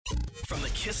From the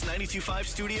Kiss 92.5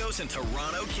 studios in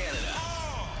Toronto, Canada.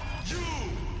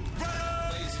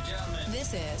 Ladies and gentlemen.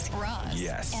 This is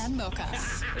Roz and Mocha.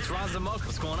 It's Roz and Mocha.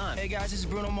 What's going on? Hey guys, this is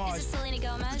Bruno Mars. This is Selena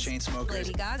Gomez. The Chainsmokers.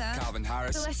 Lady Gaga. Calvin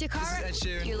Harris. Celestia Cara. This is Ed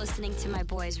Sheeran. You're listening to my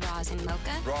boys Roz and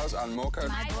Mocha. Roz and Mocha.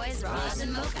 My boys Roz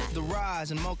and Mocha. The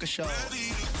Roz and Mocha Show.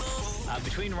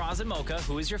 Between Roz and Mocha,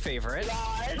 who is your favorite?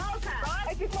 Mocha.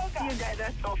 You guys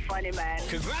are so funny, man.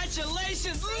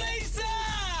 Congratulations, Lisa!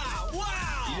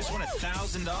 Wow! You just won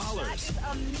 $1,000. It's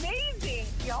amazing.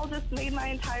 Y'all just made my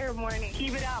entire morning.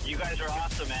 Keep it up. You guys are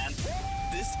awesome, man.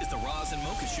 This is the Roz and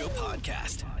Mocha Show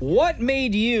podcast. What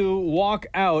made you walk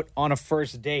out on a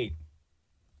first date?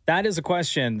 That is a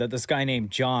question that this guy named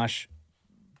Josh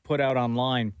put out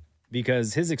online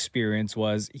because his experience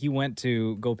was he went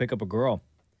to go pick up a girl.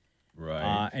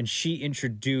 Right. And she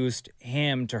introduced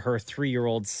him to her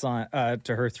 3-year-old son,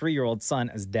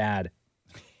 as dad.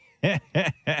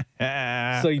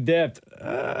 So he dipped.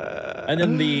 And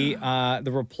then the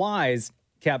replies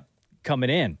kept coming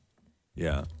in.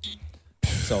 Yeah.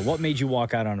 So what made you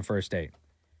walk out on a first date?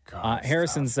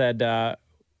 Harrison said,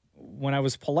 when I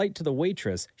was polite to the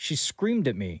waitress, she screamed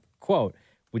at me, quote,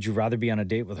 "Would you rather be on a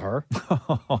date with her?"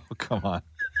 Oh, come on.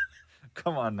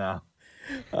 Come on now.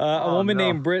 A woman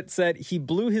named Britt said he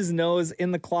blew his nose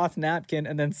in the cloth napkin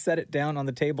and then set it down on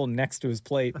the table next to his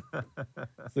plate.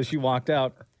 So she walked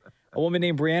out. A woman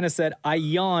named Brianna said, I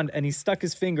yawned and he stuck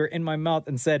his finger in my mouth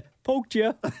and said, "Poked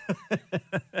ya."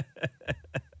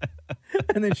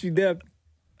 And then she dipped.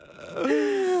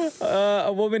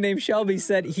 A woman named Shelby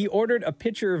said he ordered a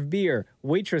pitcher of beer.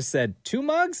 Waitress said, 2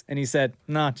 mugs? And he said,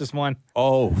 nah, just one.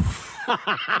 Oh.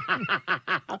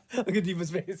 Look at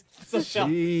Diva's face. So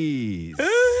shocked. Jeez.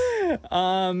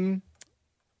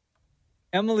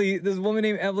 Emily, this woman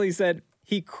named Emily said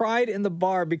he cried in the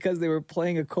bar because they were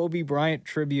playing a Kobe Bryant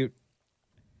tribute.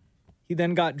 He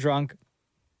then got drunk.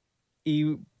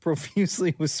 He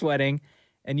profusely was sweating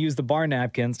and used the bar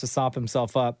napkins to sop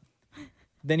himself up.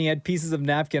 Then he had pieces of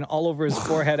napkin all over his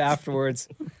forehead afterwards.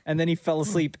 And then he fell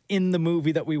asleep in the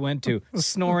movie that we went to,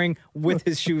 snoring with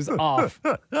his shoes off.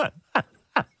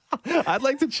 I'd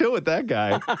like to chill with that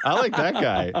guy. I like that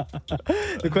guy.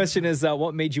 The question is,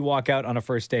 what made you walk out on a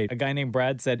first date? A guy named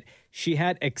Brad said she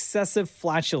had excessive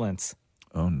flatulence.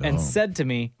 Oh, no. And said to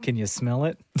me, "Can you smell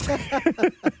it?"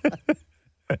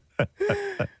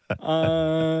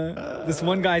 This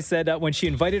one guy said when she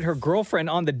invited her girlfriend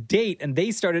on the date and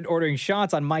they started ordering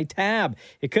shots on my tab,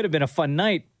 it could have been a fun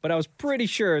night, but I was pretty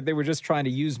sure they were just trying to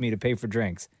use me to pay for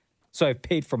drinks. So I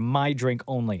paid for my drink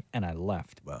only and I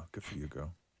left. Wow, good for you,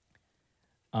 girl.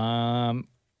 Let me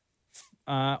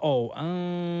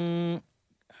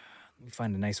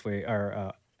find a nice way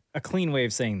or a clean way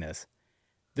of saying this.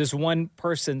 This one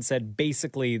person said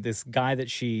basically this guy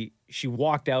that she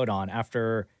walked out on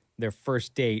after their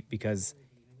first date because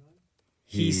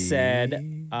he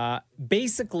said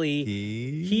basically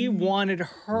he wanted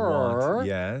her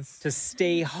to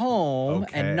stay home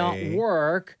and not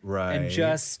work and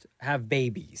just have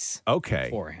babies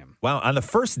for him. Wow, on the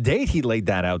first date he laid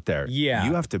that out there. Yeah.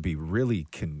 You have to be really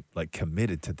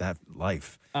committed to that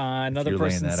life. Another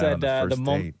person said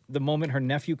the moment her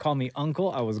nephew called me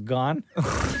uncle, I was gone.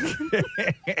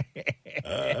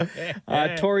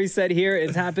 Tori said here,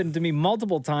 it's happened to me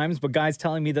multiple times, but guys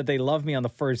telling me that they love me on the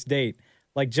first date.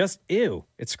 Like, just ew.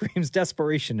 It screams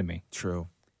desperation to me. True.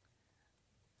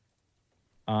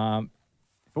 Have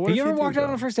you ever walked out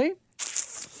on a first date?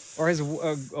 Or has a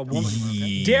woman,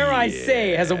 dare I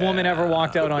say, has a woman ever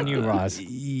walked out on you, Roz?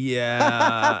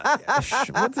 Yeah.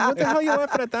 What the hell are you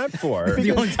laughing at that for?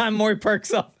 The only time Maury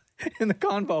perks up in the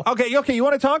convo. Okay. You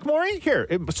want to talk, Maury? Here.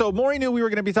 So Maury knew we were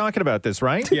going to be talking about this,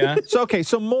 right? Yeah. So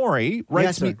Maury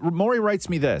writes me. Maury writes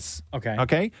me this.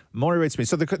 Okay. Maury writes me.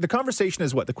 So the conversation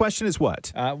is what? The question is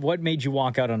what? What made you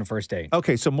walk out on a first date?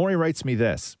 Okay. So Maury writes me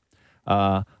this.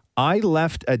 I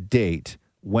left a date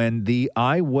when the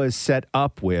I was set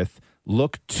up with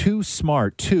looked too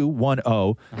smart,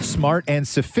 210, smart and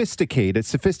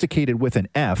sophisticated with an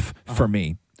F for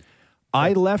me.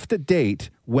 I left a date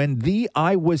when the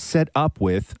I was set up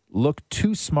with looked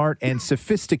too smart and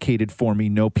sophisticated for me,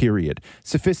 no period.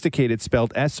 Sophisticated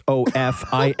spelled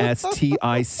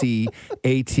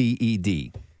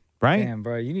SOFISTICATED. Right? Damn,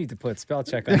 bro, you need to put spell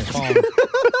check on your phone.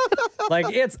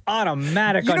 Like, it's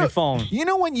automatic on your phone. You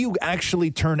know when you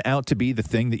actually turn out to be the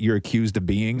thing that you're accused of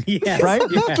being? Yes. Right?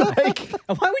 Yeah.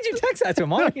 Why would you text that to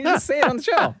him? Why don't you just say it on the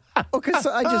show? Okay, so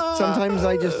sometimes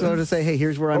I just sort of say, hey,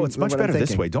 here's where I'm. Oh, it's much better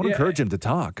this way. Don't encourage him to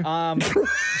talk.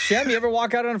 Shem, you ever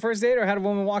walk out on a first date or had a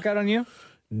woman walk out on you?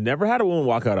 Never had a woman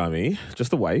walk out on me,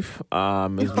 just a wife.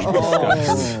 Can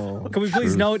we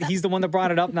please note he's the one that brought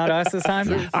it up, not us this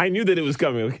time? I knew that it was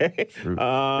coming, okay?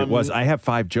 It was. I have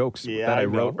 5 jokes that I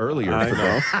wrote earlier.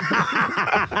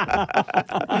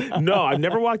 No, I've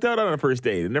never walked out on a first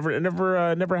date.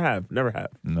 Never have.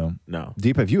 No.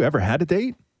 Deep, have you ever had a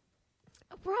date?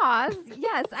 Roz,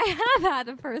 yes, I have had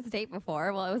a first date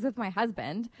before. Well, it was with my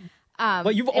husband.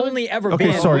 But you've only ever Okay,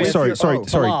 been sorry, with your- sorry,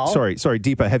 Bilal.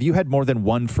 Deepa. Have you had more than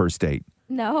one first date?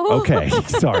 No. Okay,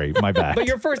 sorry, my bad. But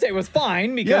your first date was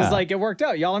fine because Yeah. it worked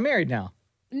out. Y'all are married now.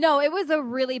 No, it was a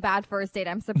really bad first date.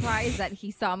 I'm surprised that he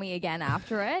saw me again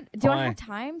after it. Do I Why? have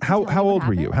time? to How tell you what old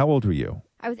were you? happened? How old were you?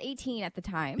 I was 18 at the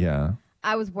time. Yeah.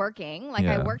 I was working. I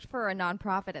Yeah. worked for a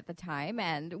nonprofit at the time,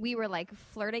 and we were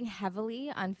flirting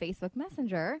heavily on Facebook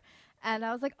Messenger. And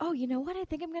I was like, oh, you know what? I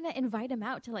think I'm going to invite him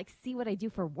out to see what I do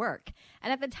for work.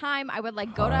 And at the time, I would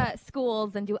go to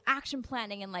schools and do action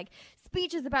planning and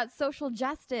speeches about social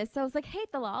justice. So I was like, hey,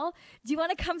 Bilal, do you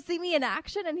want to come see me in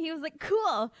action? And he was like,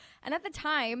 cool. And at the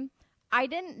time, I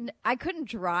couldn't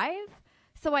drive.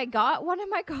 So I got one of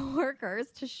my coworkers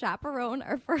to chaperone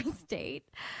our first date.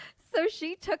 So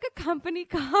she took a company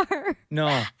car. No.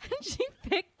 And she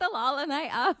picked Bilal and I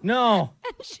up. No.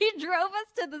 And she drove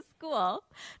us to the school,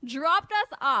 dropped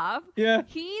us off. Yeah.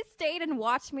 He stayed and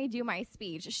watched me do my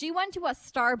speech. She went to a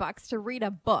Starbucks to read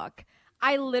a book.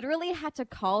 I literally had to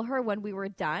call her when we were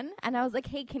done. And I was like,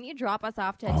 hey, can you drop us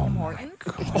off to a Tim Hortons?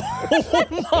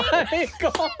 Oh my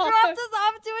God. Dropped us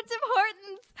off to a Tim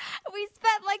Hortons. We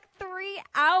spent 3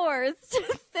 hours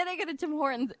just sitting at a Tim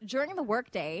Hortons during the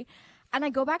workday. And I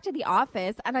go back to the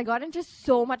office and I got into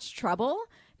so much trouble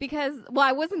because,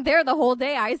 I wasn't there the whole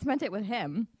day. I spent it with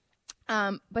him.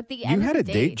 But the end You had of a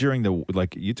the date during the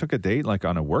you took a date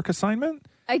on a work assignment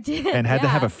I did. and had to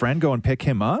have yeah. a friend go and pick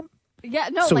him up. Yeah,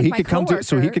 no, so he my could come to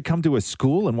coworker. a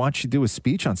school and watch you do a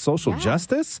speech on social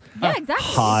justice. Yeah, exactly.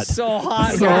 Hot. So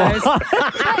hot, So guys. He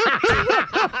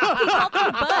called me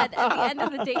Bud at the end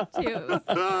of the date too.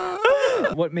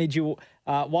 What made you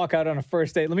walk out on a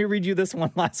first date? Let me read you this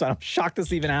one last one. I'm shocked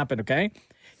this even happened, okay?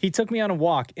 He took me on a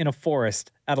walk in a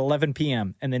forest at 11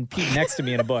 p.m. and then peed next to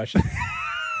me in a bush.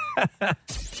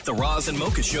 The Roz and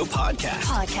Mocha Show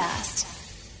podcast.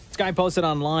 This guy posted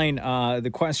online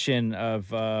the question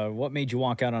of what made you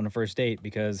walk out on a first date,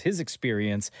 because his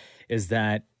experience is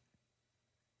that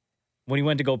when he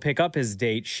went to go pick up his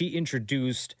date, she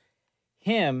introduced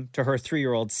him to her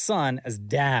 3-year-old son as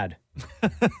dad.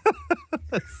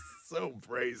 So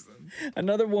brazen.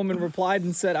 Another woman replied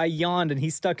and said, I yawned and he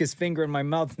stuck his finger in my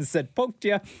mouth and said, poked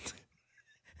ya.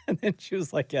 And then she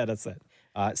was like, yeah, that's it.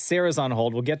 Sarah's on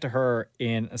hold. We'll get to her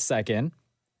in a second.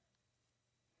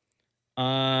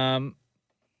 Let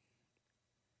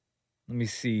me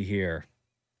see here.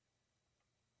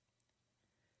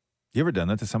 You ever done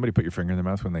that to somebody? Put your finger in their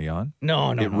mouth when they yawn?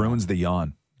 No. It ruins the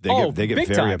yawn. They get big very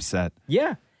time. upset.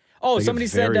 Yeah. Oh, They get somebody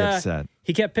said very upset.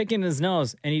 he kept picking his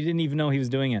nose and he didn't even know he was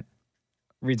doing it.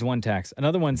 Reads one text.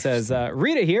 Another one says,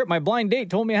 Rita here, my blind date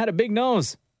told me I had a big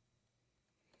nose.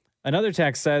 Another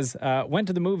text says, went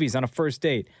to the movies on a first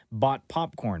date, bought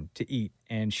popcorn to eat,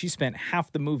 and she spent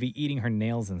half the movie eating her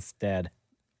nails instead.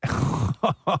 This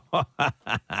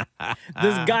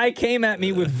guy came at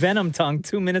me with venom tongue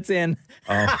 2 minutes in.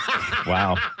 Oh,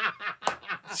 wow.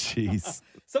 Jeez.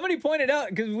 Somebody pointed out,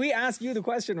 because we asked you the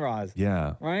question, Roz.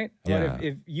 Yeah. Right? Yeah. But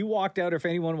if you walked out or if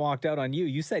anyone walked out on you,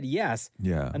 you said yes.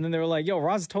 Yeah. And then they were like, yo,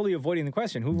 Roz is totally avoiding the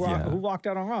question. Who walked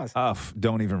out on Roz?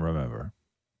 Don't even remember.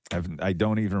 I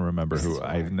don't even remember who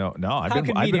I've no. I've been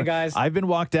convenient, guys. I've been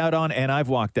walked out on, and I've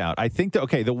walked out. I think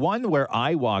the one where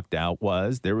I walked out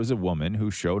was there was a woman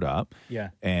who showed up. Yeah.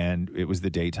 And it was the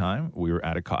daytime. We were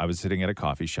I was sitting at a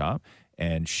coffee shop,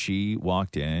 and she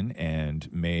walked in and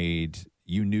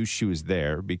you knew she was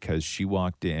there because she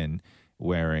walked in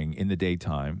wearing in the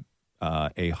daytime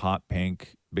a hot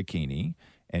pink bikini.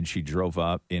 And she drove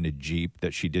up in a Jeep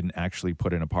that she didn't actually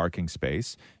put in a parking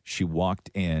space. She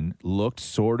walked in, looked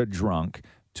sort of drunk,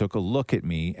 took a look at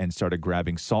me, and started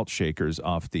grabbing salt shakers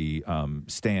off the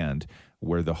stand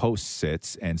where the host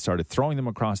sits and started throwing them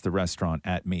across the restaurant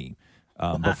at me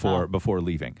before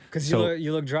leaving. Because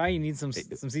you look dry, you need some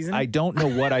seasoning? I don't know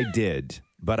what I did,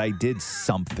 but I did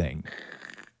something.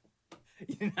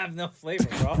 You didn't have enough flavor,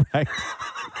 bro. Right?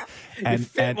 Your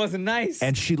fit wasn't nice.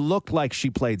 And she looked like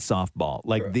she played softball.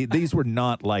 Like these were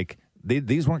not like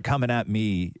these weren't coming at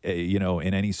me,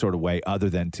 in any sort of way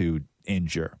other than to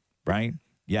injure. Right?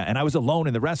 Yeah. And I was alone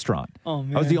in the restaurant. Oh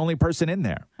man, I was the only person in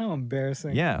there. How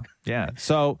embarrassing. Yeah.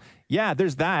 So yeah,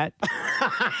 there's that.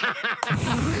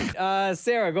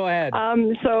 Sarah, go ahead.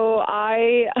 So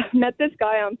I met this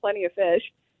guy on Plenty of Fish,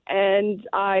 and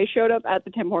I showed up at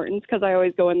the Tim Hortons because I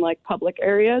always go in like public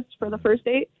areas for the first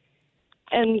date.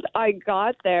 And I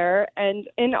got there, and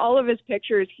in all of his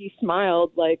pictures, he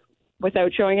smiled like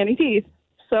without showing any teeth.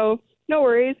 So no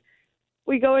worries.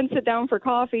 We go and sit down for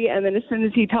coffee, and then as soon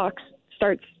as he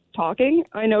starts talking,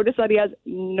 I notice that he has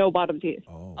no bottom teeth.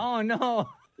 Oh no.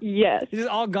 Yes. Is it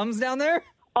all gums down there?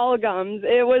 All gums.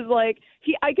 It was like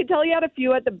I could tell he had a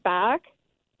few at the back,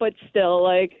 but still,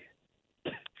 like,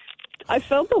 I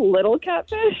felt a little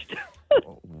catfished.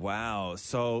 Wow.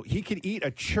 So he could eat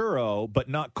a churro, but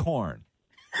not corn.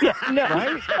 Yeah, no.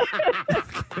 Right?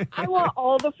 I want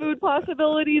all the food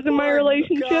possibilities in my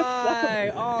relationship. Guy.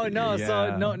 Oh no. Yeah.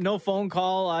 So no phone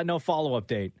call, no follow-up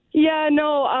date. Yeah,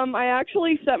 no. I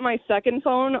actually set my second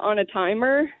phone on a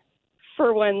timer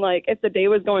for when, like, if the day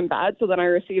was going bad. So then I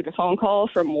received a phone call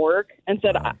from work and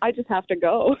said, I just have to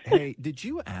go. Hey, did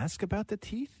you ask about the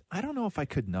teeth? I don't know if I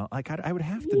could know. Like, I would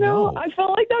have to No, know. I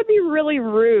felt like that would be really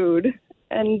rude.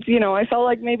 And, you know, I felt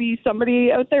like maybe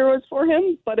somebody out there was for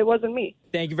him, but it wasn't me.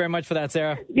 Thank you very much for that,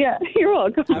 Sarah. Yeah, you're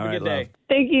welcome. Have a good day.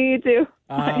 Thank you, you too.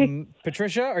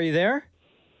 Patricia, are you there?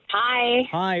 Hi.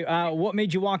 Hi. What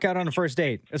made you walk out on a first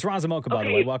date? It's Roz and Mocha, by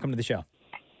the way. Welcome to the show.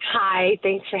 Hi.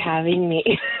 Thanks for having me.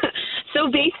 So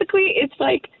basically, it's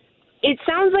like, it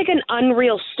sounds like an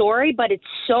unreal story, but it's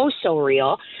so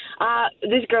real.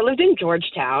 This girl lived in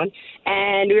Georgetown,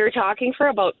 and we were talking for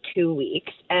about 2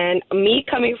 weeks. And me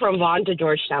coming from Vaughan to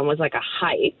Georgetown was like a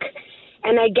hike.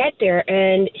 And I get there,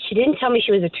 and she didn't tell me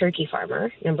she was a turkey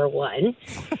farmer, number one.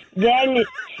 Then,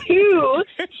 two,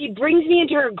 she brings me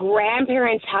into her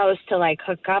grandparents' house to, like,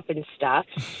 hook up and stuff.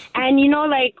 And, you know,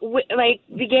 like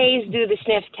the gays do the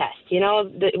sniff test, you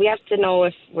know? We have to know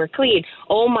if we're clean.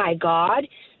 Oh, my God.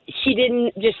 She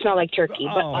didn't just smell like turkey,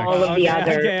 but all of the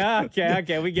other.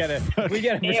 Okay, we get it. We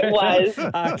get it. It was.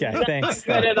 Okay, thanks.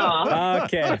 Not good at all.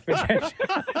 Okay.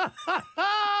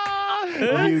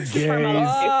 You gays.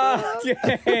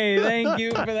 Okay, thank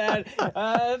you for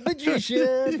that.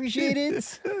 Patricia, appreciate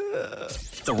it.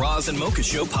 The Roz and Mocha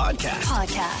Show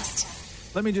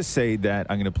Podcast. Let me just say that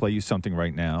I'm going to play you something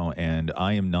right now, and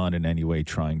I am not in any way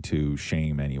trying to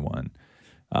shame anyone.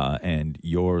 And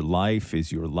your life is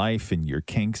your life, and your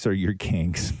kinks are your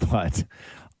kinks. But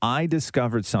I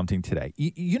discovered something today.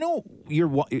 You know, you're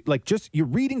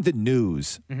reading the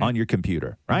news on your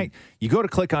computer, right? You go to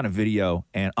click on a video,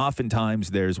 and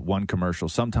oftentimes there's one commercial,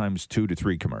 sometimes 2 to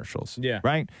 3 commercials. Yeah.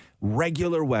 Right?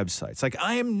 Regular websites. Like,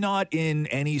 I am not in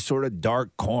any sort of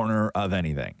dark corner of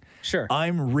anything. Sure.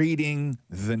 I'm reading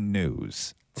the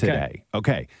news today.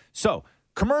 Okay. So,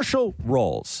 commercial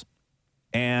rolls.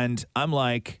 And I'm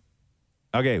like,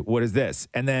 okay, what is this?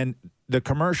 And then the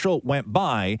commercial went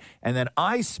by, and then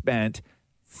I spent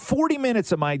 40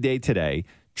 minutes of my day today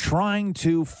trying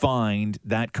to find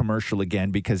that commercial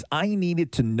again because I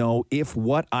needed to know if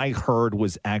what I heard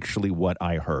was actually what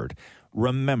I heard.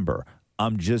 Remember,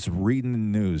 I'm just reading the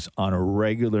news on a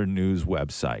regular news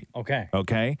website.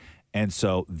 Okay? And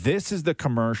so this is the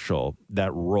commercial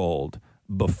that rolled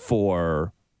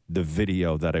before the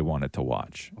video that I wanted to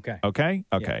watch. Okay?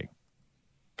 Okay.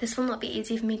 This will not be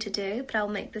easy for me to do, but I'll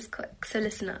make this quick, so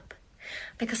listen up.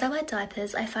 Because I wear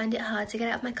diapers, I find it hard to get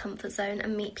out of my comfort zone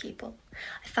and meet people.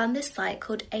 I found this site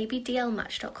called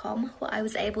abdlmatch.com where I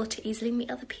was able to easily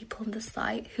meet other people on the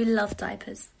site who love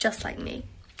diapers, just like me.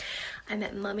 I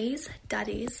met mummies,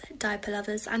 daddies, diaper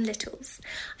lovers, and littles.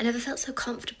 I never felt so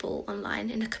comfortable online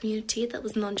in a community that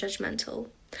was non-judgmental.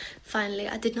 Finally,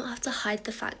 I did not have to hide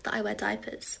the fact that I wear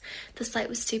diapers. The site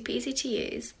was super easy to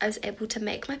use. I was able to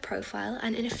make my profile,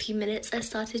 and in a few minutes I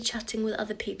started chatting with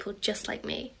other people just like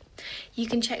me. You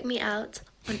can check me out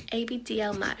on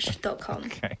abdlmatch.com.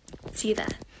 Okay. See you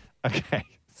there. Okay.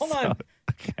 Hold on.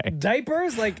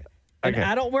 Diapers? Like an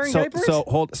adult wearing diapers?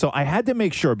 So I had to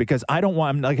make sure because I don't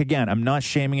want, I'm not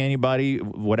shaming anybody,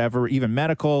 whatever, even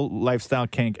medical, lifestyle,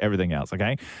 kink, everything else.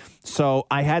 Okay. So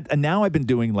now I've been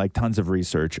doing like tons of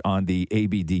research on the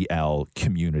ABDL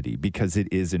community because it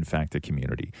is in fact a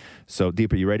community. So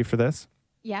Deepa, you ready for this?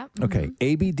 Yeah. Okay.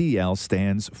 ABDL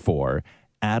stands for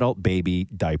Adult Baby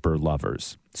Diaper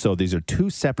Lovers. So these are 2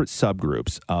 separate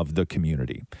subgroups of the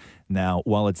community. Now,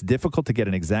 while it's difficult to get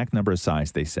an exact number of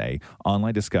size, they say,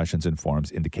 online discussions and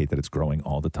forums indicate that it's growing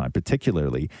all the time.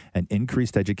 Particularly, an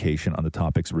increased education on the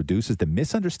topics reduces the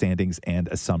misunderstandings and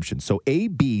assumptions. So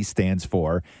AB stands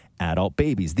for adult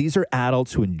babies. These are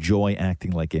adults who enjoy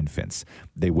acting like infants.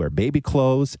 They wear baby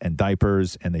clothes and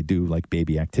diapers, and they do like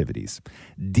baby activities.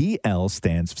 DL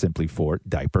stands simply for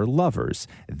diaper lovers.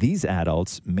 These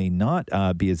adults may not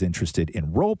be as interested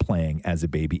in role-playing as a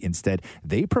baby. Instead,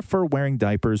 they prefer wearing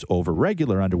diapers over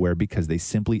regular underwear because they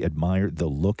simply admire the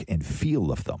look and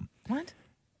feel of them. What?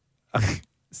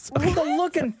 Oh, the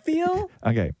look and feel.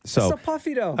 Okay, so It's a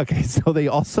puffy dough. Okay, so they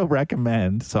also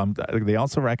recommend.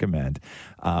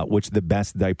 Which the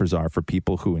best diapers are for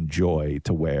people who enjoy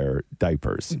to wear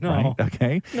diapers. No. Right?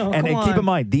 Okay. No, and come keep on. in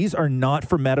mind, these are not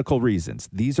for medical reasons.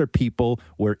 These are people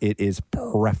where it is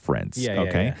preference. Yeah, yeah,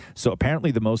 okay. yeah. So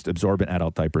apparently, the most absorbent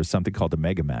adult diaper is something called the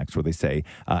Megamax, where they say,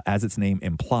 as its name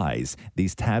implies,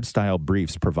 these tab-style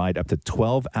briefs provide up to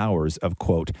 12 hours of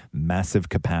quote massive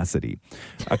capacity.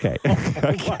 Okay.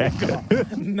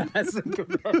 Massive.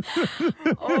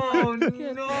 Oh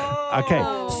no.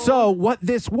 Okay, so what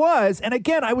this was, and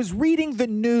again, I was reading the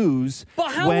news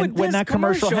But how when would this that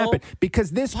commercial commercial happened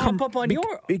because this pop up on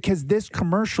your- because this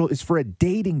commercial is for a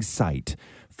dating site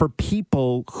for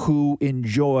people who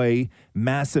enjoy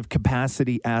massive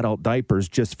capacity adult diapers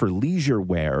just for leisure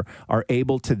wear are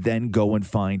able to then go and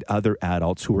find other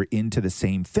adults who are into the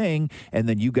same thing, and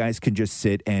then you guys can just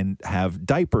sit and have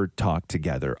diaper talk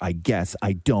together. I guess.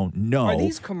 I don't know. Are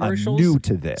these commercials I'm new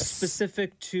to this.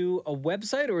 specific to a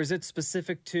website, or is it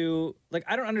specific to, like,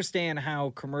 I don't understand how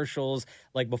commercials,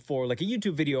 like before, like a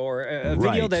YouTube video or a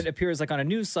video Right. that appears like on a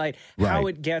news site, how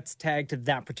Right. it gets tagged to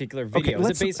that particular video. Is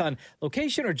let's- it based on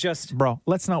location or just... Bro,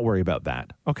 let's not worry about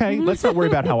that. Okay? Let's not worry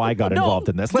about how I got No, involved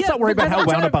in this. Let's yeah, not worry about because how it I'm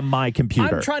wound trying up on my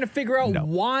computer. I'm trying to figure out No.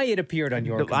 why it appeared on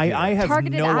your computer. I have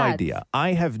Targeted no ads. idea.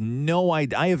 I have no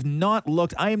idea. I have not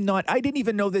looked. I didn't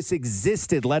even know this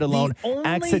existed, let alone only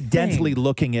accidentally thing-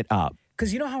 looking it up.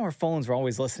 Because you know how our phones are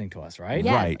always listening to us, right?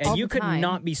 Yes, Right. And all you the could time.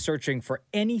 not be searching for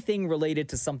anything related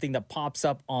to something that pops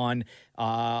up on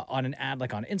an ad,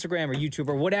 like on Instagram or YouTube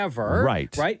or whatever.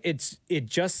 Right. Right. It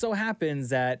just so happens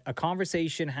that a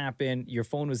conversation happened. Your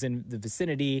phone was in the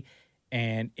vicinity,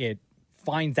 and it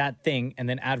finds that thing and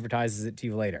then advertises it to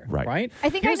you later. Right. Right. I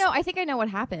think I know what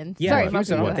happened. Yeah, Sorry, here's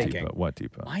Marco, what go I'm ahead. thinking. What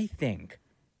Deepa? I think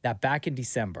that back in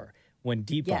December, when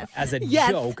Deepa, Yes. as a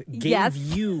Yes. joke, gave Yes.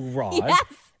 you, Roz, Yes.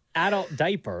 adult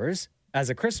diapers as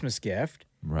a Christmas gift,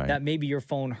 Right. that maybe your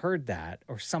phone heard that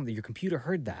or something, your computer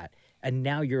heard that, and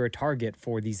now you're a target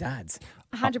for these ads.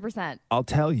 100%. I'll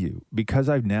tell you, because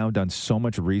I've now done so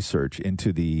much research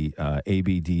into the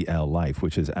ABDL life,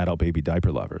 which is adult baby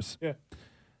diaper lovers. Yeah.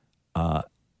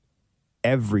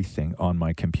 Everything on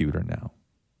my computer now,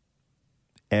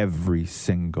 every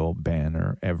single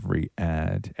banner, every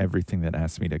ad, everything that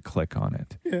asks me to click on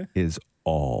it is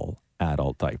all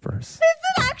adult diapers.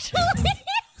 Actually.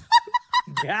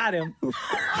 Got him.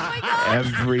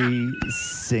 Every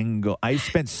single. I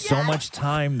spent so much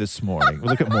time this morning.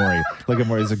 Look at Maury. Look at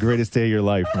Maury. It's the greatest day of your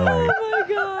life, Maury. Oh my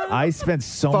God. I spent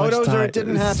so Photos much time. or it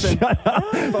didn't happen. Shut up.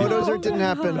 Photos or it didn't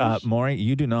happen. Maury,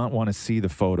 you do not want to see the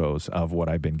photos of what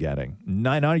I've been getting.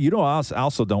 No, you don't.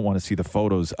 Also don't want to see the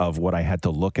photos of what I had to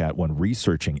look at when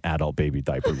researching adult baby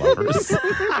diaper lovers.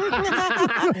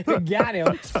 Got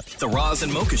him. The Roz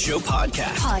and Mocha Show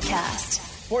podcast.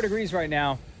 4 degrees right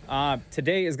now.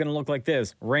 Today is going to look like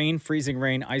this: rain, freezing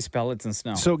rain, ice pellets, and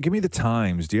snow. So give me the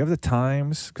times. Do you have the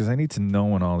times? Because I need to know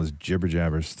when all this jibber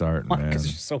jabber's starting, man. Because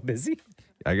you're so busy.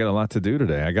 I got a lot to do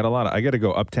today. I got to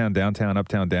go uptown, downtown,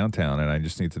 and I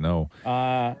just need to know.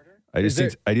 I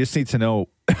just need to know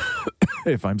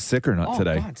if I'm sick or not Oh,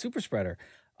 today. God, super spreader.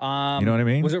 You know what I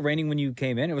mean? Was it raining when you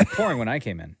came in? It was pouring when I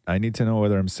came in. I need to know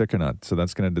whether I'm sick or not. So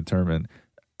that's going to determine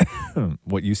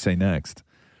what you say next.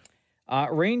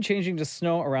 Rain changing to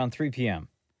snow around 3 p.m.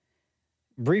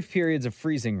 Brief periods of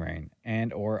freezing rain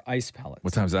and or ice pellets.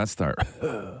 What time does that start?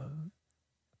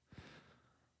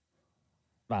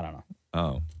 I don't know. Oh.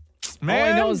 All I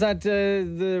Man. know is that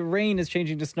the rain is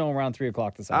changing to snow around 3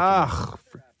 o'clock this afternoon.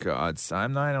 For God's sake.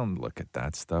 I don't look at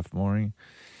that stuff, Maury.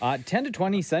 10 to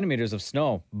 20 centimeters of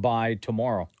snow by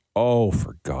tomorrow. Oh,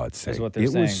 for God's sake. what they're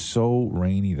it saying. was so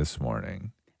rainy this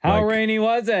morning. How Like- rainy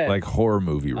was it? Like horror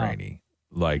movie Oh. rainy.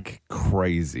 Like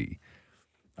crazy.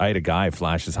 I had a guy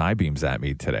flash his high beams at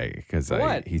me today because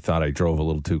What? he thought I drove a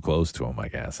little too close to him, I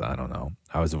guess. I don't know.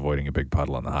 I was avoiding a big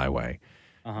puddle on the highway.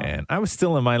 And I was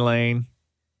still in my lane.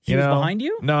 He was behind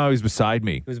you? No, he was beside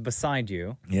me. It was beside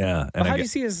you. Yeah. But how do you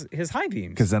see his high beams?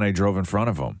 Because then I drove in front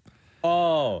of him.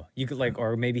 Oh, you could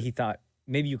or maybe he thought,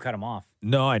 maybe you cut him off.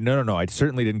 No. I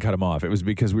certainly didn't cut him off. It was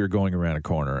because we were going around a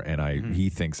corner, and he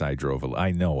thinks I drove.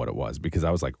 I know what it was because I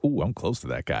was like, "Ooh, I'm close to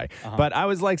that guy," but I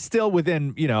was like, still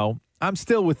within. I'm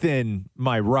still within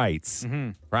my rights,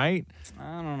 right?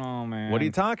 I don't know, man. What are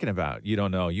you talking about? You don't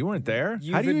know. You weren't there.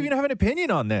 How do you You've even have an opinion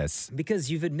on this?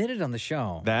 Because you've admitted on the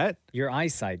show that your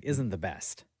eyesight isn't the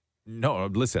best. No,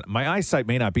 listen. My eyesight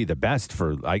may not be the best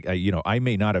for. I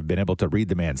may not have been able to read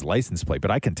the man's license plate, but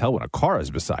I can tell when a car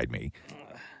is beside me.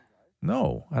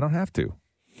 No, I don't have to.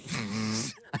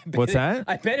 What's that?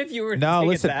 I bet if you were to No, take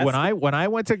listen. a test, When I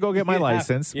went to go get my You'd have-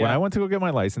 license, yeah. when I went to go get my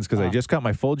license because I just got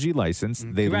my full G license,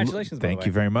 they Congratulations, by the thank way.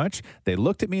 you very much. They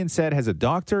looked at me and said, "Has a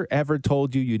doctor ever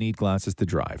told you need glasses to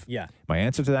drive?" Yeah. My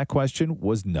answer to that question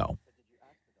was no.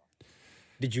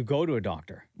 Did you go to a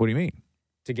doctor What do you mean?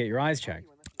 to get your eyes checked?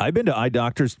 I've been to eye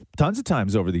doctors tons of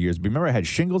times over the years. Remember, I had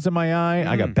shingles in my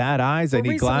eye. I got bad eyes. I Well, need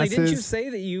recently, glasses. didn't you say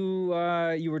that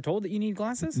you were told that you need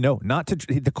glasses? No, not to.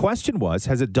 The question was,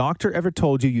 has a doctor ever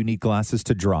told you need glasses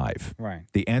to drive? Right.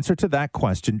 The answer to that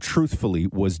question, truthfully,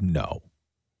 was no.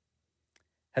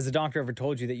 Has a doctor ever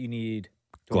told you that you need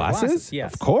to wear Glasses?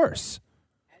 Yes. Of course.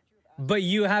 But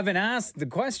you haven't asked the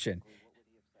question.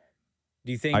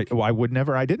 Do you think? I would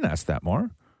never. I didn't ask that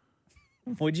more.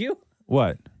 Would you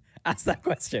What? ask that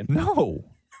question? No.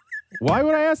 Why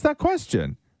would I ask that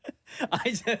question?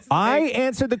 I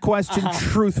answered the question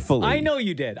truthfully. I know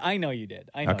you did. I know you did.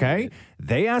 Okay.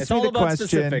 They asked It's me all the about question.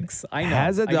 specifics. I know.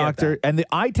 Has a I get doctor, that. and the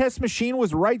eye test machine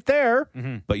was right there.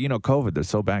 But you know, COVID, they're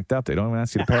so backed up. They don't even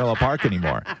ask you to parallel park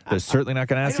anymore. They're certainly not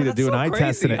going to ask you to do an eye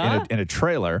test in a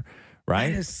trailer,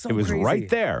 right? That is so it was crazy. right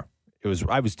there. It was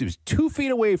 2 feet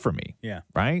away from me. Yeah.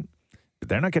 Right. But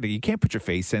they're not going to. You can't put your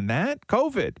face in that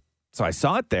COVID. So I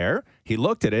saw it there. He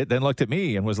looked at it, then looked at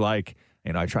me, and was like,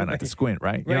 I try not to squint,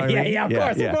 right? You know what I mean? Yeah,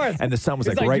 of course. And the sun was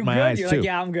He's like right in "You my good?" eyes You're too. like,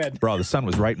 "Yeah, I'm good." Bro, the sun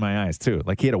was right in my eyes too.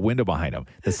 Like he had a window behind him.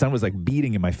 The sun was like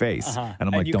beating in my face, Uh-huh. and I'm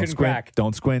And like, you "Don't couldn't squint, crack.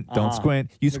 don't squint, don't Uh-huh.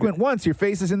 squint." You squint once, your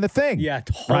face is in the thing. Yeah,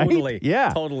 Right? totally. Yeah,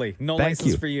 Totally. No Thank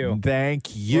license you. for you.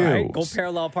 Thank you. Right, go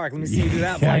parallel park. Let me see you do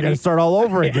that. Yeah, I got to Bliney. start all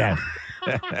over again.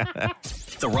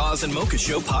 The Roz and Mocha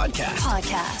Show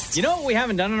podcast. You know what we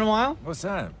haven't done in a while? What's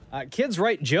that? Kids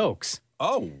write jokes.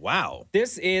 Oh, wow.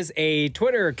 This is a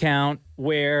Twitter account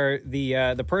where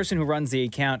the person who runs the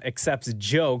account accepts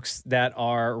jokes that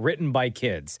are written by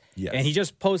kids. Yes. And he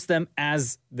just posts them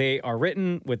as they are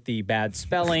written with the bad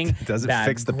spelling. Doesn't bad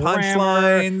fix the grammar.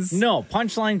 punchlines. No,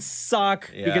 punchlines suck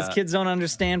because Yeah. kids don't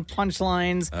understand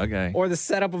punchlines Okay. or the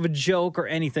setup of a joke or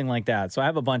anything like that. So I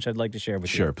have a bunch I'd like to share with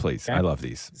you. Sure, please. Okay? I love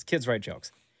these. These kids write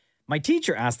jokes. My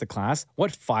teacher asked the class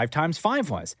what 5 times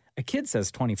 5 was. A kid says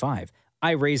 25.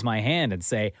 I raise my hand and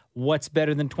say, what's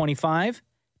better than 25?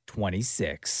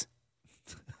 26.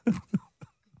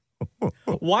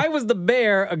 Why was the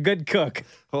bear a good cook?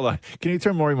 Hold on. Can you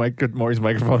turn Maury's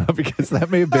microphone up? Because that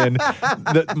may have been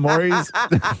Maury's.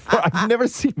 I've never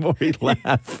seen Maury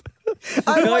laugh.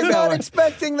 I was not one.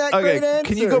 expecting that Okay, great answer.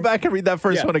 can you go back and read that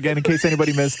first Yeah. one again in case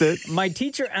anybody missed it? My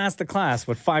teacher asked the class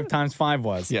what 5 times 5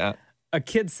 was. Yeah. A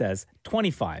kid says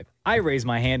 25. I raise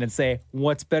my hand and say,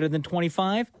 what's better than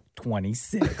 25?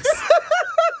 26.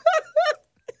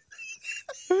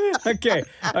 Okay,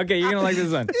 you're going to like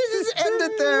this one. You just end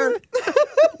it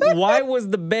there. Why was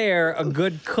the bear a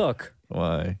good cook?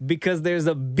 Why? Because there's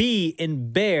a B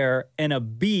in bear and a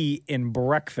B in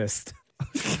breakfast.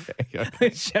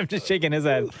 Chef just shaking his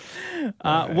head.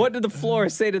 What did the floor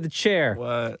say to the chair?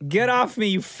 What? Get off me,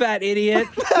 you fat idiot.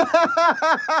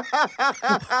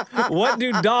 What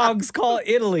do dogs call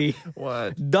Italy?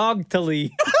 What?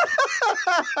 Dogtally.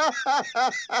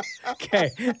 Okay,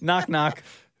 knock, knock.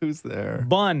 Who's there?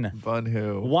 Bun. Bun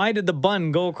who? Why did the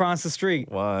bun go across the street?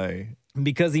 Why?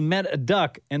 Because he met a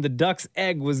duck and the duck's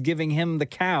egg was giving him the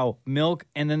cow milk,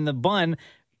 and then the bun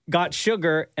got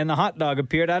sugar and the hot dog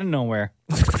appeared out of nowhere.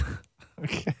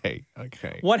 Okay.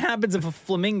 What happens if a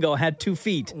flamingo had 2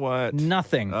 feet? What?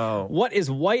 Nothing. Oh. What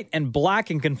is white and black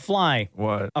and can fly?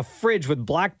 What? A fridge with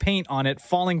black paint on it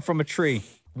falling from a tree.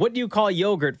 What do you call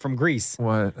yogurt from Greece?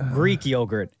 What? Greek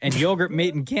yogurt. And yogurt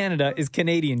made in Canada is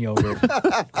Canadian yogurt.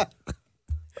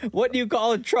 What do you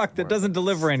call a truck that doesn't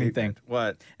deliver anything?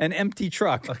 What? An empty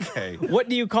truck. Okay. What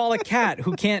do you call a cat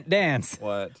who can't dance?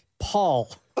 What? Paul.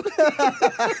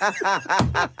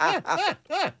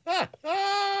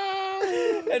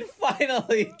 And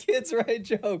finally, kids write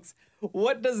jokes.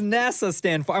 What does NASA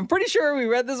stand for? I'm pretty sure we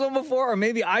read this one before, or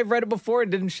maybe I've read it before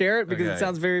and didn't share it because it Okay.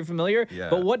 sounds very familiar. Yeah.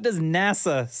 But what does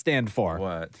NASA stand for?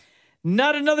 What?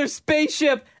 Not another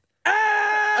spaceship.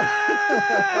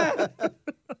 Ah!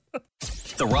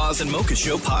 The Roz and Mocha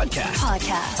Show podcast.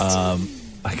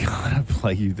 I gotta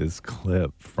play you this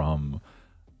clip from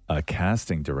a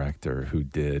casting director who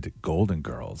did Golden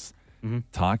Girls,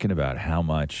 talking about how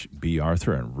much B.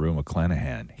 Arthur and Rue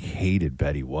McClanahan hated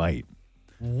Betty White.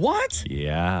 What?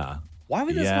 Yeah. Why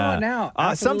would this come out now?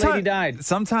 After the lady died.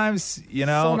 Sometimes, you So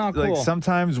know, not like cool.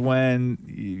 sometimes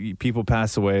when people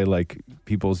pass away, like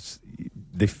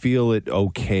they feel it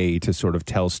okay to sort of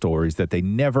tell stories that they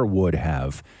never would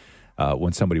have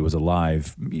when somebody was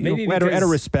alive. Maybe Out of because-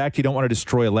 respect, you don't want to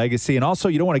destroy a legacy, and also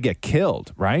you don't want to get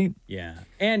killed, right? Yeah.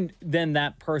 And then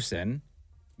that person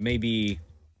maybe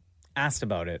asked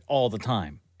about it all the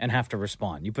time and have to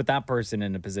respond. You put that person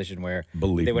in a position where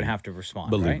Believe they would me. have to respond.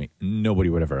 Believe right? me, nobody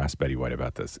would ever ask Betty White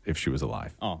about this if she was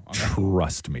alive. Oh, okay.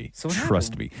 Trust me. So what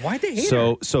Trust happened? me. Why'd they hate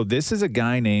her? So this is a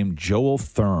guy named Joel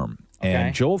Thurm. Okay.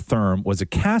 And Joel Thurm was a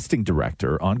casting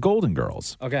director on Golden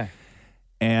Girls. Okay.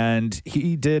 And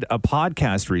he did a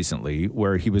podcast recently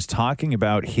where he was talking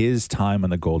about his time on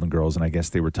the Golden Girls. And I guess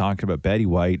they were talking about Betty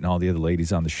White and all the other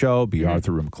ladies on the show, B.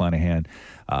 Arthur, Rue McClanahan,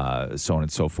 so on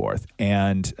and so forth,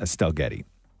 and Estelle Getty.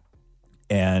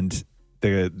 And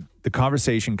the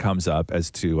conversation comes up as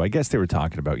to, I guess they were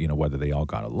talking about, whether they all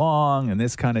got along and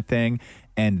this kind of thing.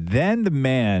 And then the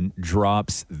man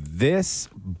drops this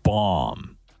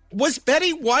bomb. Was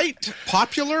Betty White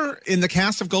popular in the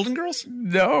cast of Golden Girls?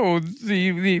 No,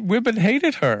 the women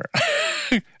hated her.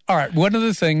 All right, one of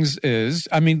the things is,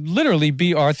 literally,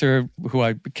 B. Arthur, who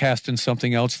I cast in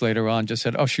something else later on, just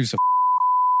said, "Oh, she's a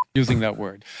using that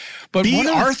word." But B.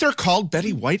 Arthur called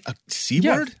Betty White a C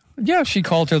word? Yeah, she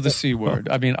called her the C word.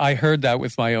 I heard that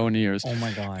with my own ears. Oh,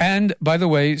 my God. And, by the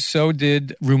way, so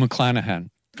did Rue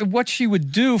McClanahan. What she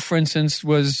would do, for instance,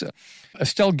 was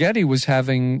Estelle Getty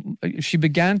she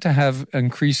began to have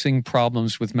increasing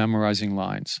problems with memorizing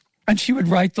lines. And she would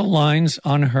write the lines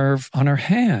on her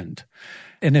hand.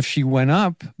 And if she went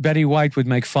up, Betty White would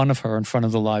make fun of her in front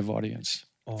of the live audience.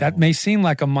 Oh. That may seem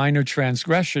like a minor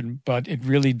transgression, but it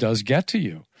really does get to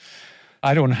you.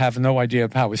 I don't have no idea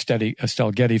of how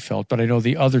Estelle Getty felt, but I know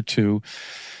the other two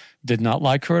did not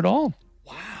like her at all.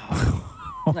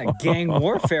 Like gang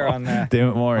warfare on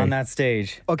that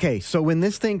stage. Okay, so when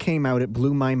this thing came out, it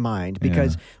blew my mind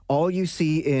because all you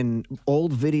see in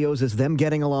old videos is them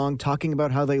getting along, talking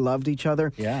about how they loved each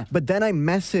other. Yeah. But then I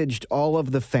messaged all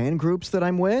of the fan groups that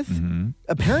I'm with. Mm-hmm.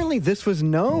 Apparently, this was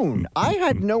known. I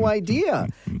had no idea.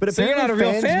 But So you're not a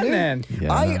real fans fan knew. then.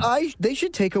 Yeah. They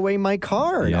should take away my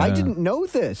card. Yeah. I didn't know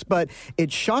this, but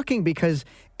it's shocking because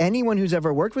anyone who's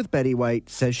ever worked with Betty White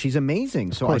says she's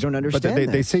amazing. So I don't understand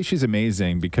But they say she's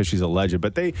amazing because she's a legend.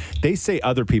 But they say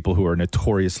other people who are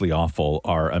notoriously awful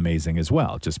are amazing as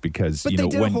well. Just because But they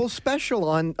did a whole special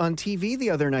on TV the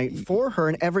other night for her,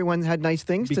 and everyone had nice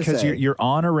things to say. Because you're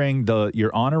honoring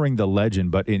the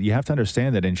legend, but you have to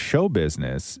understand that in show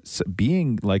business,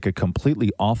 being like a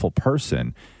completely awful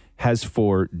person has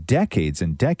for decades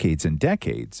and decades and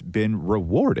decades been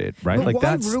rewarded, right? But like why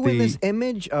that's ruin this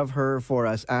image of her for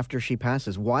us after she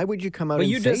passes? Why would you come out and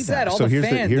say that? But you just said all the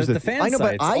fans, the fan I know, but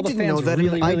sites, I all the didn't fans know that.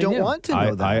 really, I really don't knew. want to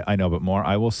know that. I know, but more.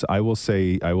 I will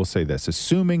say this.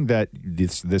 Assuming that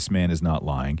this man is not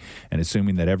lying, and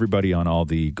assuming that everybody on all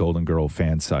the Golden Girl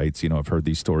fan sites, have heard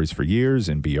these stories for years,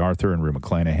 and B. Arthur and Rue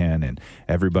McClanahan and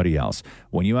everybody else.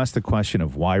 When you ask the question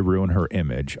of why ruin her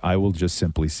image, I will just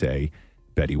simply say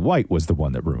Betty White was the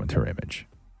one that ruined her image.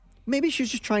 Maybe she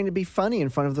was just trying to be funny in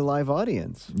front of the live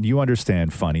audience. You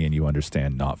understand funny and you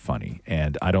understand not funny,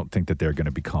 and I don't think that they're going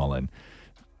to be calling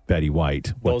Betty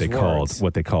White what they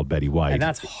called Betty White. And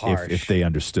that's harsh. If they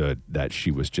understood that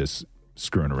she was just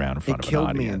screwing around in front of an killed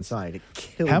audience. me inside. It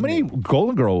killed How many me.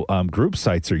 Golden Girl group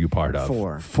sites are you part of?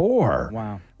 4. 4.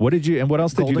 Wow. What else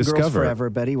did Golden you Girls discover? forever,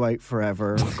 Betty White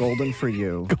forever, Golden for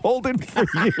you. Golden for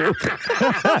you.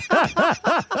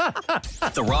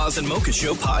 The Roz and Mocha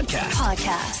Show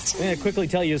Podcast. I'm going to quickly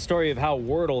tell you a story of how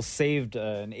Wordle saved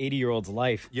an 80-year-old's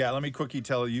life. Yeah, let me quickly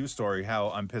tell you a story how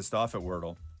I'm pissed off at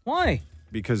Wordle. Why?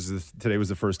 Because today was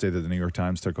the first day that the New York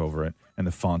Times took over it, and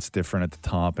the font's different at the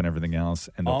top and everything else.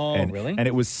 And really? And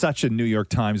it was such a New York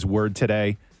Times word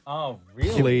today. Oh,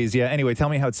 really? Please, yeah. Anyway, tell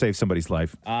me how it saved somebody's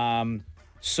life.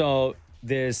 So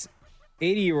this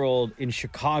 80-year-old in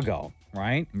Chicago,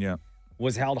 right? Yeah.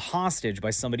 Was held hostage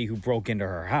by somebody who broke into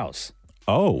her house.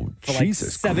 Oh, For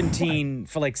Jesus.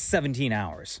 like 17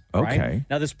 hours. Right? Okay.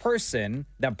 Now, this person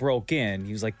that broke in,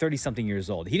 he was like 30-something years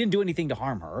old. He didn't do anything to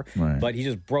harm her, Right. but he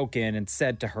just broke in and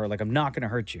said to her, like, I'm not going to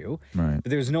hurt you. Right.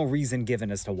 But there's no reason given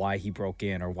as to why he broke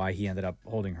in or why he ended up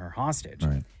holding her hostage.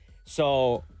 Right.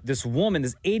 So this woman,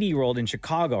 this 80-year-old in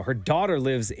Chicago, her daughter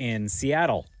lives in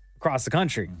Seattle, across the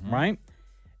country, right?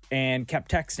 And kept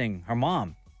texting her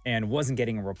mom and wasn't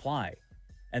getting a reply.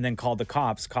 And then called the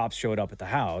cops. Cops showed up at the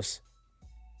house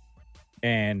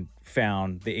and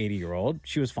found the 80-year-old.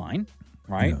 She was fine,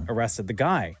 right? Yeah. Arrested the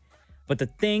guy. But the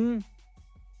thing,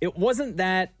 it wasn't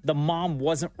that the mom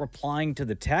wasn't replying to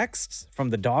the texts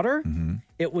from the daughter. Mm-hmm.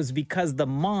 It was because the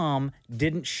mom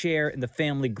didn't share in the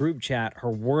family group chat her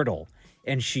Wordle.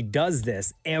 And she does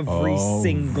this every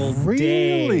single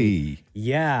day. Really?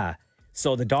 Yeah.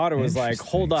 So the daughter was like,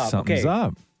 hold up. Something's okay.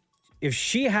 up. if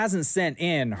she hasn't sent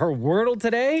in her Wordle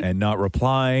today and not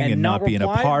replying and not being a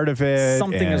replied, part of it,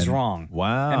 something is and- wrong.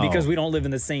 Wow. And because we don't live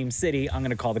in the same city, I'm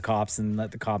going to call the cops and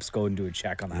let the cops go and do a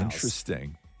check on the house.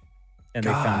 Interesting. And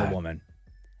they found God. a woman.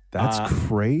 That's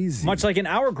crazy. Much like in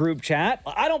our group chat,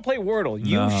 I don't play Wordle.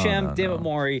 You, No, Shem, no, David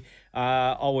Maury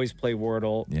always play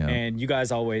Wordle, Yeah. and you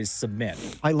guys always submit.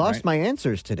 I lost right? my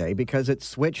answers today because it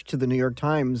switched to the New York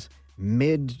Times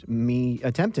mid me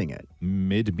attempting it.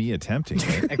 Mid me attempting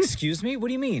it? Excuse me? What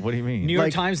do you mean? What do you mean? New York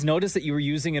Like- Times noticed that you were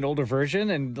using an older version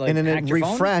and like and then hacked it your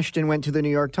phone? refreshed and went to the New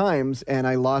York Times, and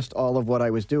I lost all of what I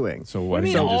was doing. So What do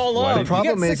you mean all of? The You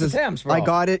problem got is, 6 attempts, bro. I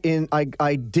got it in.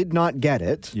 I did not get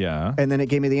it. Yeah. And then it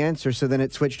gave me the answer. So then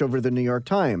it switched over to the New York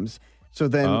Times. So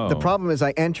then the Oh. problem is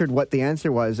I entered what the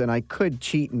answer was, and I could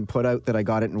cheat and put out that I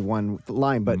got it in one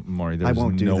line, but Maury, I there's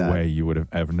won't do no that. way you would have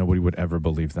ever. Nobody would ever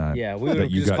believe that. Yeah, we that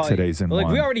would you just got call today's in like,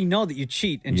 one. we already know that you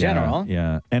cheat in yeah, general.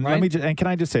 Yeah, and let right? me just, and can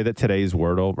I just say that today's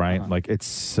Wordle, right? Like it's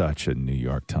such a New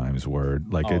York Times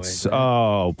word. Like Oh, it's is it?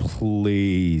 oh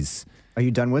please. Are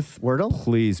you done with Wordle?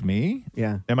 Please me?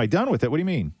 Yeah. Am I done with it? What do you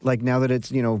mean? Like now that it's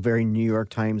very New York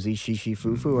Timesy, shishi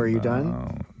foo-foo, are you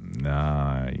done?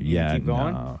 Nah. Yeah. keep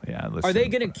going? No. Yeah. Listen. Are they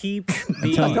going to keep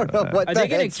the? I don't know what are the they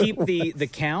going heck- to keep the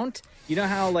count? You know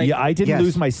how like yeah, I didn't Yes.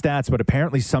 lose my stats, but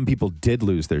apparently some people did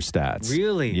lose their stats.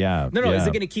 Really? Yeah. No. yeah. Is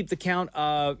it going to keep the count?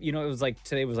 It was like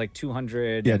today was like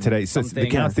 200. Yeah, and today. So the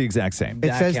something. count's the exact same.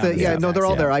 It says count that, is yeah, the no, they're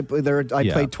all exact there. I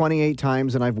Yeah. played 28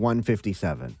 times and I've won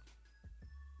 57%.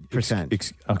 Okay.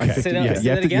 Say that- yeah, say you, that have to,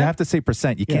 you again? have to say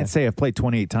percent. You Yeah. can't say I've played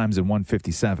 28 times and won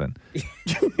 57.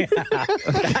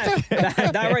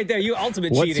 that right there, you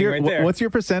ultimate What's cheating your right there. What's your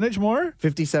percentage more?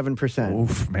 57%.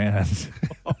 Oof, man.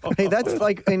 Hey, that's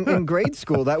like in grade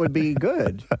school, that would be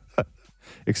good.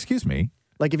 Excuse me.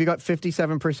 Like if you got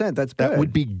 57%, that's good. That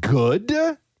would be good.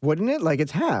 Wouldn't it? Like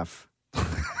it's half.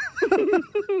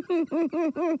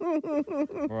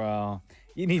 Bro,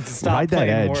 you need to stop Ride that playing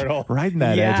edge. Wordle. Riding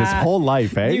that edge his Yeah. whole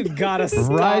life, eh? You gotta stop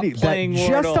Riding playing that,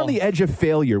 just Wordle. on the edge of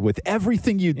failure with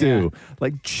everything you do.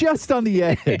 Like just on the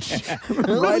edge.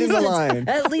 Right in the line.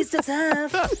 At least it's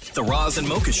half. The Roz and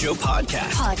Mocha Show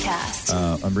podcast.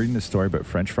 I'm reading the story about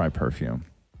French fry perfume.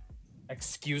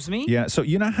 Excuse me? Yeah, so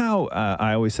you know how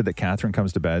I always said that Catherine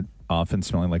comes to bed often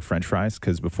smelling like French fries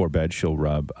because before bed she'll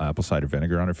rub apple cider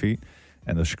vinegar on her feet,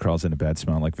 and then she crawls into bed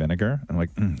smelling like vinegar. I'm like,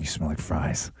 you smell like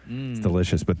fries. It's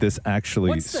delicious. But this actually,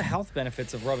 What's the health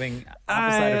benefits of rubbing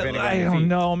apple cider vinegar? I on your don't feet?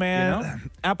 know, man. You know?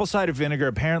 Apple cider vinegar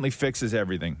apparently fixes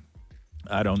everything.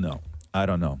 I don't know.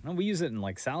 No, we use it in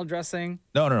like salad dressing.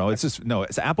 No. It's just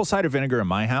It's apple cider vinegar in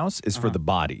my house is for the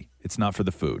body. It's not for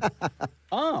the food.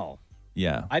 Oh,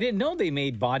 Yeah. I didn't know they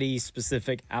made body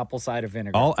specific apple cider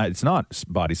vinegar. It's not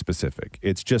body specific.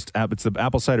 It's just it's the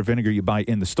apple cider vinegar you buy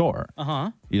in the store.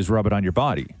 Uh-huh. You just rub it on your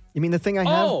body. You mean the thing I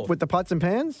have with the pots and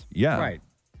pans? Yeah. Right.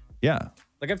 Yeah.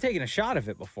 Like I've taken a shot of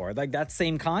it before. Like that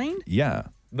same kind. Yeah.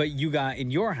 But you got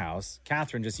in your house,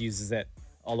 Catherine just uses it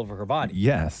all over her body.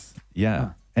 Yes.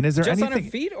 Yeah. And is there Just anything? on her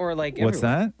feet or like What's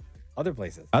everywhere? that? Other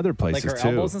places. Other places Like her too.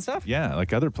 elbows and stuff? Yeah,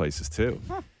 like other places too.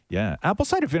 Yeah, apple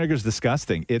cider vinegar is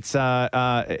disgusting. It's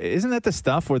isn't that the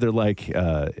stuff where they're like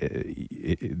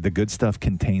the good stuff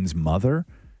contains mother?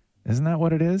 Isn't that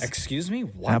what it is? Excuse me?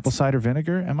 What? Apple cider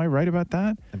vinegar? Am I right about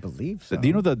that? I believe so. Do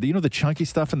you know the chunky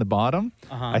stuff in the bottom?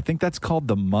 Uh-huh. I think that's called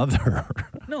the mother.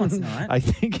 No, it's not. I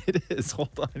think it is.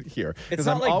 Hold on here. It's 'Cause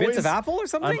not I'm like bits of apple or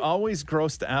something? I'm always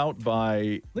grossed out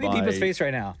by. Look at Deepa's face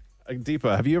right now.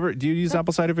 Deepa, do you use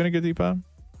apple cider vinegar, Deepa?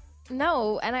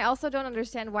 No, and I also don't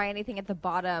understand why anything at the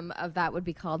bottom of that would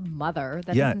be called mother.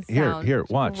 That Yeah, doesn't sound here,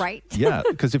 watch. right. Yeah,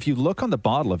 because if you look on the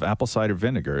bottle of apple cider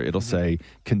vinegar, it'll say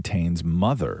contains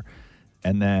mother.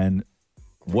 And then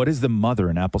what is the mother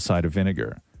in apple cider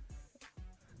vinegar?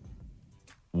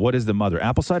 What is the mother?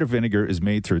 Apple cider vinegar is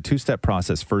made through a two-step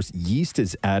process. First, yeast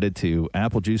is added to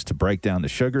apple juice to break down the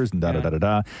sugars and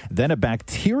da-da-da-da-da. Then a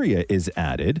bacteria is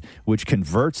added, which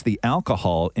converts the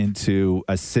alcohol into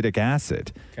acetic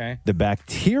acid. Okay. The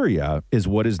bacteria is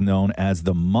what is known as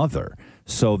the mother.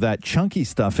 So that chunky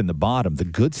stuff in the bottom, the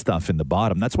good stuff in the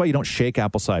bottom, that's why you don't shake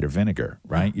apple cider vinegar,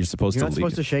 right? You're supposed You're to not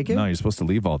supposed to shake it? No, you're supposed to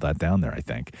leave all that down there, I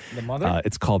think. The mother?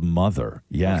 It's called mother.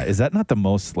 Yeah. Is that not the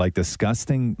most like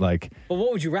disgusting like But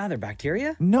what would you rather,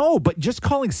 bacteria? No, but just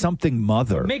calling something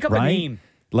mother. Make up a right? name.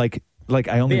 Like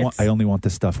I only Bits. want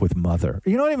this stuff with mother.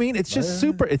 You know what I mean? It's just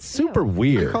super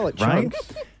weird. call it right?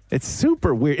 chunks. It's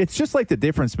super weird. It's just like the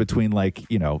difference between like,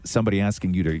 somebody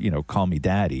asking you to, call me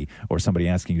daddy or somebody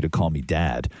asking you to call me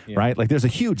dad, right? Like there's a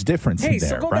huge difference Hey, in there,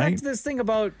 so go right? back to this thing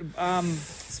about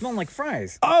smelling like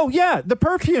fries. Oh yeah, the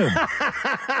perfume.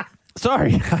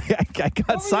 Sorry, I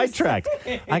got sidetracked.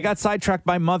 I got sidetracked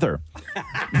by mother.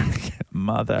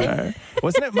 Mother.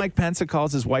 Wasn't it Mike Pence that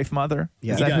calls his wife mother?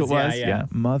 Yeah. Is that He who it does, was? yeah.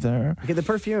 Mother. Get the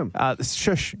perfume.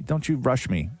 Shush. Don't you rush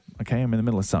me. Okay, I'm in the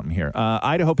middle of something here.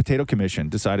 Idaho Potato Commission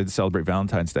decided to celebrate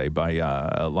Valentine's Day by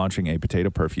launching a potato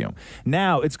perfume.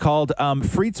 Now it's called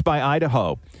Frites by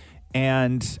Idaho.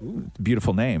 And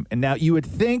beautiful name. And now you would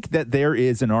think that there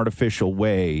is an artificial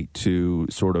way to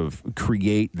sort of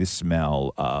create the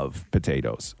smell of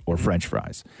potatoes or French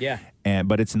fries. Yeah.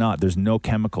 But it's not. There's no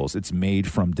chemicals. It's made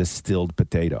from distilled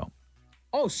potato.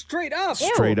 Oh, straight up.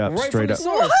 Straight up, Right straight from up, the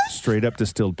source. straight up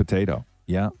distilled potato.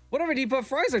 Yeah. Whatever deep up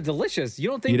fries are delicious. You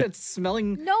don't think You don't- that's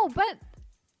smelling No, but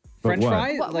French what?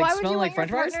 fries? why Like would you smelling want like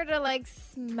French your fries? partner to like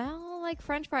smell like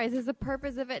French fries? Is the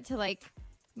purpose of it to like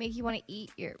make you want to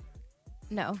eat your?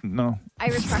 No. No. I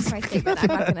retract my statement. I'm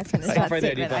not going to finish Stop that right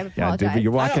there, statement. I Deepa. Yeah, apologize. David,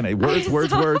 you're walking it. Words,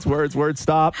 words.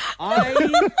 Stop.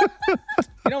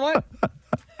 You know what?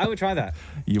 I would try that.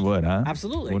 You would, huh?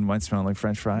 Absolutely. Wouldn't mind smelling like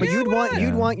French fries? But you'd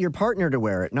want your partner to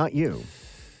wear it, not you.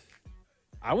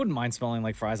 I wouldn't mind smelling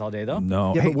like fries all day, though.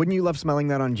 No. Yeah, Hey, but wouldn't you love smelling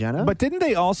that on Jenna? but didn't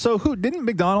they also, didn't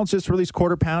McDonald's just release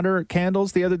quarter pounder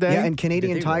candles the other day? yeah, and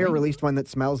Canadian Did they Tire really? released one that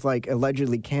smells like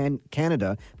allegedly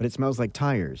Canada, but it smells like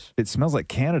tires. It smells like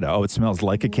Canada. Oh, it smells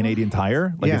like a Canadian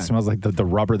Tire? Like Yeah. it smells like the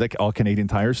rubber that all Canadian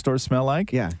Tire stores smell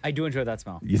like? Yeah. I do enjoy that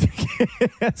smell. You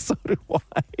think? So do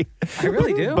I. I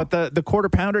really do. But the quarter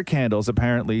pounder candles,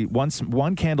 apparently,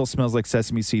 one candle smells like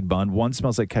sesame seed bun, one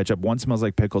smells like ketchup, one smells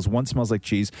like pickles, one smells like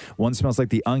cheese, one smells like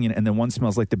the onion, and then one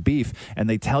smells like the beef. And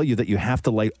they tell you that you have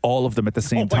to light all of them at the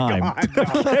same time.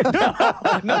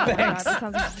 No thanks.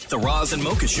 The Roz and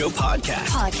Mocha Show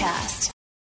podcast.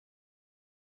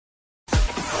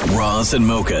 Roz and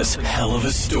Mocha's Hell of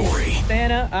a Story.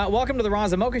 Anna, welcome to the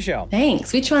Roz and Mocha Show.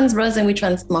 Thanks. Which one's Roz and which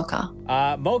one's Mocha?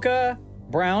 Mocha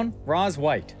brown, Roz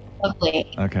white.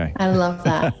 Lovely. Okay. I love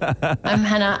that. I'm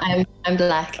Hannah. I'm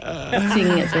black.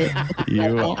 Singing it with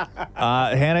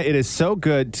Hannah, it is so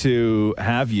good to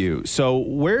have you. So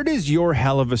where does your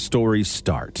hell of a story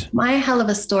start? My hell of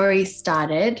a story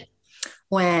started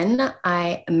when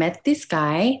I met this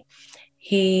guy.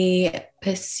 He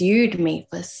pursued me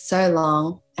for so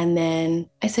long. And then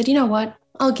I said, you know what?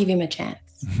 I'll give him a chance.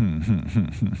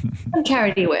 Some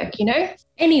charity work, you know?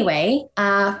 Anyway,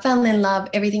 fell in love.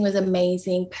 Everything was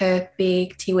amazing,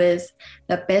 perfect. He was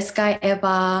the best guy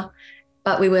ever,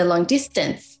 but we were long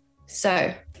distance.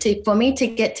 So for me to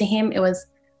get to him, it was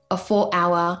a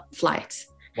 4-hour flight.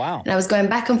 Wow. And I was going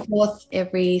back and forth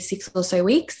every 6 or so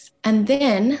weeks. And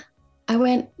then I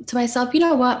went to myself, you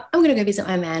know what? I'm going to go visit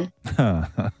my man.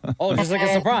 Oh, just like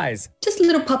a surprise. Just a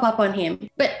little pop up on him,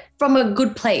 but from a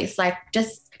good place, like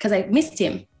just because I missed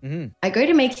him. Mm-hmm. I go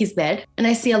to make his bed and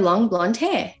I see a long blonde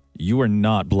hair. You are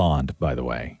not blonde, by the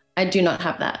way. I do not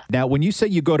have that. Now, when you say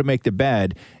you go to make the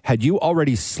bed, had you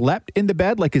already slept in the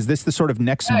bed? Like, is this the sort of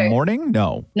next morning?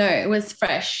 No. No, it was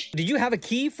fresh. Did you have a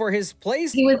key for his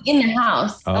place? He was in the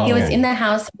house. Oh. He was in the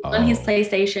house on his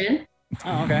PlayStation.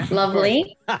 Oh, okay.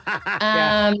 Lovely.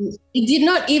 He did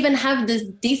not even have the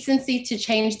decency to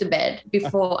change the bed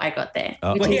before I got there,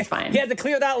 which is fine. He had to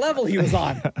clear that level he was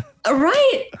on.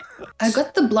 Right. I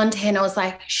got the blonde hair and I was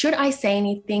like, should I say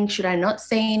anything? Should I not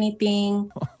say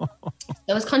anything?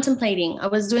 I was contemplating. I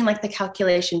was doing like the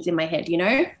calculations in my head, you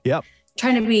know? Yep.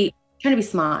 Trying to be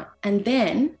smart. And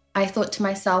then I thought to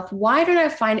myself, why don't I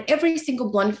find every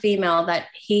single blonde female that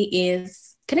he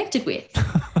is connected with?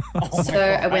 So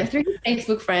I went through his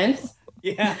Facebook friends.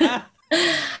 Yeah.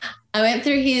 I went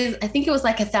through his, I think it was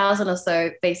like 1,000 or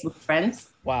so Facebook friends.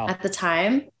 Wow. At the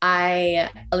time, I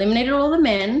eliminated all the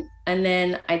men and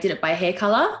then I did it by hair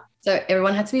color. So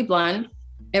everyone had to be blonde.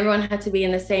 Everyone had to be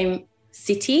in the same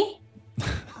city.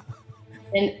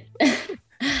 And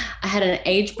I had an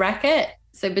age bracket,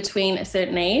 so between a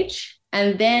certain age.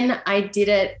 And then I did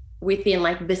it within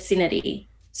like vicinity.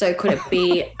 So could it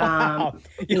be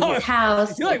in his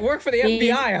house? You like work for the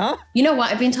FBI, huh? You know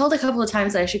what? I've been told a couple of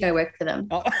times that I should go work for them.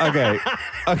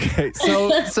 Okay.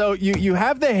 So you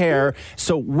have the hair.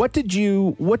 So what did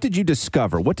you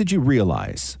discover? What did you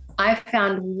realize? I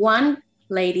found one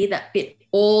lady that fit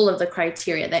all of the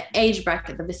criteria: the age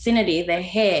bracket, the vicinity, the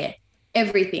hair,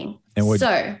 everything.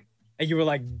 And you were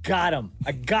like, got him.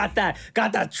 I got that.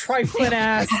 Got that trifling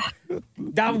ass.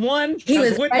 That one. He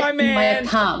was with right my man. in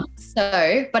my palm.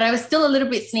 So, but I was still a little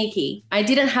bit sneaky. I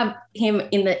didn't have him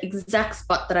in the exact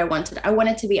spot that I wanted. I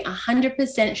wanted to be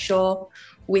 100% sure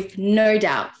with no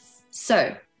doubts.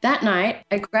 So that night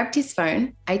I grabbed his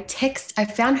phone. I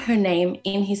found her name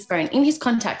in his phone, in his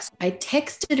contacts. I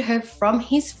texted her from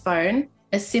his phone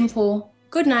a simple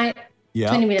good night. Yeah.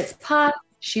 20 minutes passed.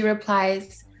 She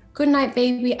replies, good night,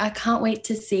 baby. I can't wait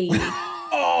to see you.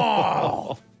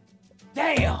 Oh,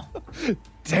 damn.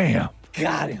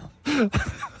 Got him.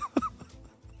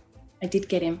 I did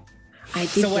get him.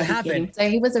 So what happened? So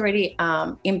he was already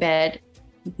in bed,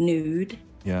 nude.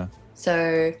 Yeah.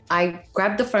 So I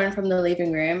grabbed the phone from the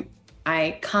living room.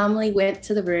 I calmly went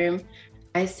to the room.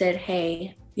 I said,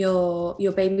 hey, your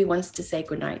baby wants to say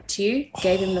goodnight to you.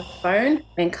 Gave him the phone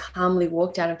and calmly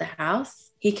walked out of the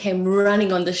house. He came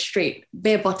running on the street,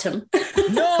 bare bottom.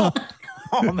 No.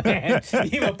 Oh, man.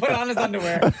 He even put on his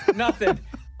underwear. Nothing.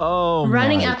 Oh,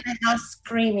 running out the house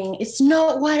screaming, it's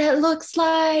not what it looks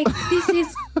like.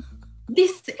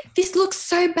 This looks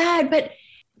so bad, but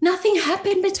nothing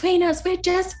happened between us. We're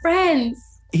just friends.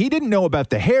 He didn't know about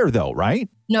the hair, though, right?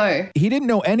 No. He didn't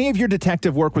know any of your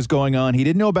detective work was going on. He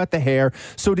didn't know about the hair.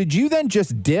 So did you then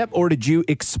just dip, or did you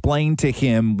explain to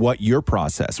him what your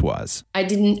process was? I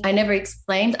never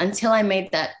explained until I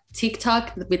made that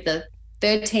TikTok with the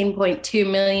 13.2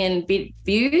 million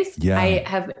views. Yeah. I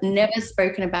have never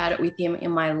spoken about it with him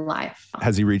in my life.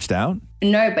 Has he reached out?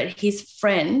 No, but his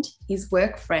friend, his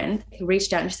work friend, he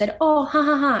reached out and she said,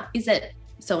 oh, is it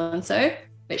so-and-so?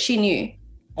 But she knew.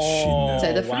 Oh,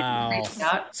 so the friend wow. reached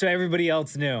out. So everybody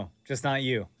else knew, just not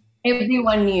you.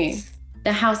 Everyone knew.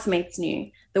 The housemates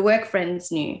knew. The work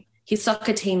friends knew. His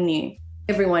soccer team knew.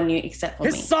 Everyone knew except for me.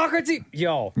 His soccer team.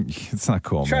 Yo. It's not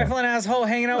cool, man. Trifling asshole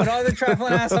hanging out with other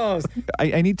trifling assholes.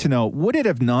 I need to know, would it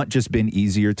have not just been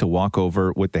easier to walk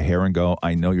over with the hair and go,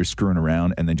 I know you're screwing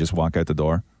around, and then just walk out the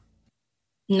door?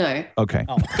 No. Okay.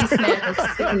 Oh. This man is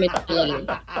super manipulative.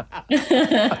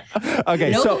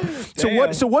 Okay, Nope.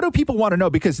 so what do people want to know?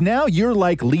 Because now you're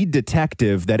like lead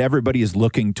detective that everybody is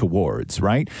looking towards,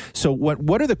 right? So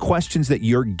what are the questions that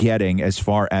you're getting as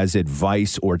far as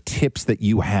advice or tips that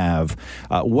you have?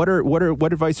 What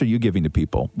advice are you giving to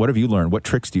people? What have you learned? What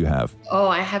tricks do you have? Oh,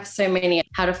 I have so many.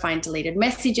 How to find deleted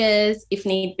messages, if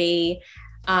need be.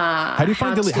 How do you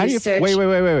find wait? How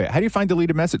do you find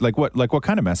deleted message? Like what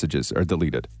kind of messages are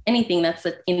deleted? Anything that's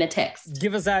in the text.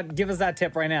 Give us that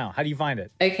tip right now. How do you find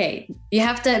it? Okay, you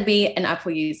have to be an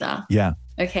Apple user. Yeah.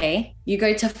 Okay, you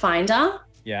go to Finder.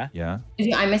 Yeah. Is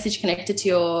your iMessage connected to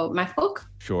your MacBook?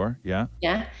 Sure. Yeah.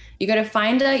 Yeah. You go to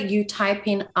Finder. You type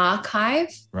in archive.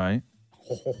 Right.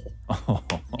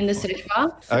 In the search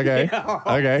bar. Okay.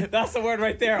 Okay. That's the word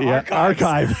right there. Yeah.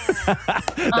 Archive.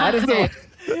 That is the.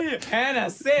 Hannah,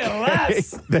 say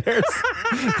less. Do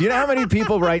you know how many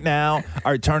people right now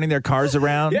are turning their cars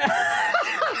around? Yeah.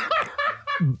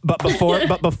 But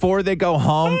before they go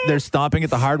home, they're stopping at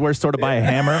the hardware store to buy a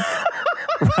hammer,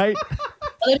 right?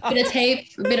 A little bit of tape,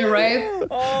 a bit of rope.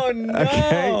 Oh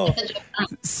no! Okay.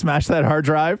 Smash that hard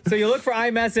drive. So you look for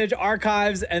iMessage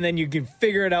archives, and then you can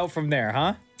figure it out from there,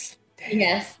 huh?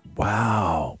 Yes.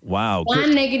 Wow.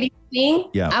 One negative thing,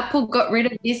 Yeah. Apple got rid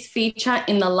of this feature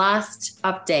in the last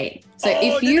update. So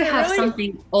if you have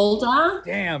something older,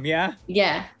 damn, yeah,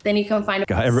 then you can find.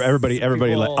 God, everybody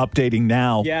like updating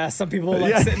now. Yeah, some people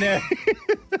like sitting there.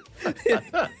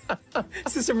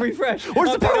 System refresh.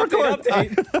 Where's the power cord?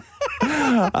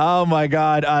 Oh my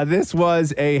God, this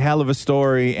was a hell of a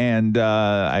story, and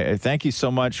I thank you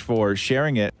so much for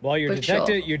sharing it. Well, your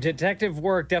detective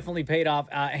work definitely paid off.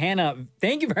 Hannah,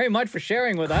 thank you very much for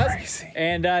sharing with us,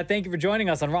 and thank you for joining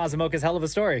us on Roz and Mocha's Hell of a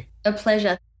Story. A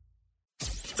pleasure.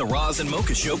 The Roz and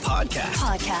Mocha Show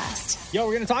podcast. Yo,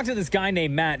 we're going to talk to this guy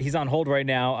named Matt. He's on hold right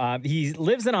now. He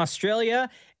lives in Australia,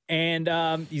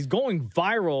 and he's going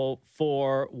viral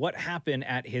for what happened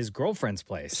at his girlfriend's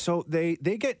place. So they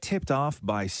get tipped off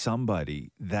by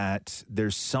somebody that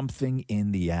there's something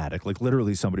in the attic. Like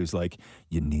literally somebody was like,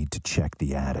 you need to check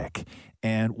the attic.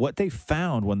 And what they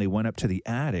found when they went up to the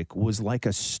attic was like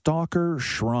a stalker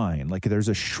shrine. Like there's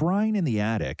a shrine in the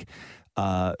attic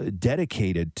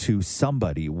dedicated to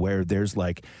somebody where there's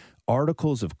like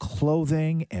articles of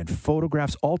clothing and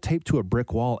photographs all taped to a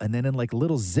brick wall. And then in like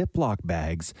little Ziploc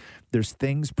bags, there's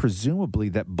things presumably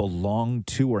that belonged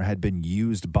to or had been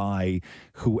used by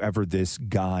whoever this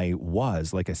guy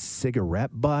was, like a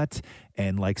cigarette butt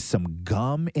and like some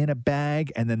gum in a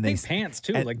bag. And then pants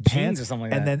too, like jeans or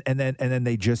something like that. And then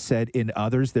they just said in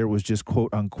others, there was just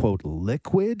quote unquote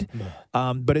liquid.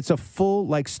 But it's a full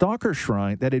like stalker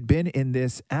shrine that had been in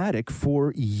this attic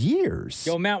for years.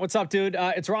 Yo, Matt, what's up, dude?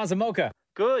 It's Roz and Mocha.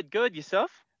 Good.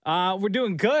 Yourself? We're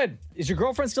doing good. Is your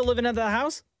girlfriend still living at the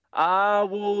house?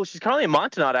 Well, she's currently in mine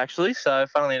tonight, actually. So,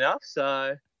 funnily enough.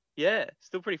 So, yeah,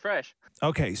 still pretty fresh.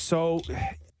 Okay, so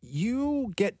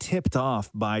you get tipped off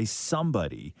by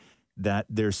somebody that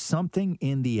there's something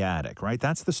in the attic, right?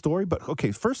 That's the story. But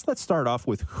okay, first let's start off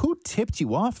with who tipped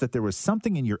you off that there was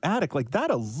something in your attic? Like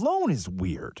that alone is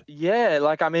weird. Yeah,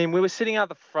 we were sitting out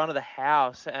the front of the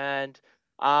house and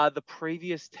the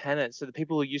previous tenants, so the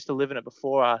people who used to live in it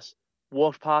before us,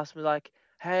 walked past me like,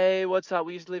 hey, what's up?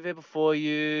 We used to live here before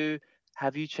you.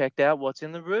 Have you checked out what's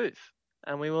in the roof?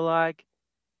 And we were like,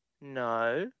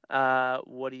 no.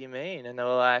 What do you mean? And they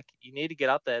were like, you need to get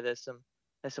up there. There's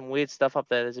some weird stuff up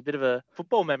there. There's a bit of a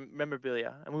football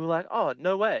memorabilia. And we were like, oh,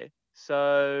 no way.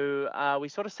 So we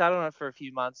sort of sat on it for a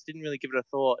few months, didn't really give it a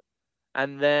thought.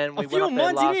 And then we A few went up there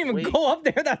months? You last didn't even week. go up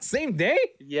there that same day?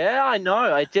 Yeah, I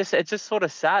know. It just sort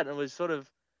of sat and was sort of,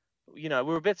 we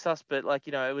were a bit sus, but like,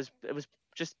 it was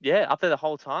just, up there the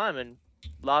whole time. And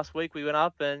last week we went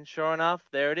up and sure enough,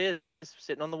 there it is,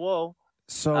 sitting on the wall.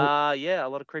 So, a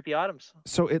lot of creepy items.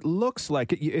 So it looks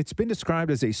like it's been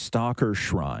described as a stalker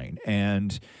shrine,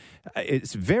 and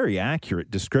it's a very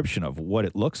accurate description of what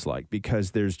it looks like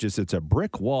because it's a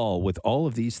brick wall with all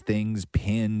of these things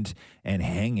pinned and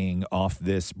hanging off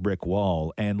this brick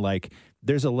wall. And like,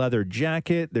 there's a leather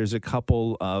jacket, there's a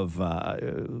couple of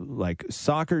like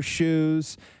soccer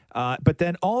shoes, but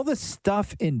then all the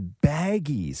stuff in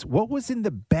baggies. What was in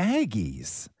the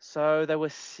baggies? So they were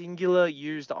singular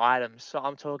used items. So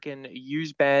I'm talking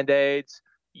used Band-Aids,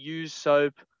 used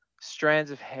soap, strands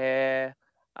of hair,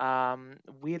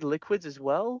 weird liquids as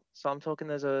well. So I'm talking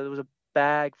there was a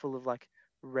bag full of like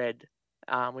red.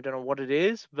 We don't know what it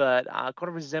is, but kind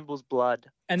of resembles blood.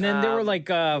 And then there were like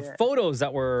photos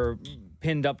that were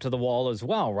pinned up to the wall as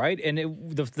well, right? And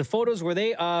the photos, were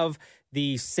they of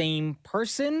the same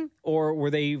person or were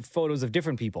they photos of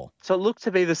different people? So it looked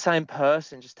to be the same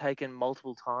person, just taken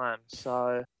multiple times.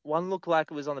 So one looked like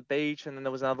it was on the beach, and then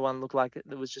there was another one looked like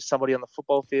it was just somebody on the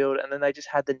football field, and then they just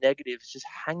had the negatives just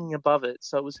hanging above it.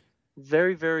 So it was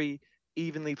very, very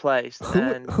evenly placed.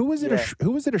 Who was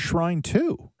it a shrine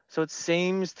to? So it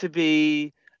seems to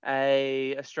be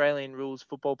a Australian rules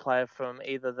football player from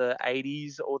either the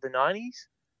 80s or the 90s.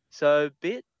 So a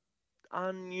bit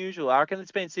unusual. I reckon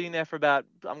it's been sitting there for about,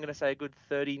 I'm going to say, a good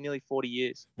 30, nearly 40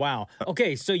 years. Wow.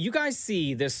 Okay, so you guys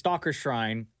see this stalker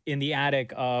shrine in the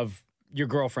attic of your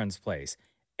girlfriend's place.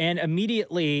 And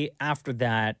immediately after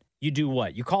that, you do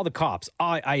what? You call the cops,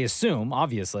 I assume,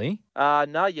 obviously.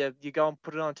 No, you go and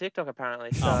put it on TikTok,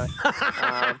 apparently. So,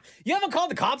 you haven't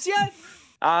called the cops yet?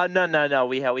 No,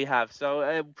 we have.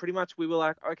 So pretty much we were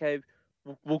like, okay,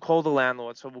 we'll call the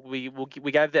landlord. So we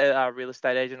gave the real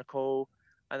estate agent a call,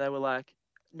 and they were like,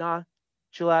 nah,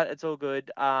 chill out, it's all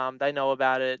good. They know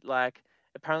about it. Like,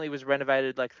 apparently it was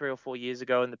renovated like 3 or 4 years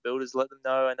ago, and the builders let them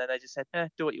know, and then they just said,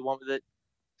 do what you want with it.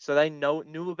 So they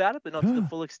knew about it, but not to the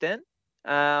full extent.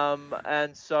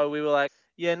 And so we were like,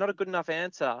 yeah, not a good enough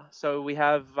answer. So we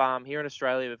have here in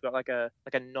Australia, we've got like a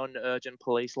non-urgent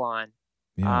police line.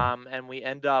 Yeah. And we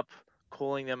end up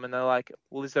calling them, and they're like,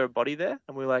 well, is there a body there?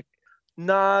 And we're like,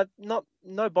 nah,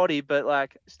 no body, but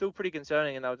like still pretty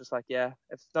concerning. And they were just like, yeah,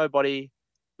 if no body,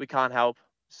 we can't help.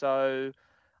 So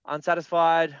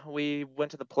unsatisfied, we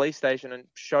went to the police station and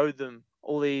showed them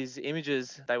all these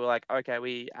images. They were like, okay,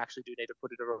 we actually do need to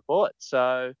put it in a report.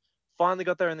 So finally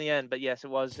got there in the end, but yes, it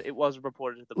was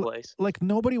reported to the police. Like,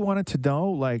 nobody wanted to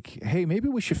know, like, hey, maybe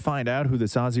we should find out who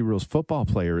this Aussie Rules football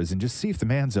player is and just see if the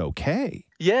man's okay.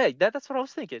 Yeah, that's what I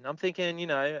was thinking. I'm thinking,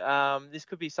 this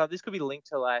could be linked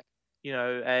to like,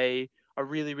 a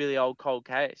really, really old cold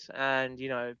case, and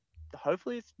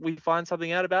hopefully we find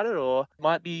something out about it, or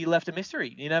might be left a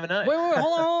mystery. You never know. Wait,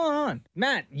 hold on.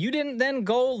 Matt, you didn't then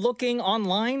go looking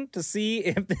online to see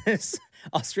if this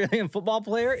Australian football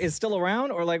player is still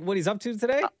around, or like what he's up to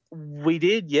today? We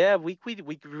did, yeah. We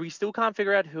still can't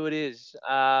figure out who it is.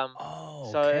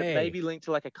 So it may be linked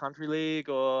to like a country league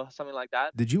or something like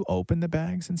that. Did you open the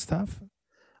bags and stuff?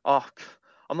 Oh,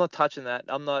 I'm not touching that.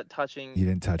 I'm not touching You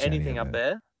didn't touch anything any of up it.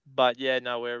 there. But yeah,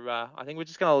 no, I think we're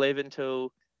just gonna leave it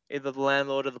until either the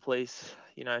landlord or the police,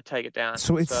 take it down.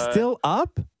 So it's still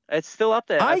up? It's still up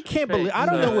there. I can't believe. I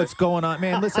don't know what's going on,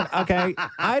 man. Listen, okay,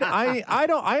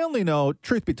 I only know.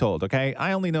 Truth be told, okay,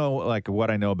 I only know like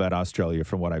what I know about Australia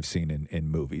from what I've seen in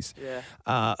movies.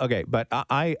 Yeah. Okay, but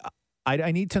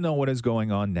I need to know what is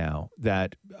going on now.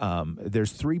 That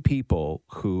there's 3 people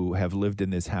who have lived in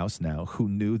this house now who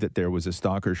knew that there was a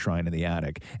stalker shrine in the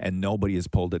attic, and nobody has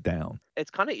pulled it down. It's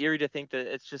kind of eerie to think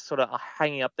that it's just sort of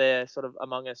hanging up there, sort of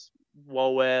among us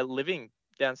while we're living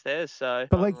downstairs. So,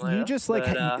 but like you just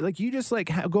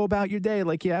go about your day.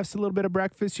 Like you have a little bit of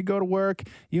breakfast, you go to work,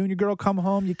 you and your girl come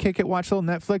home, you kick it, watch a little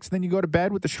Netflix, and then you go to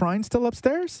bed with the shrine still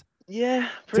upstairs. Yeah,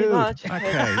 pretty Dude, much.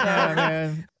 Okay, yeah,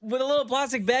 man. With a little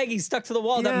plastic baggie stuck to the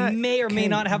wall Yeah, that may or may okay,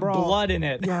 not have bro. blood in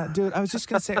it. Yeah, dude. I was just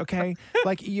gonna say, okay,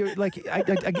 like you're like,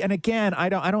 and again, I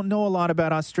don't know a lot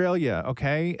about Australia.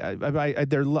 Okay,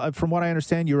 from what I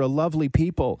understand, you're a lovely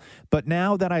people. But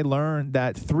now that I learned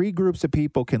that 3 groups of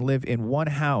people can live in one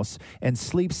house and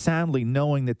sleep soundly,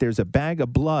 knowing that there's a bag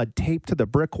of blood taped to the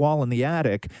brick wall in the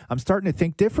attic, I'm starting to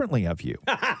think differently of you.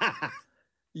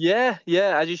 Yeah,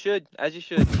 as you should.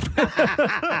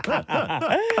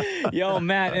 Yo,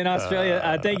 Matt in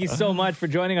Australia, thank you so much for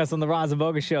joining us on the Roz and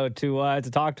Mocha Show to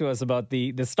talk to us about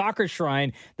the stalker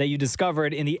shrine that you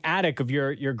discovered in the attic of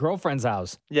your girlfriend's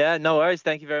house. Yeah, no worries.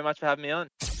 Thank you very much for having me on.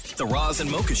 The Roz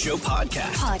and Mocha Show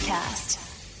podcast.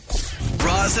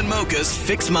 Roz and Mocha's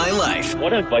Fix My Life.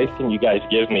 What advice can you guys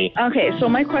give me? Okay, so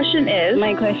my question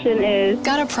is...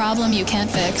 Got a problem you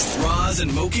can't fix? Roz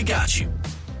and Mocha got you.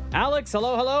 Alex,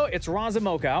 hello. It's Roz and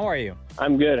Mocha. How are you?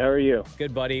 I'm good. How are you?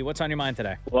 Good, buddy. What's on your mind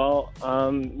today? Well,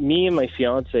 me and my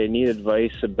fiance need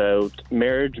advice about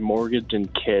marriage, mortgage,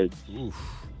 and kids. Oof.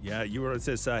 Yeah, it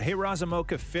says, hey, Roz and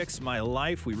Mocha, Fix My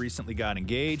Life. We recently got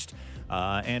engaged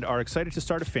and are excited to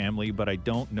start a family, but I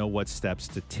don't know what steps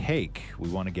to take. We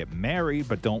want to get married,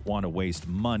 but don't want to waste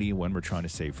money when we're trying to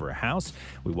save for a house.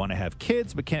 We want to have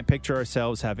kids, but can't picture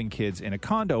ourselves having kids in a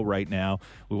condo right now.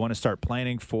 We want to start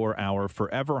planning for our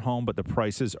forever home, but the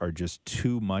prices are just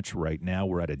too much right now.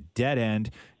 We're at a dead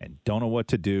end and don't know what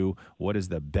to do. What is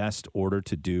the best order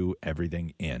to do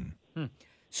everything in?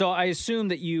 So I assume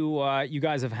that you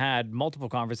guys have had multiple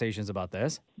conversations about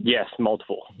this. Yes,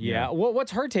 multiple. Yeah.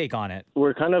 What's her take on it?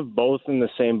 We're kind of both in the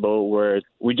same boat where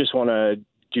we just want to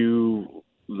do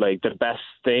like the best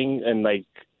thing and like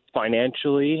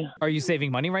financially. Are you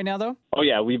saving money right now, though? Oh,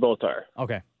 yeah, we both are.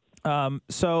 Okay.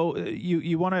 So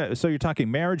you want to, so you're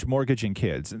talking marriage, mortgage, and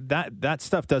kids. That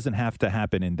stuff doesn't have to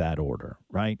happen in that order,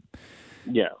 right?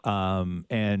 Yeah.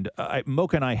 And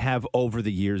Mocha and I have over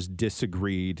the years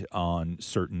disagreed on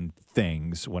certain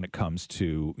things when it comes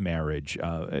to marriage,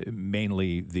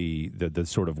 mainly the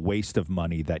sort of waste of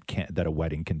money that a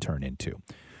wedding can turn into.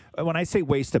 When I say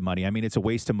waste of money, I mean it's a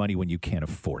waste of money when you can't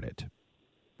afford it,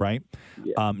 right?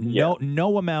 Yeah.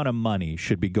 No amount of money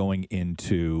should be going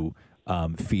into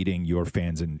feeding your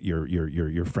fans and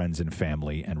your friends and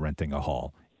family and renting a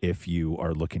hall if you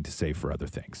are looking to save for other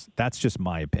things. That's just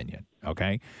my opinion.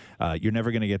 Okay, you're never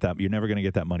going to get that. You're never going to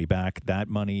get that money back. That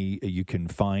money you can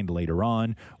find later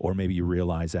on, or maybe you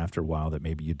realize after a while that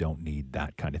maybe you don't need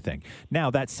that kind of thing. Now,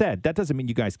 that said, that doesn't mean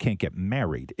you guys can't get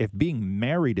married. If being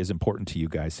married is important to you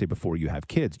guys, say before you have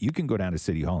kids, you can go down to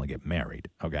City Hall and get married.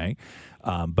 Okay,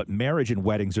 but marriage and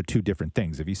weddings are two different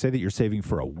things. If you say that you're saving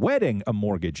for a wedding, a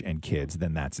mortgage, and kids,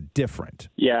 then that's different.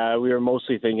 Yeah, we were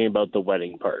mostly thinking about the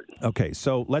wedding part. Okay,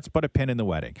 so let's put a pin in the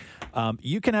wedding.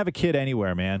 You can have a kid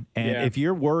anywhere, man. And if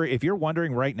you're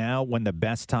wondering right now when the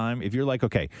best time, if you're like,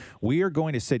 okay, we are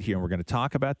going to sit here and we're going to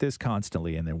talk about this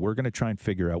constantly, and then we're going to try and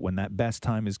figure out when that best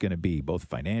time is going to be, both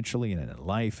financially and in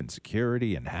life and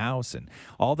security and house and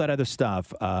all that other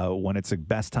stuff, when it's the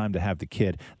best time to have the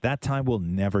kid, that time will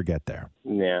never get there.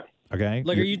 Yeah. Okay?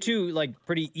 Like, are you two, like,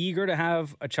 pretty eager to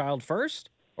have a child first?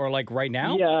 Or, like, right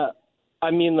now? Yeah.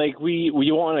 I mean, like, we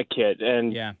want a kid,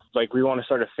 and, like, we want to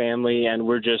start a family, and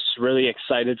we're just really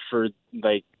excited for,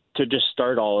 like, to just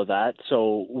start all of that.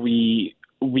 So we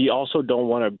also don't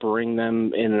want to bring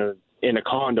them in a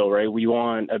condo, right? We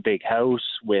want a big house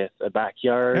with a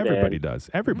backyard. Everybody does.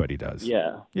 Everybody does.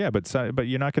 Yeah. Yeah, but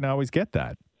you're not going to always get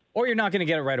that. Or you're not going to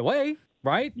get it right away,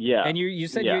 right? Yeah. And you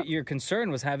said your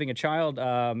concern was having a child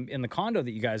in the condo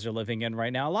that you guys are living in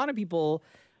right now. A lot of people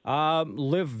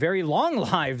live very long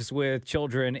lives with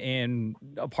children in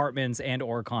apartments and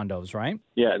or condos, right?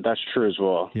 Yeah, that's true as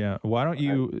well. Yeah. Why don't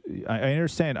you, I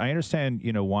understand,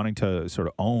 wanting to sort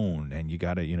of own, and you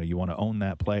got to, you want to own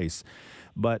that place.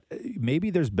 But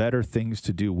maybe there's better things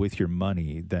to do with your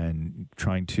money than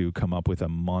trying to come up with a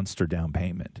monster down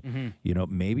payment.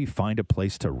 Mm-hmm. Maybe find a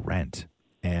place to rent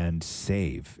and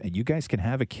save, and you guys can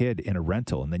have a kid in a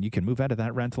rental, and then you can move out of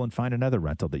that rental and find another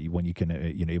rental that when you can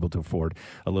able to afford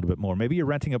a little bit more. Maybe you're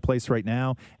renting a place right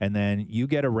now, and then you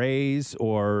get a raise,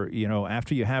 or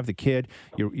after you have the kid,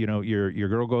 your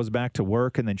girl goes back to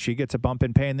work, and then she gets a bump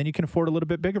in pay, and then you can afford a little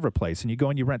bit bigger of a place, and you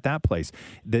go and you rent that place.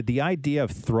 The idea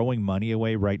of throwing money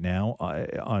away right now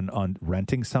on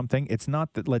renting something, it's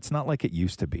not like it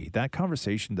used to be. That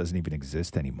conversation doesn't even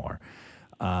exist anymore.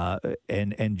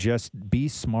 And just be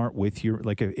smart with your,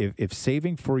 like, if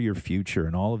saving for your future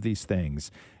and all of these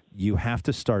things you have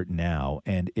to start now.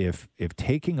 And if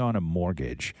taking on a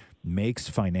mortgage makes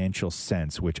financial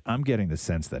sense, which I'm getting the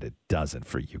sense that it doesn't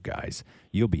for you guys,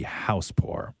 you'll be house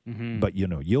poor. But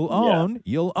you'll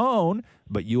own,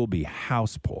 but you'll be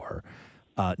house poor.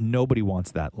 Nobody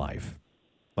wants that life.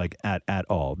 Like at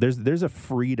all. There's a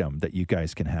freedom that you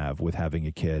guys can have with having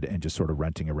a kid and just sort of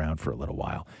renting around for a little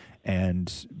while.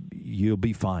 And you'll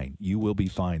be fine. You will be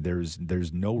fine. There's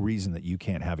no reason that you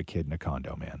can't have a kid in a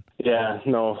condo, man. Yeah,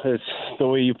 no, it's the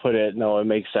way you put it. No, it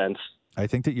makes sense. I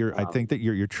think that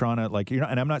you're trying to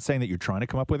and I'm not saying that you're trying to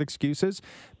come up with excuses,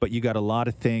 but you got a lot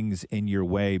of things in your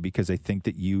way because I think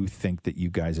that you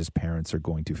guys as parents are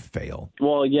going to fail.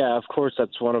 Well, yeah, of course,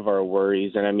 that's one of our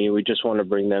worries. And I mean, we just want to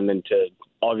bring them into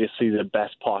obviously the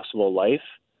best possible life.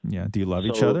 Yeah. Do you love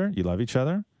each other? You love each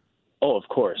other? Oh, of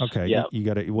course. Okay. Yeah. You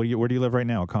got to, where do you live right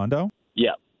now? A condo?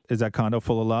 Yeah. Is that condo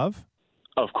full of love?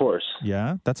 Of course.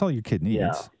 Yeah. That's all your kid needs.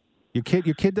 Yeah. Your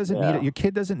kid doesn't need it. Your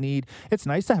kid doesn't need. It's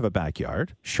nice to have a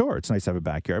backyard. Sure, it's nice to have a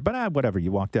backyard, but whatever.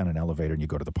 You walk down an elevator and you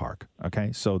go to the park.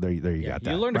 Okay, so there you got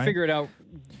that. You learn to right? figure it out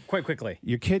quite quickly.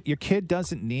 Your kid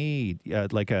doesn't need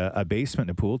like a basement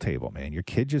and a pool table, man. Your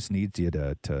kid just needs you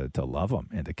to love them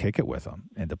and to kick it with them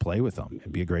and to play with them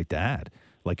and be a great dad.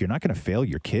 Like you're not going to fail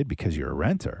your kid because you're a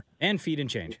renter. And feed and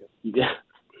change. Yeah,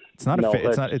 it's not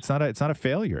it's not a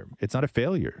failure. It's not a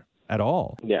failure at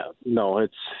all. Yeah, no,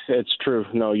 it's true.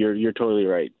 No, you're totally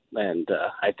right, and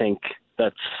I think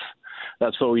that's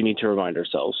what we need to remind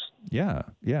ourselves. Yeah.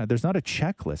 There's not a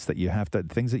checklist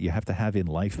that things that you have to have in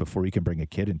life before you can bring a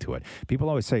kid into it. People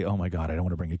always say, "Oh my God, I don't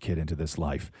want to bring a kid into this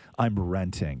life. I'm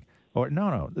renting." Or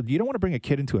no, you don't want to bring a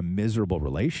kid into a miserable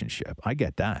relationship. I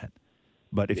get that,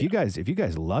 but if you guys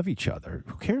love each other,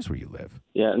 who cares where you live?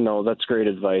 Yeah, no, that's great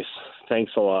advice.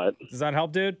 Thanks a lot. Does that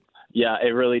help, dude? Yeah, it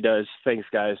really does. Thanks,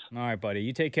 guys. All right, buddy.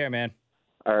 You take care, man.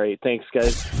 All right. Thanks,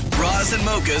 guys. Roz and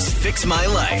Mocha's Fix My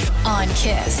Life on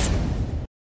Kiss.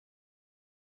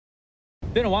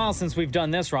 Been a while since we've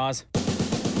done this, Roz.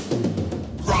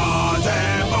 Roz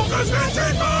and Mocha's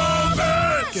Vented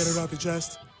Moments! Get it off your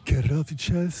chest. Get it off your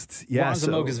chest. Yeah, Roz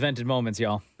and Mocha's Vented Moments,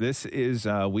 y'all. This is,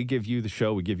 we give you the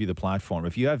show, we give you the platform.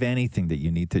 If you have anything that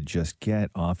you need to just get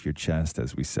off your chest,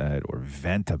 as we said, or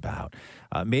vent about,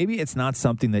 maybe it's not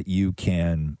something that you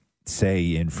can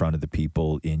say in front of the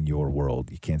people in your world.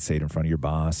 You can't say it in front of your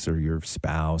boss or your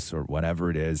spouse or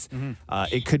whatever it is.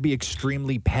 It could be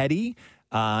extremely petty.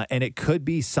 And it could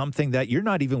be something that you're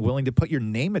not even willing to put your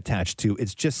name attached to.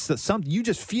 It's just you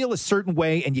just feel a certain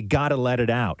way and you got to let it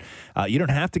out. You don't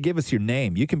have to give us your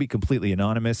name. You can be completely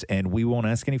anonymous and we won't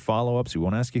ask any follow-ups. We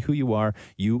won't ask you who you are.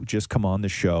 You just come on the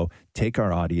show, take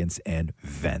our audience and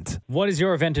vent. What is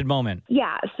your vented moment?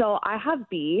 Yeah, so I have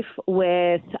beef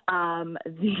with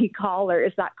the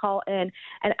callers that call in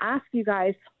and ask you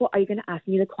guys, well, are you going to ask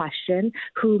me the question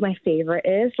who my favorite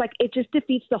is? Like, it just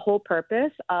defeats the whole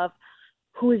purpose of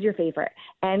who is your favorite?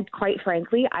 And quite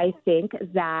frankly, I think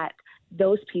that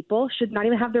those people should not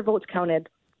even have their votes counted.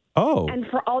 Oh. And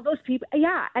for all those people,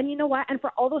 yeah. And you know what? And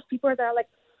for all those people that are like,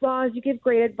 Roz, you give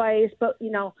great advice, but,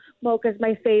 Mocha's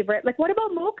my favorite. Like, what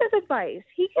about Mocha's advice?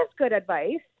 He gives good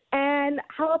advice. And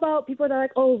how about people that are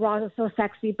like, oh, Roz is so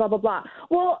sexy, blah, blah, blah.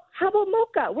 Well, how about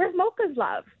Mocha? Where's Mocha's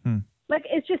love? Like,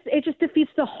 it just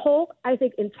defeats the whole, I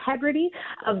think, integrity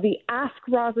of the Ask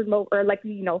Roz and Mocha, or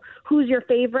who's your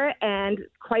favorite? And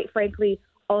quite frankly,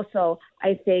 also,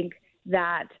 I think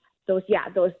that those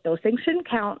things shouldn't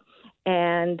count.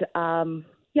 And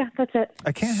that's it.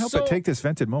 I can't help but take this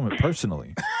vented moment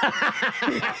personally.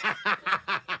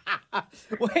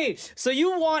 Wait, so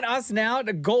you want us now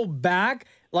to go back,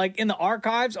 like in the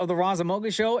archives of the Roz and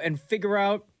Mocha show, and figure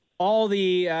out all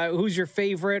the who's your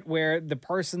favorite, where the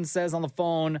person says on the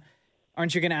phone,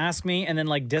 aren't you going to ask me? And then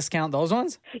discount those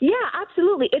ones? Yeah,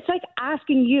 absolutely. It's like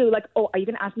asking you, oh, are you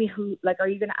going to ask me who, are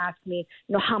you going to ask me,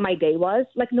 how my day was?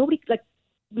 Nobody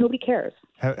cares.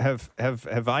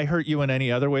 Have I hurt you in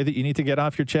any other way that you need to get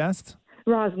off your chest?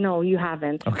 Roz, no, you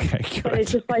haven't. Okay, good. But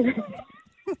it's just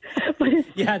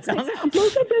yeah, it sounds like Mocha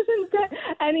doesn't get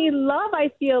any love.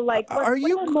 I feel like. Are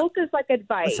you Mocha's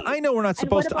advice? Listen, I know we're not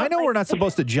supposed to. I know we're not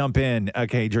supposed to jump in,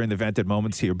 okay, during the vented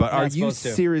moments here. But are you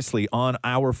seriously on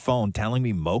our phone telling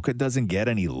me Mocha doesn't get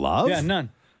any love? Yeah, none.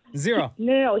 Zero.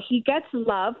 No, he gets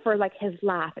love for his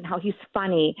laugh and how he's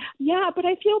funny. Yeah, but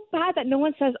I feel bad that no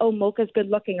one says, oh, Mocha's good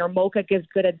looking or Mocha gives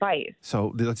good advice.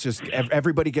 So let's just,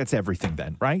 everybody gets everything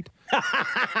then, right?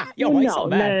 Yo, why so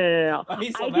mad? No. I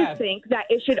just think that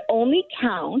it should only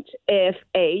count if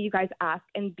A, you guys ask,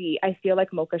 and B, I feel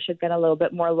like Mocha should get a little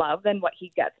bit more love than what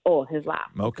he gets. Oh, his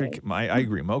laugh. Mocha, okay. I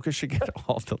agree. Mocha should get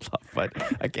all the love.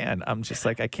 But again, I'm just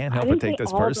I can't help but take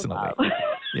this personally.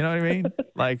 You know what I mean?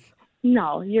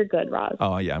 No, you're good, Roz.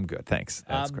 Oh yeah, I'm good. Thanks.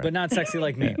 That's great. But not sexy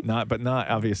like me. Not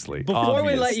obviously. Before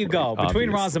we let you go, between Obviously.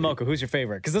 Roz and Mocha, who's your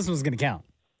favorite? Because this one's going to count.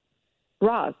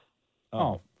 Roz.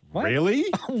 Oh, what? Really?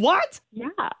 What? Yeah.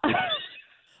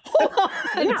 Hold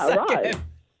on Yeah, a second.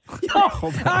 Yo,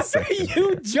 Hold on a after second.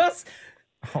 you just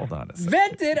Hold on a second.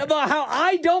 vented about how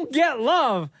I don't get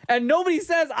love and nobody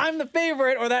says I'm the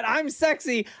favorite or that I'm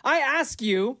sexy, I ask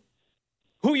you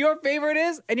who your favorite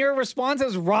is and your response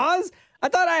is Roz? I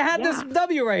thought I had this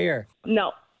W right here.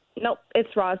 No,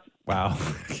 it's Roz. Wow.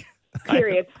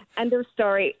 Period. End of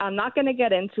story. I'm not going to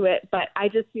get into it, but I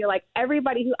just feel like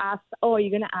everybody who asks, "Oh, are you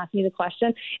going to ask me the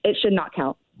question?" It should not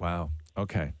count. Wow.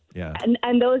 Okay. Yeah.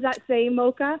 And those that say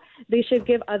Mocha, they should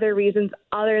give other reasons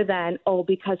other than, "Oh,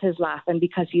 because his laugh and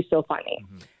because he's so funny."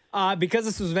 Because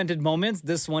this was vented moments,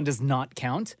 this one does not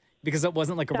count because it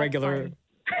wasn't like a regular.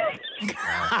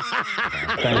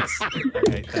 Thanks.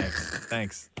 Okay,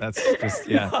 thanks. That's just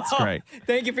that's great.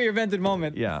 Thank you for your vented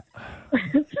moment. Yeah.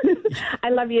 I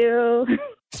love you.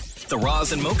 The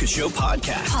Roz and Mocha Show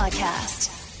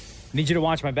podcast. Need you to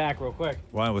watch my back real quick.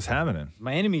 Why? What's happening?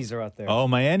 My enemies are out there. Oh,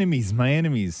 my enemies. My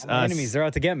enemies, they're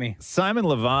out to get me. Simon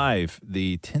Levive,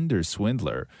 the Tinder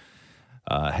swindler,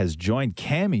 has joined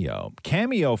Cameo.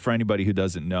 Cameo, for anybody who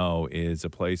doesn't know, is a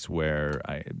place where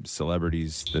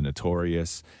celebrities, the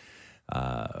notorious,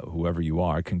 whoever you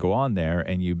are, can go on there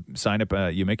and you sign up,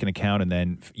 you make an account, and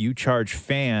then you charge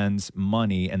fans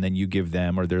money, and then you give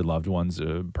them or their loved ones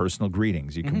personal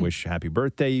greetings. You can wish happy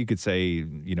birthday. You could say,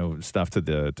 stuff to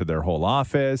their whole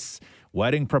office,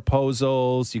 wedding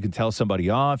proposals. You can tell somebody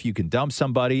off. You can dump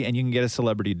somebody, and you can get a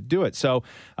celebrity to do it. So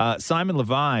Simon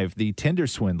Levive, the Tinder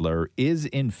swindler, is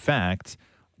in fact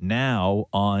now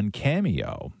on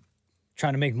Cameo.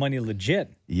 Trying to make money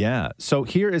legit. Yeah. So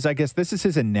here is, I guess, this is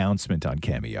his announcement on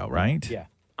Cameo, right? Yeah.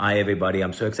 Hi, everybody.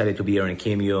 I'm so excited to be here on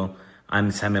Cameo. I'm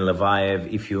Simon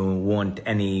Levive. If you want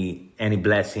any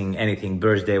blessing, anything,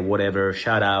 birthday, whatever,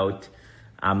 shout out.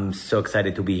 I'm so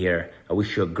excited to be here. I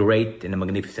wish you a great and a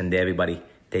magnificent day, everybody.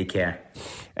 Take care.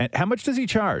 And how much does he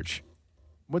charge?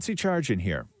 What's he charging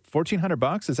here?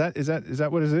 $1,400? Is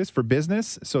that what it is for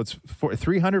business? So it's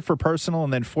 $300 for personal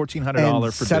and then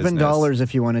 $1,400 for business. $7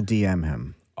 if you want to DM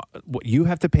him. What, you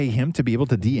have to pay him to be able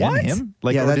to DM him?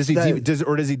 Like, Yeah, or does that's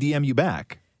does he DM you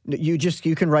back? You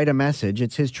can write a message.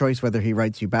 It's his choice whether he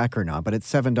writes you back or not. But it's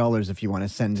 $7 if you want to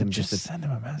send him just send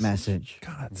him a message.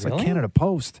 God, it's like Canada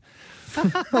Post.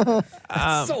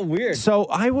 So weird. So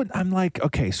I'm like,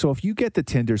 okay, so if you get the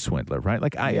Tinder swindler, right?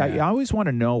 Like, I always want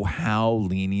to know how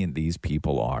lenient these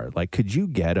people are. Like, could you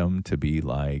get them to be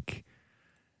like,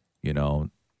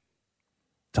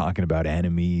 talking about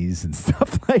enemies and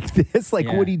stuff like this? Like,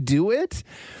 would he do it?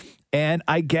 And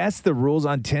I guess the rules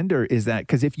on Tinder is that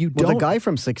because if you don't, the guy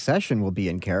from Succession will be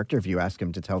in character if you ask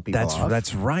him to tell people off.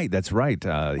 That's right.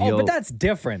 But that's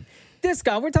different. This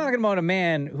guy, we're talking about a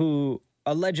man who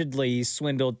allegedly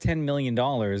swindled $10 million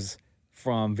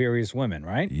from various women,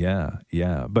 right? Yeah.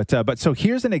 But so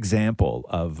here's an example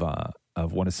of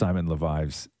one of Simon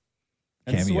Levive's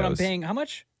And cameos. this is what I'm paying. How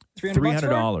much? $300.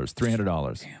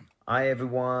 $300. Hi,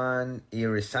 everyone.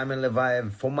 Here is Simon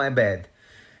Levive from my bed.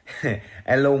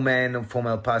 Hello, man from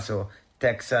El Paso,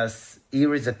 Texas.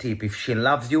 Here is a tip. If she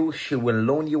loves you, she will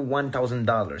loan you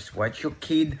 $1,000. Watch your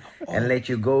kid and let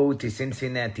you go to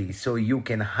Cincinnati so you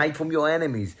can hide from your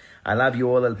enemies. I love you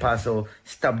all, El Paso.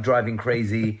 Stop driving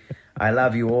crazy. I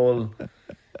love you all.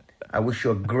 I wish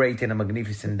you a great and a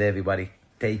magnificent day, everybody.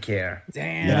 Take care.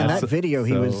 Damn. And in that video,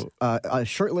 he was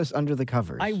shirtless under the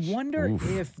covers. I wonder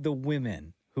if the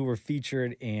women who were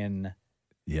featured in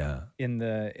the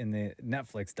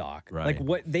Netflix doc, Right. like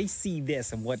what they see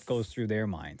this and what goes through their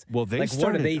minds. Well, they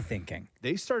what are they thinking?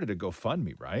 They started a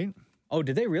GoFundMe, right? Oh,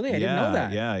 did they really? I didn't know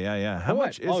that. Yeah. How What?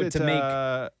 much is it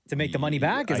to make the money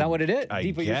back? Is that what it is? I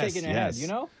Deepa, you're guess, shaking your yes. head. You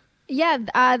know?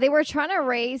 Yeah, they were trying to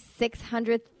raise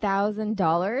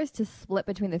 $600,000 to split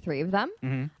between the three of them.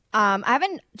 Mm-hmm. I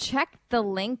haven't checked the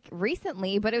link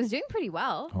recently, but it was doing pretty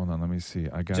well. Hold on, let me see.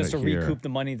 I got Just it to here. recoup the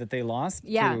money that they lost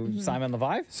Yeah. to Mhm. Simon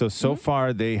Levive? So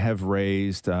far they have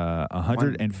raised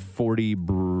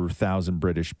 140,000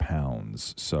 British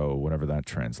pounds. So whatever that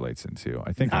translates into,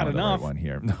 I think Not I'm on the enough. right one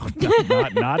here. No,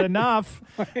 not enough.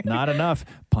 Not enough.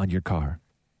 Pawn your car.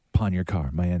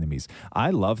 My enemies.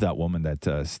 I love that woman that's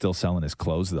still selling his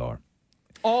clothes though.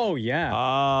 Oh, yeah.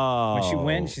 Oh. When she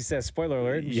went, she says, spoiler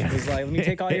alert, she was like, let me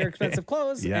take all your expensive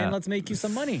clothes Yeah. and let's make you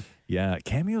some money. Yeah,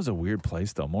 Cameo's a weird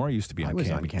place though. Maury used to be on, was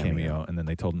on Cameo, and then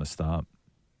they told him to stop.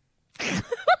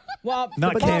 Well,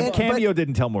 Not Cameo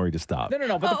didn't tell Maury to stop.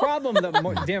 No. But the problem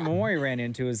that Dan Maury ran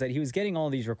into is that he was getting all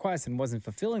these requests and wasn't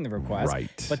fulfilling the requests.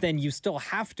 Right. But then you still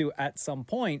have to at some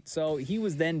point. So he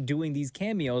was then doing these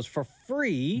cameos for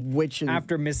free,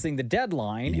 after missing the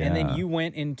deadline, and then Yeah. you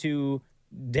went into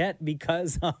debt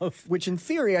because of Which in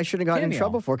theory I should have gotten in Cameo.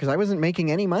 trouble for because I wasn't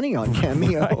making any money on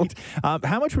Cameo. Right.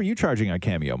 How much were you charging on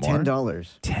Cameo, Maury?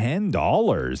 $10.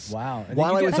 $10. Wow.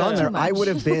 While I was on there, I would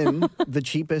have been the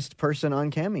cheapest person on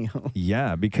Cameo.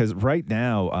 Yeah, because right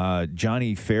now,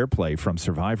 Johnny Fairplay from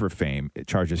Survivor fame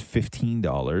charges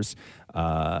 $15.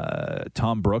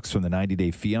 Tom Brooks from the 90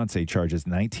 Day Fiancé charges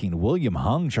 $19. William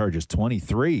Hung charges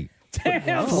 $23.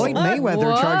 Damn. Floyd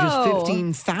Mayweather charges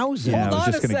 $15,000. Yeah, I was Hold just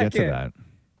on a going to get to second. that.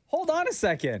 Hold on a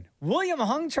second. William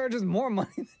Hung charges more money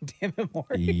than David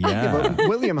Maury. Yeah. But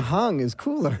William Hung is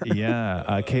cooler. Yeah,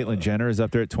 Caitlyn Jenner is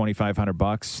up there at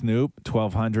 $2,500. Snoop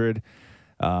 $1,200.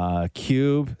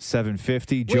 Cube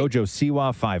 $750. JoJo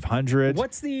Siwa $500.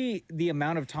 What's the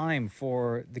amount of time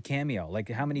for the cameo? Like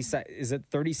how many is it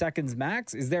 30 seconds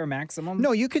max? Is there a maximum?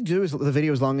 No, you could do the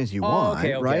video as long as you Oh, want,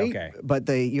 okay, right? okay. But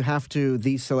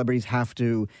these celebrities have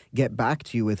to get back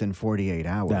to you within 48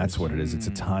 hours. That's what it is. It's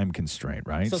a time constraint,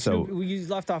 right? So Snoop, you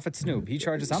left off at Snoop. He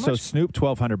charges how much? So Snoop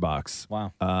 $1,200.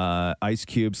 Wow. Ice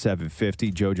Cube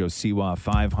 $750. JoJo Siwa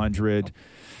 $500.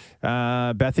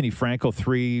 Bethany Frankel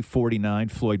 $349.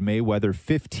 Floyd Mayweather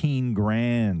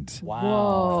 $15,000.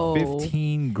 Wow.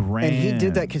 $15,000. And he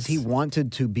did that because he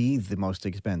wanted to be the most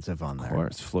expensive on there. Of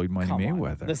course, Floyd Money Come on.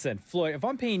 Mayweather. Listen, Floyd, if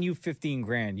I'm paying you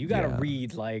 $15,000, you got to Yeah.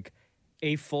 read like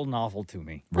a full novel to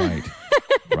me. Right.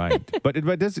 Right. But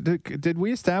did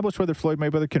we establish whether Floyd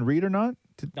Mayweather can read or not?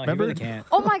 No, Remember? he really can't.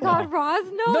 Oh my God, Roz,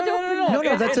 no, don't.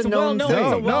 No, that's It's a known well-known- thing.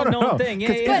 It's a well-known thing. Yeah,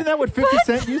 'Cause yeah. Isn't that what 50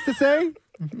 Cent used to say?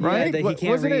 Right? that he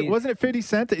can't wasn't read. it 50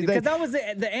 Cent? Because that was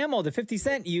the ammo that 50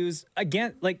 Cent used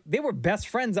again. Like they were best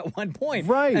friends at one point,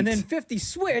 Right. And then 50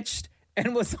 switched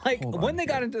and was like, when they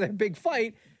got into their big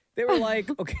fight, they were like,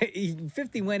 okay,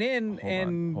 50 went in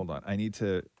and Hold on. I need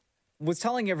to was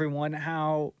telling everyone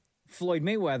how Floyd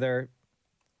Mayweather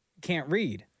can't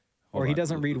read or he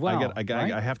doesn't read well. right?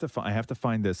 I have to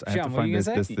find this. I have Sean, to what were find you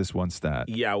gonna say? this one stat.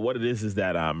 Yeah, what it is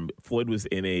that Floyd was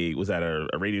at a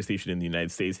radio station in the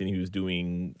United States and he was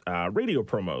doing radio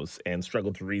promos and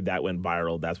struggled to read. That went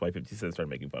viral. That's why 50 Cent started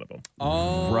making fun of him.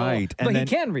 Oh, Right. And But then-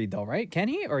 he can read though, right? Can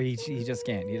he, or he just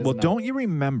can't? He doesn't Well, know. don't you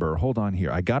remember? Hold on here.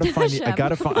 I gotta find. I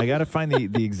gotta find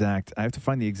the exact. I have to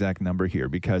find the exact number here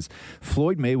because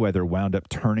Floyd Mayweather wound up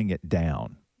turning it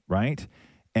down, right?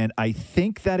 And I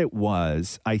think that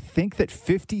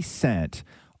 50 Cent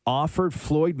offered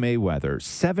Floyd Mayweather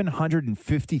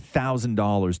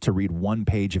 $750,000 to read one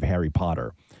page of Harry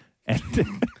Potter, and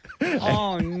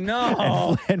Oh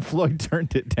no! and Floyd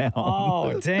turned it down.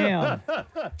 Oh damn!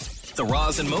 The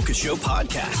Roz and Mocha Show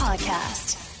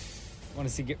podcast. Want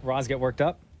to see Roz get worked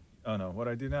up? Oh no! What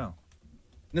I do now?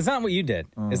 That's not what you did.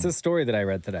 It's this story that I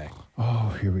read today.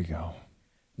 Oh, here we go.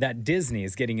 That Disney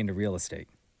is getting into real estate.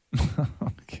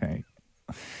 Okay.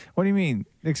 What do you mean?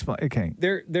 Explain. Okay.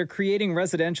 They're creating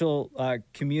residential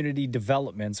community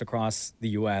developments across the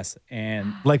U.S.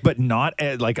 and But not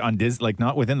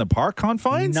not within the park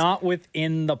confines. not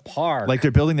within the park. Like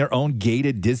they're building their own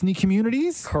gated Disney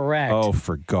communities? Correct. Oh,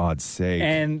 for God's sake.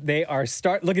 And they are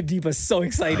Look at Deepa, so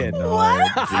excited.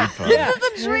 Deepa. Yeah.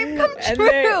 This is a dream come And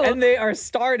true. they are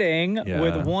starting Yeah.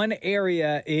 with one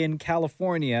area in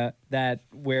California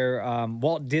where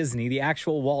Walt Disney, the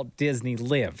actual Walt Disney,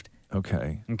 lived.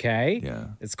 Okay. Okay?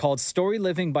 Yeah. It's called Story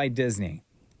Living by Disney.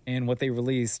 And what they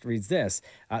released reads this.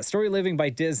 Story Living by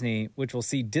Disney, which will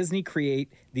see Disney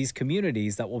create these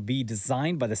communities that will be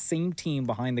designed by the same team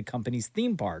behind the company's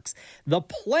theme parks. The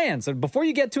plan, so before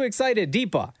you get too excited,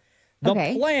 Deepa, the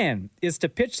plan is to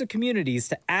pitch the communities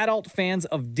to adult fans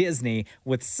of Disney,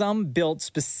 with some built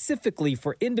specifically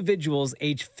for individuals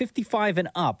age 55 and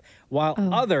up, while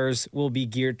others will be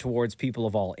geared towards people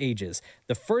of all ages.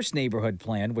 The first neighborhood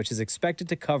plan, which is expected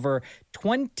to cover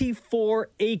 24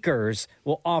 acres,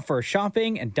 will offer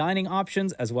shopping and dining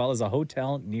options as well as a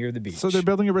hotel near the beach. So they're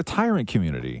building a retirement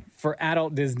community. For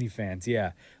adult Disney fans,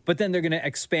 yeah. But then they're going to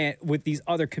expand with these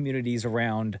other communities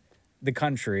around the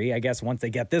country. I guess once they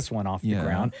get this one off the Yeah.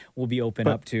 ground, will be open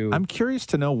But up to. I'm curious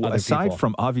to know, other aside people.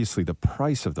 from obviously the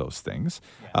price of those things,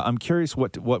 I'm curious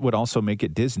what would also make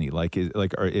it Disney. Are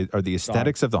the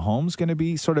aesthetics of the homes going to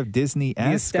be sort of the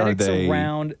Disney-esque? aesthetics Are they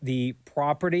around the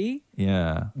property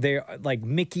Yeah. They're like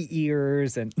Mickey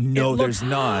ears and No, it there's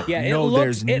not. Yeah, No,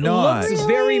 there's it not. looks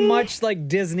very much like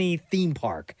Disney theme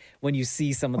park when you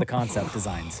see some of the concept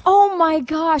designs. Oh my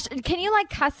gosh. Can you like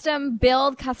custom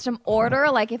build, custom order?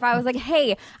 Like if I was like,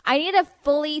 hey, I need a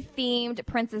fully themed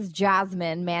Princess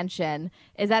Jasmine mansion,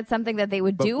 is that something that they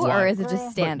would do or is it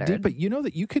just standard? But you know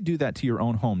that you could do that to your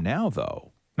own home now,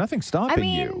 though. Nothing's stopping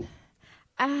you.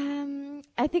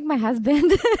 I think my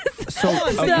husband is. So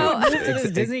you would move to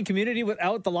this Disney community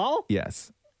without the law?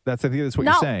 Yes. I think that's what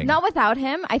you're saying. Not without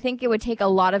him. I think it would take a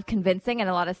lot of convincing and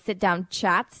a lot of sit-down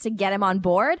chats to get him on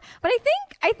board. But I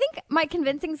think my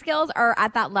convincing skills are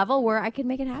at that level where I could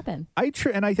make it happen. I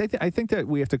think that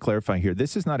we have to clarify here.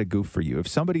 This is not a goof for you. If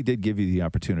somebody did give you the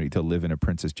opportunity to live in a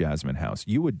Princess Jasmine house,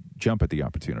 you would jump at the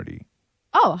opportunity.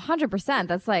 Oh, 100%.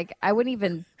 That's like, I wouldn't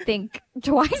even think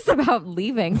twice about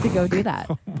leaving to go do that.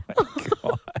 Oh my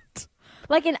God.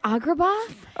 Like in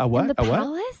Agrabah? A what? In the A what?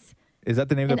 palace? Is that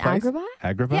the name of the In place? Agrabah?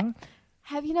 Agrabah? Yeah.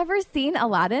 Have you never seen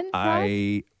Aladdin,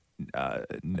 Roz?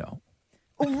 No.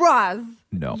 Roz,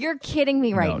 No. you're kidding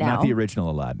me right No, now. not the original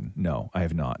Aladdin. No, I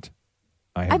have not.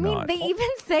 I mean, not. they even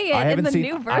say I it in haven't the seen,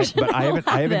 new version. But I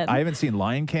Aladdin. haven't seen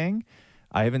Lion King.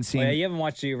 I haven't seen. Oh, yeah, you haven't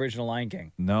watched the original Lion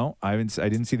King. No, I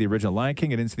didn't see the original Lion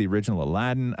King. I didn't see the original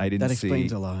Aladdin. I didn't That see.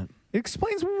 explains a lot. It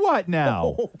explains what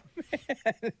now?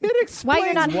 It explains Why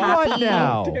you're not what happy.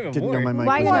 now? Didn't know my mic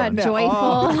Why was you're on. not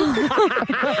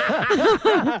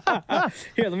joyful.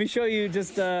 Here, let me show you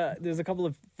just, there's a couple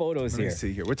of photos Let here. me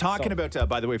see here. We're talking about,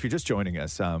 by the way, if you're just joining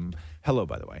us, hello,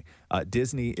 by the way.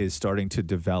 Disney is starting to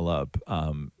develop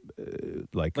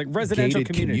like residential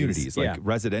gated communities, like yeah.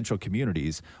 residential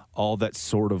communities, all that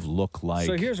sort of look like.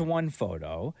 So here's one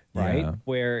photo, right, Yeah.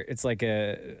 where it's like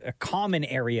a common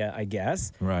area, I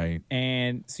guess. Right.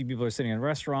 And see people are sitting in a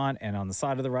restaurant, and on the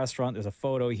side of the restaurant, there's a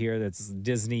photo here that's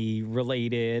Disney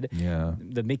related. Yeah.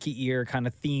 The Mickey ear kind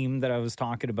of theme that I was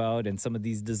talking about, and some of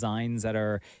these designs that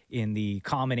are in the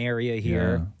common area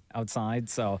here outside.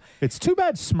 So It's too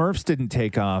bad Smurfs didn't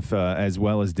take off as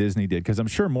well as Disney did, because I'm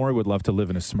sure Maury would love to live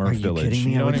in a Smurf Are you village. kidding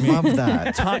me? You know I what would I mean? love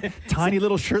that. Tiny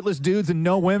little shirtless dudes and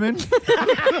no women.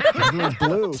 Everyone's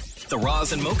blue. The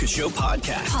Roz and Mocha Show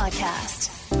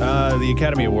podcast. The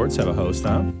Academy Awards have a host,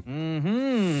 huh?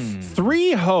 Mm-hmm.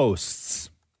 3 hosts.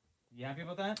 You happy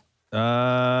about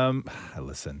that?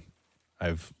 Listen,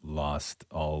 I've lost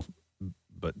all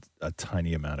but a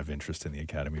tiny amount of interest in the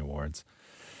Academy Awards.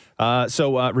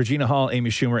 So Regina Hall, Amy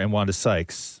Schumer, and Wanda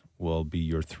Sykes will be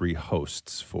your 3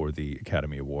 hosts for the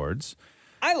Academy Awards.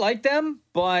 I like them,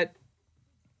 but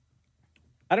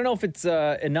I don't know if it's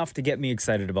enough to get me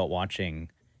excited about watching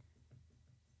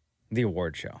the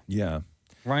award show. Yeah.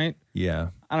 Right? Yeah.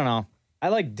 I don't know. I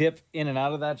like dip in and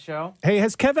out of that show. Hey,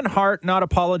 has Kevin Hart not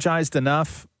apologized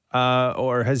enough?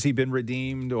 Or has he been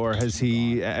redeemed? Or has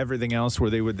he everything else where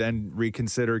they would then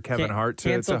reconsider Kevin Hart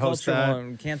to host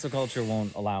that? Cancel culture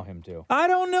won't allow him to. I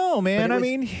don't know, man. But I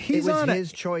mean, he's it was on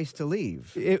his choice to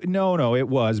leave. No, it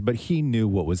was, but he knew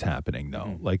what was happening,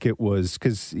 though. Like it was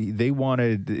because they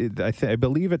wanted. I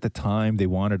believe at the time they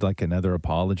wanted like another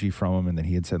apology from him, and then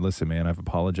he had said, "Listen, man, I've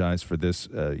apologized for this,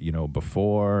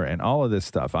 before, and all of this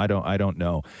stuff." I don't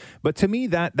know, but to me,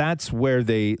 that's where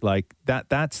they like that.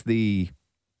 That's the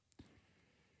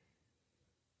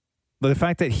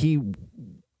fact that he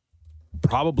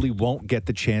probably won't get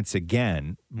the chance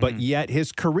again, but yet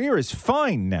his career is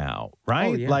fine now, right?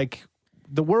 Oh, yeah. Like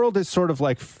the world is sort of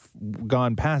like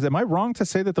gone past. Am I wrong to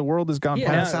say that the world has gone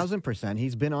past? 1,000%.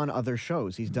 He's been on other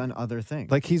shows. He's done other things.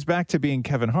 Like he's back to being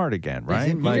Kevin Hart again,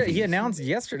 right? He announced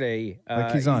yesterday.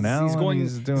 Like he's on Ellen.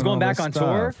 He's doing going all back this on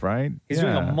tour, stuff, right? He's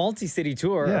doing a multi-city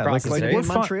tour across the state. we're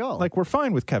Montreal. Like we're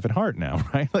fine with Kevin Hart now,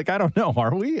 right? Like I don't know,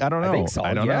 are we? I don't know. I think so.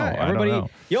 I don't know. Everybody, I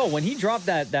don't know. when he dropped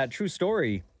that True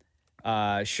Story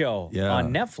show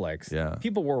on Netflix,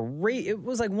 people were it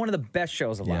was like one of the best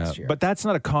shows of last year. But that's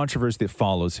not a controversy that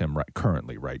follows him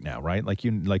currently right now, right? Like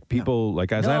people I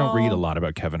don't read a lot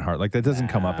about Kevin Hart. Like that doesn't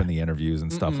come up in the interviews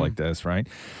and stuff like this, right?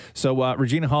 So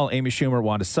Regina Hall, Amy Schumer,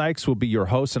 Wanda Sykes will be your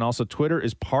hosts, and also Twitter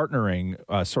is partnering.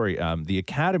 The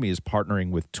Academy is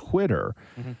partnering with Twitter.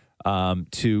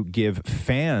 To give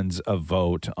fans a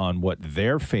vote on what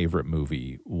their favorite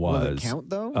movie was Will it count,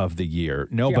 though? of the year.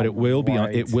 No, but it will be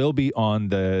on. It will be on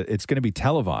the. It's going to be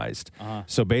televised.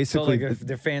 So basically, so like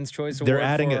their fans' choice award.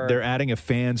 They're adding a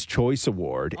fans' choice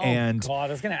award, and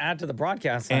God, it's going to add to the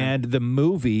broadcast. And the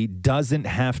movie doesn't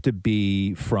have to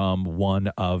be from one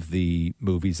of the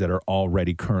movies that are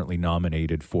already currently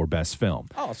nominated for Best Film.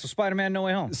 Oh, so Spider-Man: No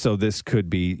Way Home. So this could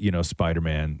be,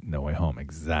 Spider-Man: No Way Home.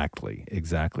 Exactly.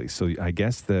 So I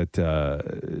guess that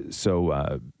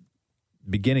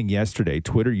beginning yesterday,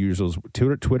 Twitter users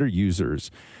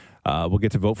will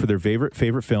get to vote for their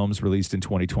favorite films released in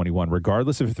 2021,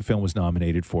 regardless of if the film was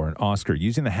nominated for an Oscar,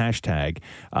 using the hashtag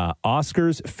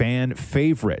Oscars Fan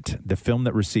Favorite. The film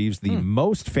that receives the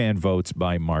most fan votes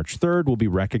by March 3rd will be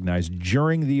recognized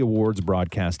during the awards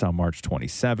broadcast on March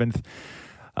 27th.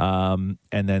 And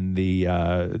then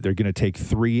they're going to take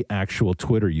 3 actual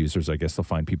Twitter users. I guess they'll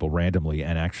find people randomly,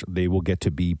 and actually they will get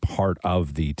to be part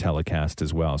of the telecast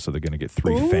as well. So they're going to get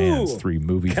 3 fans, 3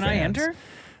 movie fans. Can I enter?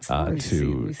 To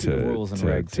do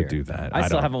that. I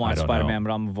still haven't I watched don't Spider-Man, know.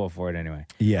 but I'm going to vote for it anyway.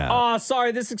 Yeah. Oh,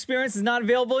 sorry. This experience is not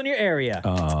available in your area.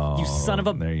 Oh, you son of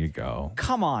a... There you go.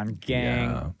 Come on,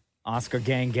 gang. Yeah. Oscar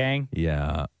gang.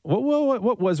 Yeah.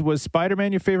 What was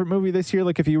Spider-Man your favorite movie this year?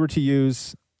 Like if you were to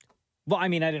use... Well, I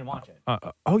mean, I didn't watch it.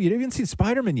 You didn't even see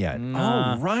Spider-Man yet.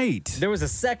 Nah. Oh, right. There was a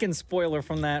second spoiler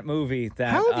from that movie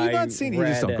that How have you I not seen it? You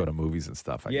just read. don't go to movies and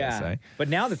stuff, I guess, eh? But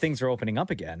now that things are opening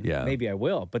up again, maybe I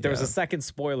will. But there was a second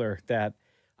spoiler that,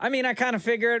 I mean, I kind of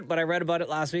figured, but I read about it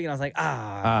last week and I was like,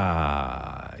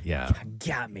 yeah.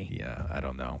 Got me. Yeah, I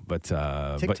don't know. But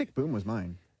Tick, Tick, Boom was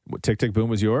mine. Tick, Tick, Boom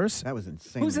was yours? That was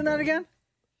insane. Who's in that again?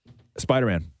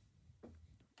 Spider-Man.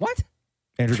 What?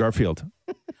 Andrew Garfield.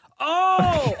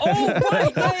 Oh,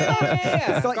 right.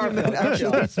 Yeah. I thought you meant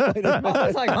actually Spider-Man. I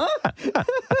was like, huh?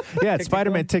 Yeah, it's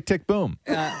Spider-Man, Tick, Tick, Boom.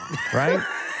 Right?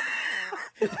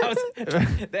 That was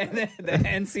the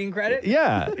end scene credit?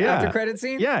 Yeah. After credit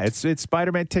scene? Yeah, it's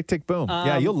Spider-Man, Tick, Tick, Boom.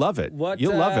 Yeah, you'll love it.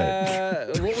 You'll love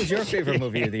it. What was your favorite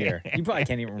movie of the year? You probably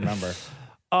can't even remember.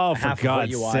 Oh, for Half of what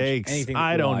God's you watched, sakes. anything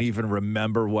I you don't watched. even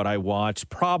remember what I watched.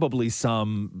 Probably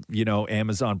some,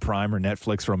 Amazon Prime or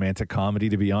Netflix romantic comedy,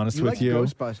 to be honest You with like you.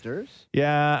 Ghostbusters?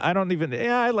 Yeah, I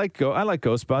like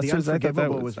Ghostbusters. The I thought that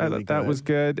Unforgivable was, was I really thought that good. was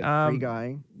good. Free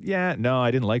Guy? Yeah, no,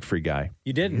 I didn't like Free Guy.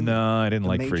 You didn't? No, I didn't The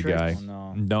like Free Guy. Matrix?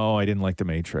 Oh, No, I didn't like The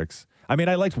Matrix. I mean,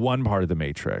 I liked one part of The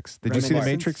Matrix. Did you see The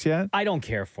Reminiscence? Matrix yet? I don't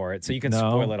care for it, so you can No?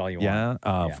 spoil it all you want. Yeah?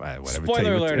 Oh, Yeah. whatever.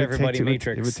 Spoiler alert, everybody, It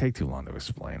Matrix. would take too long to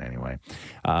explain anyway.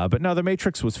 But no, The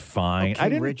Matrix was fine.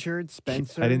 King Richard,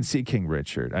 Spencer? I didn't see King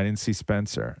Richard. I didn't see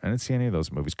Spencer. I didn't see any of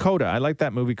those movies. Coda. I like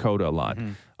that movie Coda a lot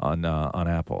on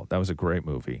Apple. That was a great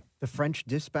movie. The French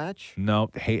Dispatch?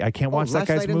 No, hey, I can't watch that Last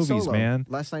guy's Night in movies, Solo. man.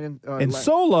 Last Night in... In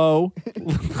Solo.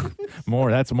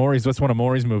 That's one of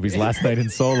Maury's movies. Last Night in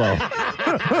Solo.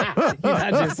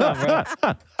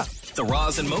 The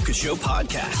Roz and Mocha Show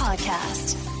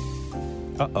podcast.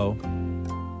 Uh-oh.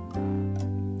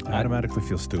 I automatically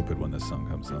feel stupid when this song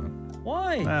comes on.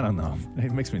 Why? I don't know.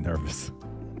 It makes me nervous.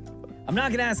 I'm not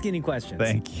going to ask you any questions.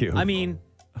 Thank you. I mean,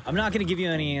 I'm not going to give you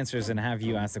any answers and have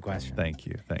you ask the question. Thank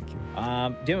you.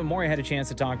 David Morey had a chance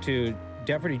to talk to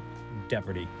Jeopardy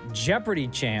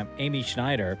champ Amy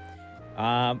Schneider.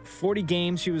 40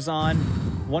 games she was on,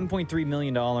 $1.3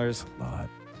 million. A lot.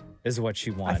 Is what she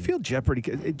won. I feel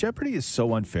Jeopardy is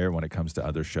so unfair when it comes to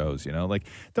other shows, Like,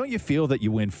 don't you feel that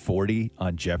you win 40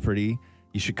 on Jeopardy,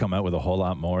 you should come out with a whole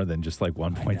lot more than just like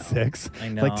 1.6? I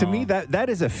know. Like, to me, that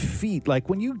is a feat. Like,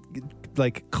 when you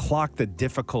clock the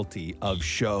difficulty of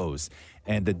shows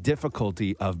and the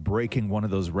difficulty of breaking one of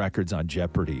those records on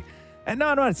Jeopardy. And no,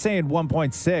 I'm not saying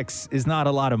 1.6 is not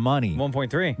a lot of money.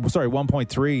 1.3. Sorry,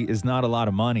 1.3 is not a lot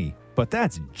of money. But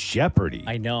that's Jeopardy.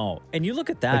 I know. And you look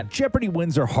at that. Jeopardy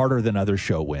wins are harder than other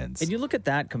show wins. And you look at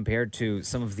that compared to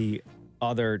some of the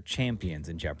other champions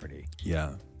in Jeopardy.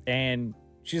 Yeah. And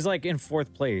she's like in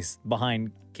fourth place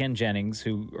behind Ken Jennings,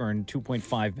 who earned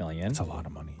 $2.5 million. That's a lot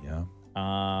of money, yeah.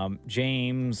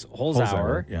 James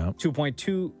Holzhauer, yeah.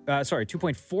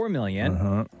 2.4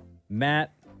 million.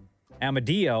 Matt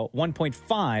Amadeo,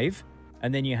 1.5.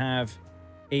 And then you have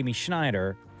Amy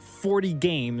Schneider, 40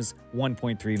 games,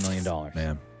 $1.3 million.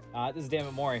 Man. This is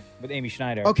David Morey with Amy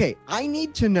Schneider. Okay, I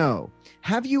need to know,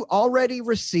 have you already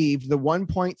received the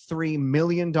 $1.3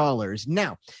 million?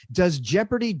 Now, does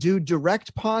Jeopardy do direct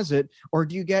deposit, or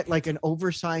do you get like an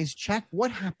oversized check? What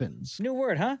happens? New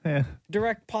word, huh? Yeah.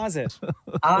 Direct deposit.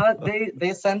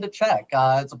 They send a check.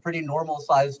 It's a pretty normal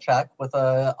sized check with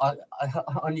a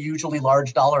unusually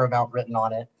large dollar amount written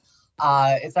on it.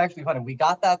 It's actually funny. We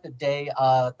got that the day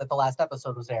that the last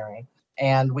episode was airing.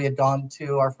 And we had gone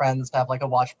to our friends to have like a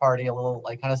watch party, a little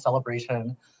like kind of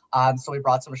celebration. So we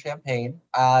brought some champagne,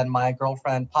 and my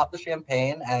girlfriend popped the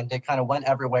champagne, and it kind of went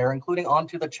everywhere, including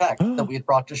onto the check that we had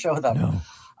brought to show them,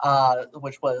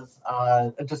 which was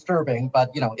disturbing.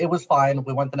 But it was fine.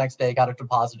 We went the next day, got it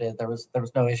deposited. There was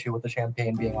no issue with the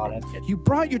champagne being on it. You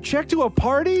brought your check to a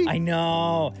party? I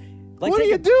know. Like, what are take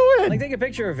you a- doing? Like, take a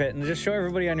picture of it and just show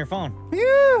everybody on your phone.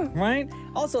 Yeah. Right?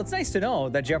 Also, it's nice to know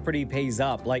that Jeopardy pays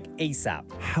up, like,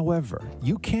 ASAP. However,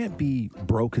 you can't be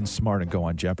broke and smart and go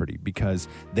on Jeopardy because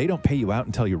they don't pay you out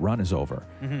until your run is over.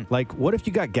 Mhm. Like, what if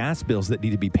you got gas bills that need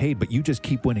to be paid, but you just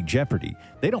keep winning Jeopardy?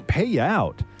 They don't pay you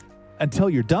out until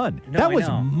you're done. No, that I was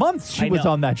know. months she I was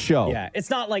know. on that show. Yeah, it's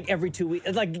not like every 2 weeks.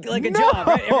 It's like a No. job,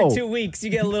 right? Every 2 weeks, you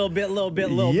get a little bit,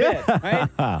 right?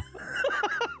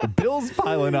 The bills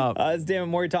piling up. It's David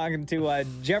Moore talking to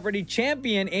Jeopardy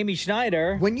champion Amy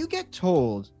Schneider. When you get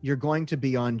told you're going to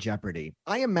be on Jeopardy,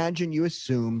 I imagine you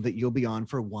assume that you'll be on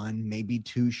for 1, maybe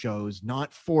 2 shows,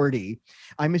 not 40.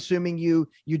 I'm assuming you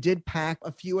did pack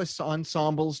a few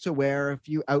ensembles to wear, a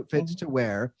few outfits to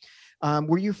wear.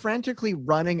 Were you frantically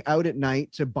running out at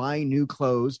night to buy new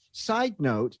clothes? Side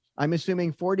note, I'm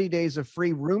assuming 40 days of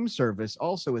free room service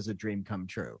also is a dream come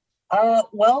true.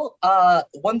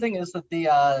 One thing is that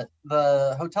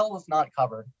the hotel was not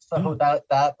covered, so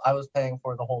that I was paying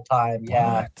for the whole time.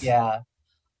 Yeah, What? yeah.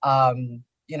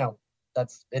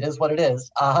 It is what it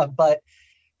is. But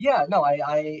yeah, no,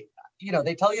 I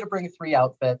they tell you to bring 3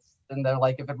 outfits, and they're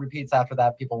like, if it repeats after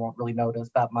that, people won't really notice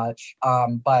that much.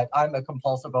 But I'm a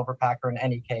compulsive overpacker in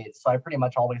any case, so I pretty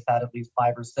much always had at least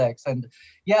 5 or 6. And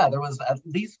yeah, there was at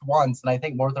least once, and I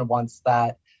think more than once,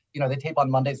 that they tape on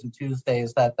Mondays and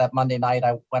Tuesdays. That Monday night,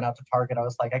 I went out to Target. I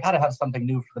was like, I got to have something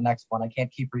new for the next one. I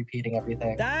can't keep repeating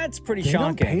everything. That's pretty They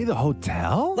don't shocking. pay the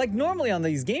hotel? Like, normally on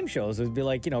these game shows, it would be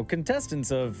like,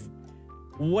 contestants of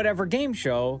whatever game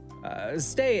show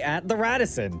stay at the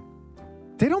Radisson.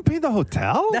 They don't pay the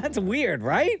hotel? That's weird,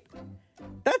 right?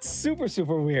 That's super,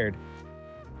 super weird.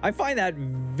 I find that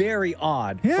very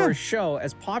odd for a show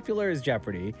as popular as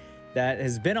Jeopardy that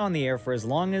has been on the air for as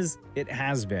long as it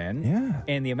has been,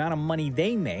 and the amount of money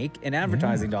they make in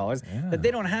advertising dollars, that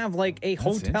they don't have like a That's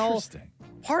hotel interesting.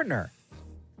 partner.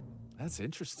 That's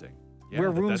interesting. Where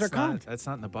but rooms that's are not- comped. That's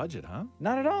not in the budget, huh?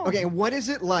 Not at all. Okay, what is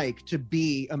it like to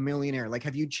be a millionaire? Like,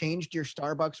 have you changed your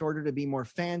Starbucks order to be more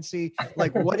fancy?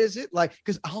 Like, what is it like?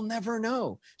 Because I'll never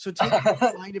know. So take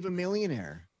the mind of a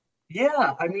millionaire.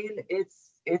 Yeah, I mean,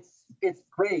 it's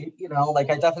great. Like,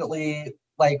 I definitely,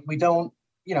 like, we don't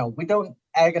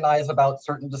agonize about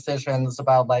certain decisions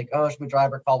about, like, oh, should we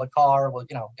drive or call the car? Well,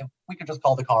 if we could just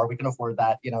call the car, we can afford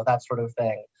that, that sort of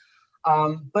thing.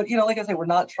 But, like I say, we're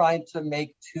not trying to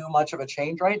make too much of a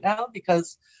change right now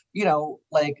because,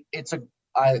 like, it's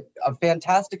a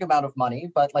fantastic amount of money,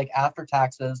 but like after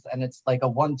taxes, and it's like a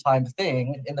one-time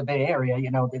thing in the Bay Area,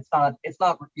 it's not,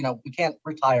 we can't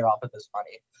retire off of this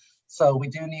money. So we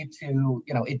do need to,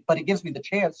 but it gives me the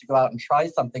chance to go out and try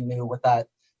something new with that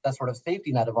sort of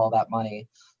safety net of all that money.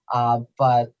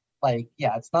 But like,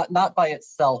 yeah, it's not by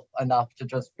itself enough to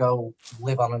just go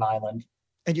live on an island.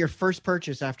 And your first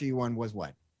purchase after you won was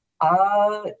what?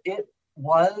 It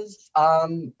was,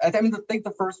 I think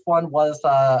the first one was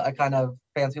a kind of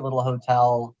fancy little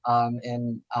hotel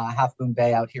in Half Moon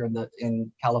Bay out here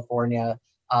in California,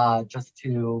 just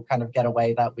to kind of get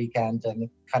away that weekend and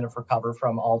kind of recover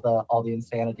from all the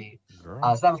insanity. So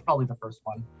that was probably the first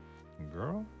one.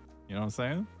 Girl, you know what I'm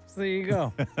saying? So there you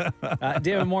go.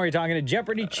 David Moore, you're talking to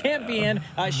Jeopardy champion.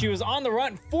 She was on the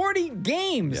run 40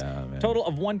 games. Total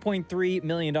of $1.3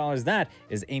 million. That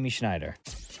is Amy Schneider.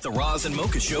 The Roz and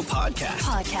Mocha Show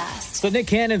podcast. So Nick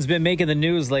Cannon's been making the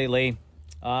news lately.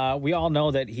 We all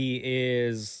know that he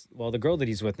is, well, the girl that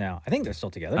he's with now, I think they're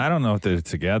still together. I don't know if they're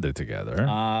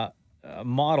together.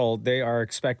 Model, they are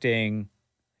expecting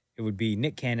it would be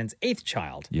Nick Cannon's 8th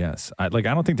child. Yes. I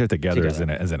don't think they're together. As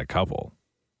in a couple.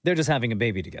 They're just having a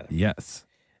baby together. Yes.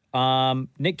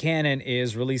 Nick Cannon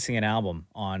is releasing an album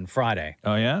on Friday.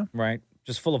 Oh, yeah? Right?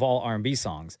 Just full of all R&B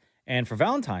songs. And for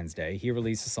Valentine's Day, he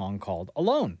released a song called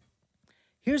Alone.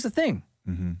 Here's the thing.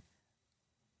 Mm-hmm.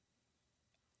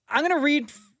 I'm going to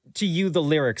read to you the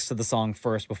lyrics to the song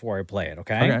first before I play it,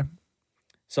 okay? Okay.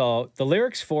 So the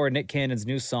lyrics for Nick Cannon's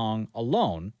new song,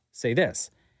 Alone, say this.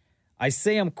 I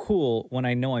say I'm cool when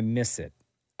I know I miss it.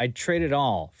 I'd trade it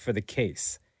all for the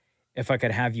case. If I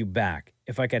could have you back.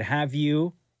 If I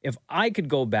could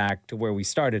go back to where we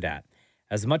started at.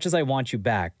 As much as I want you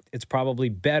back, it's probably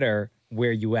better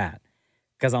where you at.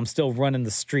 Because I'm still running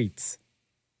the streets.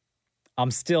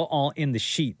 I'm still all in the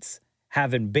sheets.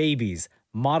 Having babies,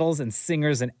 models and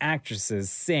singers and actresses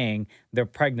saying they're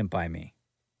pregnant by me.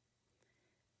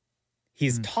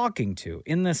 He's talking to,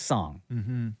 in this song,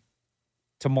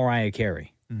 to Mariah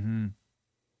Carey. Mm-hmm.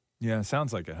 Yeah,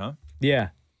 sounds like it, huh? Yeah.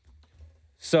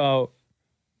 So,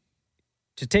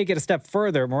 To take it a step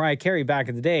further, Mariah Carey back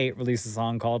in the day released a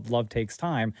song called Love Takes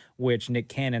Time, which Nick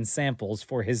Cannon samples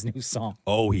for his new song.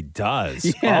 Oh, he does.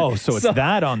 Yeah. Oh, so it's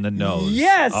that on the nose.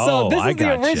 Yes. Oh, So this I is the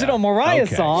gotcha. original Mariah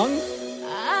Okay. song.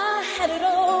 I had it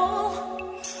all,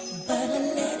 but I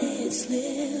let it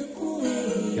slip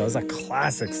away. Yo, it's a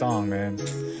classic song, man.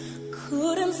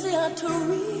 Couldn't see how to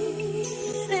read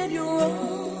it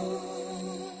wrong.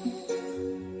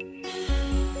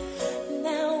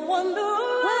 Now wonder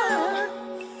why,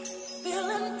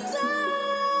 feeling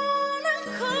down and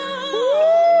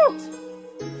cold,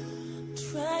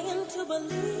 trying to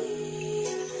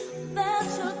believe that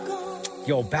you're gone.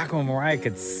 Yo, back when Mariah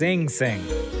could sing.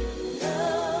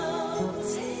 Love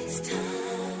takes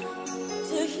time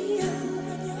to heal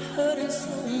when you're hurting so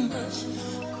much.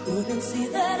 Couldn't see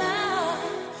that I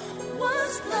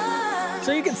was blind.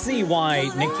 So you can see why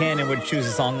Nick Cannon would choose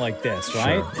a song like this,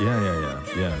 right? Sure.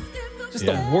 Yeah. Just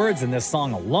the words in this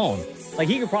song alone. Like,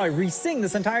 he could probably re-sing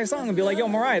this entire song and be like, yo,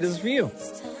 Mariah, this is for you.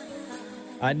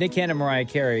 Nick Cannon and Mariah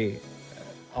Carey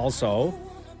also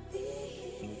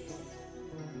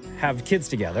have kids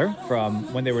together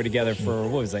from when they were together for,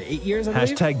 what was that, 8 years, I believe?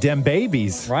 Hashtag dem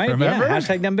babies. Right? Remember? Yeah,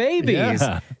 hashtag them babies.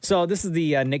 Yeah. So this is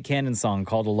the Nick Cannon song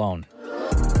called Alone.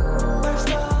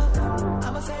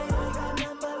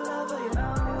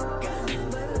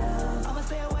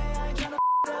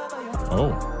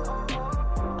 Oh.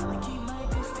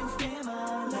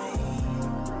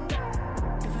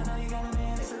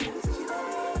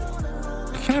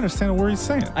 I can't understand a word he's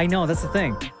saying. I know, that's the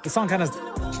thing. The song kind of,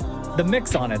 the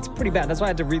mix on it's pretty bad. That's why I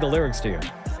had to read the lyrics to you.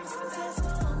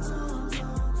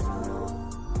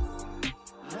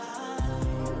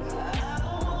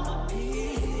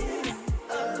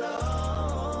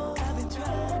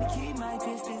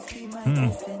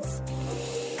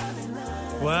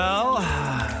 Well,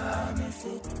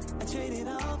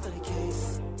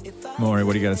 Maury,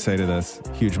 what do you got to say to this?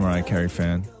 Huge Mariah Carey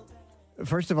fan.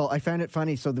 First of all, I found it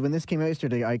funny. So when this came out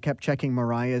yesterday, I kept checking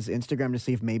Mariah's Instagram to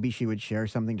see if maybe she would share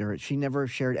something to her. She never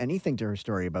shared anything to her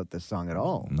story about this song at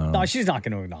all. No, she's not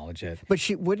going to acknowledge it. But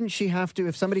wouldn't she have to,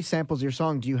 if somebody samples your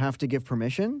song, do you have to give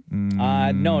permission?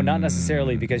 No, not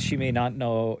necessarily, because she may not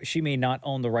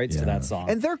own the rights to that song.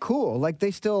 And they're cool. Like,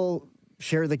 they still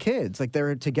share the kids. Like,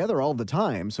 they're together all the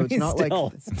time. So it's not like...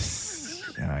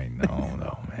 Yeah, I know,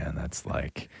 though, man. That's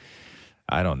like...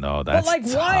 I don't know. But That's like,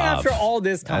 why tough. after all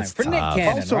this time? That's For Nick tough.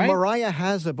 Cannon, Also, right? Mariah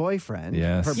has a boyfriend.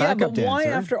 Yes. Her Yeah, backup but why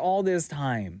dancer. after all this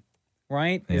time,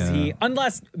 right? Is Yeah. he,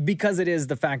 unless because it is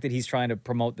the fact that he's trying to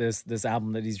promote this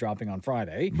album that he's dropping on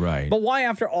Friday. Right. But why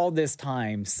after all this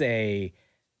time say,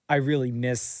 I really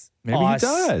miss Maybe us? he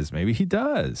does. Maybe he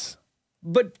does.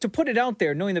 But to put it out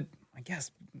there, knowing that, I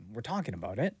guess we're talking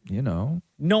about it, You know.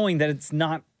 knowing that it's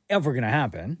not ever going to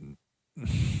happen.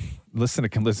 Listen,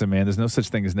 man. There's no such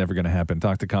thing as never going to happen.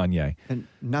 Talk to Kanye. And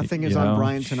nothing You is on know?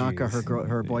 Brian Tanaka,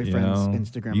 her boyfriend's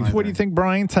Instagram. What do you think?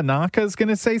 Brian Tanaka is going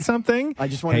to say something? I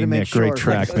just wanted hey, to make Nick, sure. great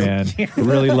track, man.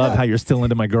 Really love how you're still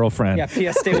into my girlfriend. Yeah,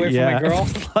 P.S. Stay away from my girl.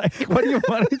 Like, what do you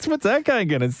want? What's that guy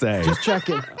going to say? Just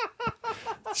checking.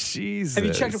 Jesus. Have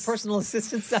you checked her personal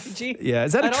assistant strategy? Yeah,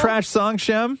 is that a at all? trash song,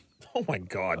 Shem? Oh my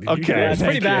God. Okay, Yeah, it's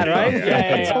pretty thank bad, you. right?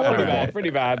 Yeah, Yeah, totally pretty bad. bad. Pretty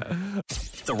bad.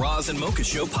 The Roz and Mocha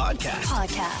Show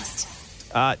podcast.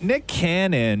 Nick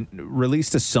Cannon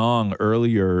released a song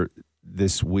earlier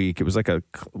this week. It was like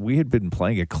we had been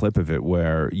playing a clip of it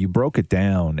where you broke it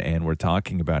down and we're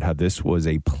talking about how this was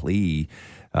a plea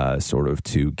sort of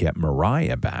to get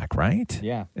Mariah back, right?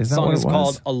 Yeah. Is The that song what it is was?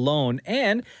 called Alone,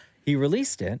 and he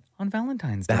released it on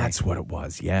Valentine's Day. That's what it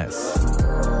was, yes.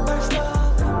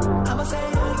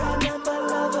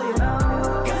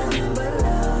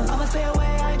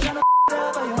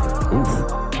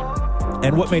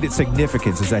 And what made it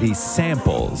significant is that he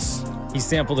samples. He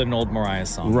sampled an old Mariah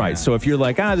song. Right. yeah. So if you're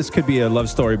like, this could be a love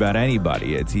story about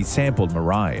anybody, he sampled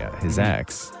Mariah, his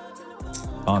ex,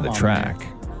 on the Come on, track.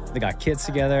 man. They got kids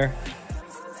together.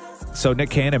 So Nick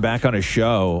Cannon back on his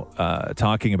show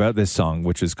talking about this song,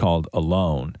 which is called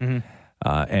Alone,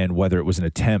 and whether it was an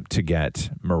attempt to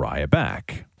get Mariah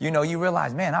back. You know, you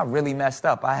realize, man, I really messed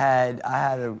up. I had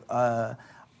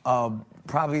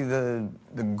probably the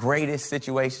greatest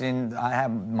situation. I had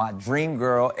my dream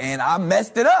girl, and I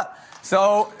messed it up.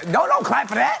 So don't clap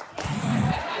for that.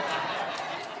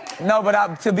 No,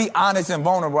 but to be honest and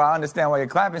vulnerable, I understand why you're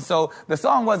clapping. So the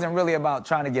song wasn't really about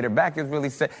trying to get her back.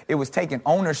 It was taking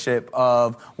ownership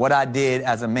of what I did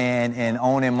as a man and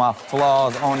owning my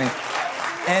flaws,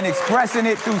 and expressing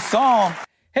it through song.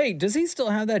 Hey, does he still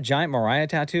have that giant Mariah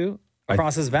tattoo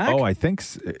across his back? Oh, I think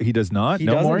he does not. He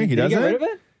No, doesn't? Maury, he Did doesn't. get rid of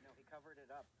it?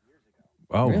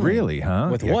 Oh, really? Huh?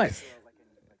 With Yeah, what? 'cause-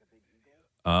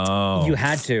 Oh, You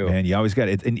had to. Man, you always got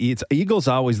it. And it's eagle's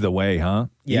always the way, huh?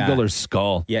 Yeah. Eagle or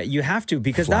skull. Yeah, you have to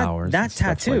because Flowers that and stuff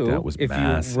like tattoo, that was if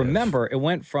massive. you remember, it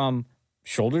went from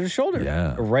shoulder to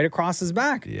shoulder, right across his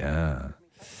back. Yeah.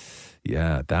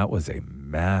 Yeah, that was a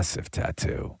massive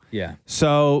tattoo. Yeah.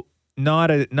 So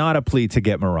not a plea to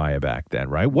get Mariah back then,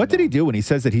 right? What did he do when he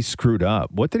says that he screwed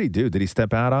up? What did he do? Did he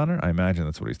step out on her? I imagine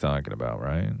that's what he's talking about,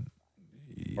 right?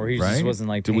 Or he right? just wasn't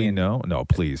like Do we know? No,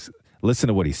 please listen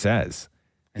to what he says.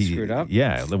 I screwed up?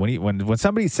 Yeah, when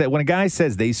somebody said when a guy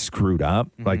says they screwed up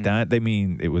like that, they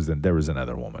mean there was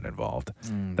another woman involved.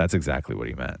 That's exactly what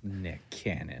he meant. Nick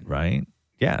Cannon. Right?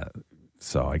 Yeah.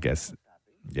 So I guess,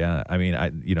 yeah. I mean,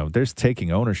 there's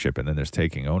taking ownership and then there's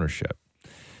taking ownership.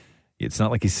 It's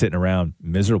not like he's sitting around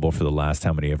miserable for the last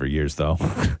how many ever years, though.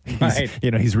 Right.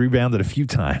 He's rebounded a few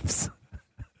times.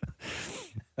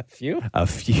 A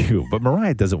few? But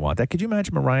Mariah doesn't want that. Could you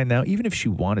imagine Mariah now? Even if she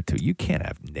wanted to, you can't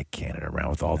have Nick Cannon around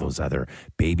with all those other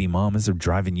baby mamas are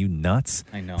driving you nuts.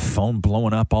 I know. Phone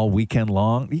blowing up all weekend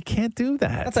long. You can't do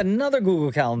that. That's another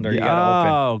Google Calendar you got to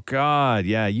open. Oh, God.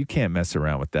 Yeah, you can't mess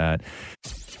around with that.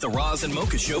 The Roz and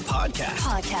Mocha Show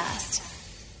podcast.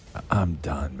 I'm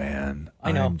done, man.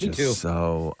 I know, I'm me just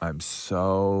too. I'm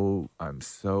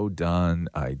so done.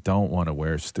 I don't want to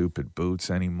wear stupid boots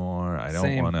anymore. I don't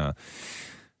Same. want to.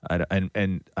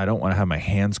 And I don't want to have my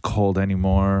hands cold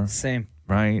anymore. Same.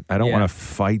 Right? I don't Yeah. want to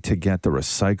fight to get the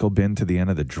recycle bin to the end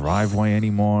of the driveway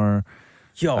anymore.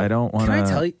 Yo, I don't want to. Can I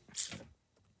tell you?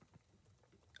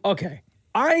 Okay.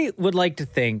 I would like to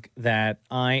think that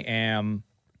I am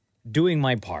doing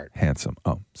my part Handsome.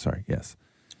 Oh, sorry. Yes.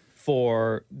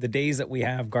 for the days that we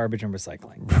have garbage and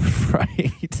recycling.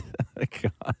 Right.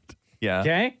 God. Yeah.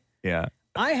 Okay? Yeah.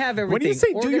 I have everything. When you say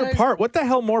do your organized- part, what the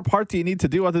hell more part do you need to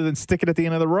do other than stick it at the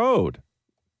end of the road?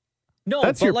 No,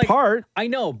 That's but your like, part. I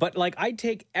know, but like I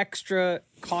take extra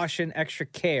caution, extra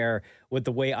care with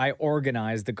the way I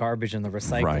organize the garbage and the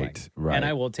recycling. Right. And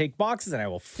I will take boxes and I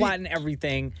will flatten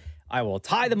everything. I will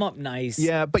tie them up nice.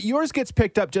 Yeah, but yours gets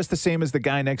picked up just the same as the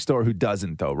guy next door who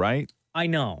doesn't, though, right? I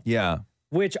know. Yeah.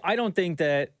 Which I don't think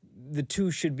that the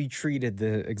two should be treated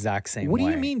the exact same What way.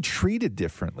 do you mean treated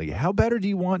differently? How better do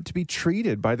you want to be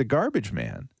treated by the garbage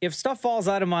man? If stuff falls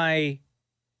out of my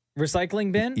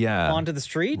recycling bin onto the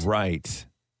street, Right.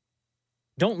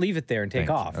 don't leave it there and take Thank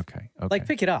you. off. Okay. Like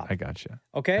pick it up. I gotcha.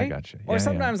 Okay? I gotcha. Or Yeah,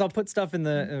 sometimes I'll put stuff in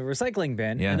the recycling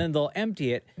bin Yeah. and then they'll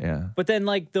empty it. Yeah. But then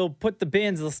like they'll put the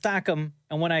bins, they'll stack them.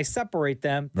 And when I separate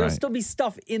them, there'll Right. still be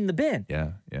stuff in the bin.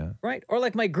 Yeah. Yeah. Right? Or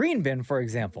like my green bin, for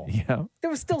example. Yeah. There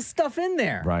was still stuff in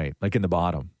there Right. Like in the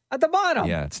bottom. at the bottom.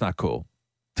 Yeah. It's not cool.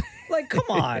 Like, come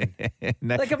on. Like, if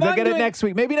Look I'm at doing- it next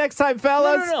week. Maybe next time,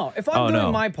 fellas. No. If I'm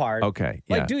doing my part, Okay.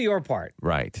 like Yeah. do your part.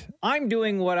 Right. I'm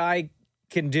doing what I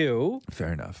can do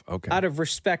Fair enough. Okay. out of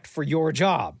respect for your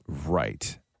job.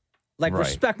 Right. Like, Right.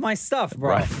 respect my stuff,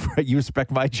 bro. Right. You respect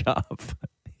my job.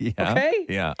 Yeah. Okay?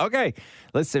 Yeah. Okay.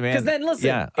 Listen, man. Because then, listen,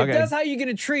 Yeah. if Okay. that's how you're going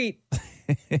to treat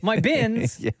my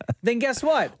bins, then guess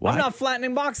what? What? I'm not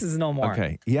flattening boxes no more.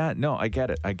 Okay. Yeah. No, I get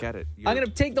it. I get it. I'm going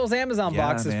to take those Amazon Yeah,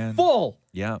 boxes man. full,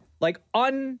 Yeah. like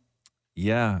unflattened,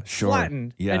 Yeah. Sure.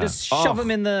 and Yeah. just shove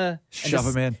them in the... Shove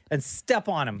 'em in. And step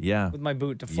on them Yeah. with my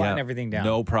boot to flatten Yeah. everything down.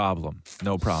 No problem.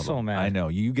 No problem. So mad. I know.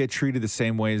 You get treated the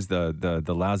same way as the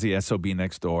lousy SOB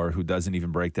next door who doesn't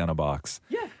even break down a box.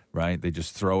 Yeah. Right? They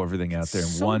just throw everything out there in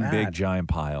So one big mad. giant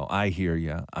pile. I hear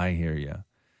you. I hear you.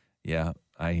 Yeah,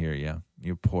 I hear you.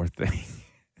 You poor thing.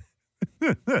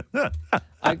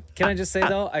 Can I just say,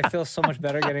 though, I feel so much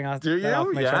better getting off, that off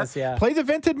my chest. Yeah. Play the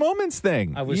Vinted Moments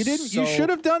thing. I was You didn't. You so- should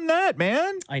have done that,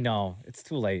 man. I know. It's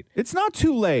too late. It's not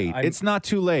too late. I'm- It's not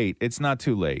too late. It's not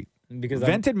too late. Because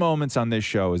I'm- Vented Moments on this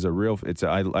show is a real.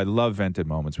 I love Vented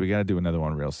Moments. We got to do another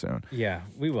one real soon. Yeah,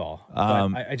 we will.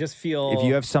 Um, But I just feel... If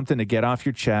you have something to get off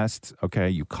your chest, okay,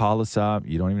 you call us up.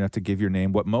 You don't even have to give your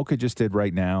name. What Mocha just did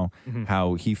right now, Mhm.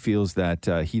 how he feels that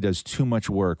he does too much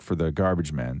work for the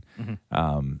garbage men,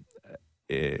 and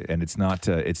it's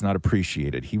not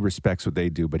appreciated. He respects what they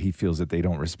do, but he feels that they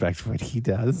don't respect what he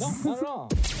does. Not at all.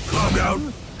 Calm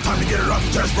down. Time to get it off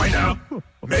your chest right now.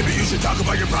 Maybe you should talk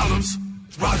about your problems.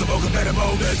 Roz and Mocha better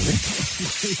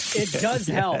moments. It does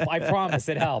help. I promise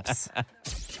it helps.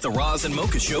 The Roz and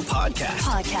Mocha Show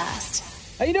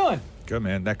podcast. How you doing? Good,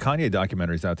 man. That Kanye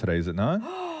documentary's out today, is it not?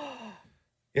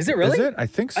 Is it really? Is it? I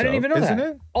think so. I didn't even know Isn't that.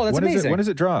 it? Oh, that's When is it- amazing. when does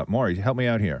it drop? Maury, help me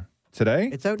out here. Today?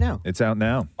 It's out now. It's out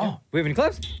now. Oh, we have any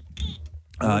clips?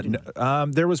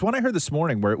 There was one I heard this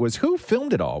morning where it was who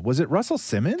filmed it all? Was it Russell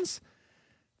Simmons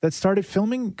that started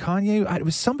filming Kanye? It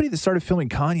was somebody that started filming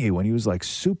Kanye when he was like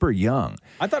super young.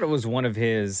 I thought it was one of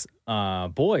his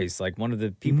boys, like one of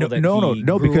the people No, that no, he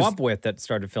no, grew because- up with that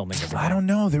started filming everything. I don't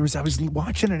know. I was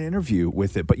watching an interview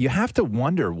with it, but you have to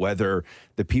wonder whether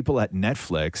the people at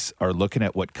Netflix are looking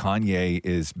at what Kanye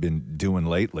has been doing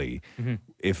lately, Mm-hmm.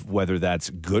 if whether that's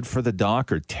good for the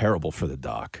doc or terrible for the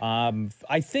doc.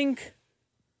 I think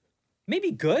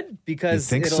maybe good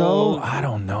because You think so? I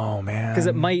don't know, man. Because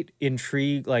it might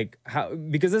intrigue, like how,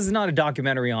 because this is not a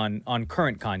documentary on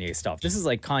current Kanye stuff. This is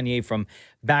like Kanye from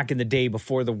back in the day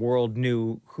before the world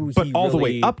knew who But he all the way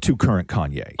really- up to current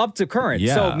Kanye. Up to current.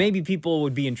 Yeah. So maybe people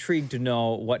would be intrigued to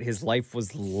know what his life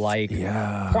was like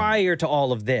prior to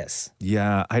all of this.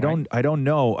 Yeah, I don't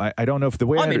know. I don't know if the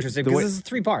way I'm I- interested the because way- this is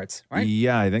 3 parts, right?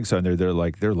 Yeah, I think so. And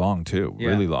they're long too, Yeah.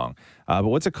 really long. But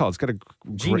what's it called? It's got a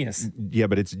Genius. Yeah,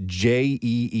 but it's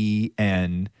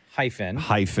JEEN hyphen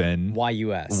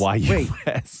YUS. Wait.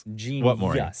 Genius. What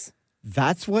more?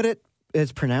 That's what it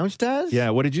is pronounced as? Yeah.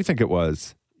 What did you think it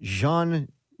was? Jean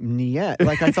Niet.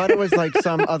 Like I thought it was like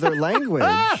some other language.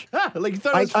 Like you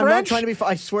thought it was I'm not French? trying to be.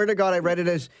 I swear to God, I read it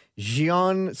as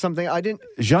Jean something. I didn't.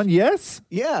 Jean Yes?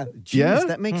 Yeah. Yeah? Jeez,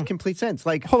 that makes complete sense.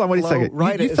 Like Hold on, wait a second.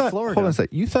 Right, you is thought, Florida. hold on a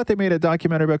second. You thought they made a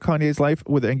documentary about Kanye's life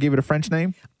and gave it a French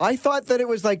name? I thought that it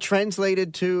was like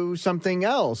translated to something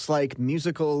else, like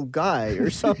musical guy or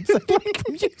something.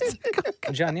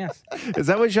 Jean Yes. Is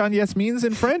that what Jean Yes means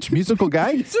in French? Musical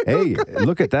guy? Hey,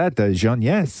 look at that, Jean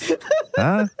Yes.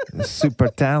 Huh? Super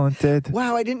talented.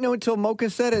 Wow, I didn't know until Mocha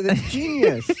said it. It's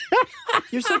genius.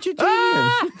 You're such a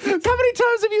genius. How many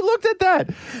times have you looked at that?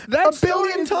 A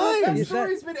billion times. That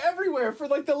story's been everywhere for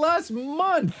like the last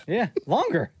month. Yeah,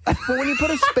 longer. But when you put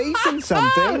a space in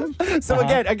something. So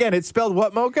again, it's spelled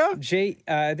what, Mocha?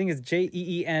 I think it's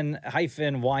JEEN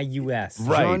hyphen YUS.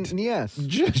 Right. Jean, yes.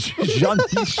 Jean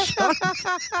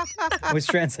Which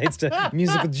translates to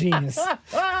musical genius.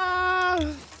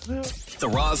 The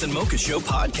Roz and Mocha Show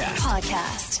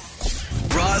podcast.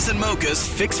 Roz and Mocha's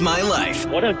Fix My Life.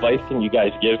 What advice can you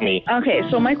guys give me? Okay,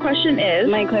 so my question is,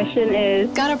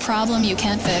 got a problem you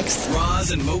can't fix?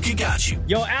 Roz and Mocha got you.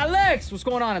 Yo, Alex, what's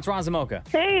going on? It's Roz and Mocha.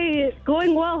 Hey,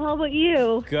 going well. How about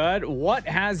you? Good. What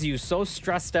has you so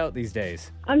stressed out these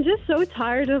days? I'm just so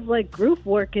tired of like group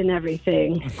work and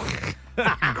everything.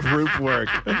 Group work.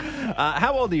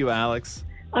 How old are you, Alex?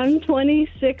 I'm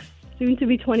 26, soon to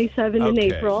be 27 in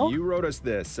April. You wrote us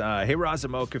this. Hey, Roz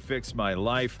and Mocha, Fix My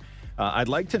Life. I'd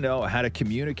like to know how to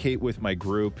communicate with my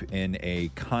group in a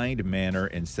kind manner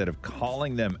instead of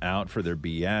calling them out for their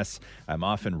BS. I'm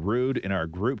often rude in our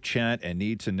group chat and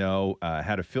need to know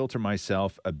how to filter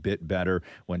myself a bit better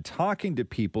when talking to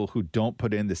people who don't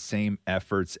put in the same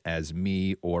efforts as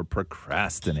me or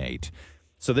procrastinate.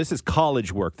 So this is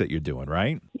college work that you're doing,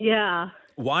 right? Yeah.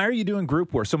 Why are you doing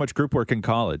group work, so much group work in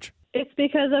college? It's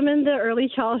because I'm in the early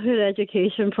childhood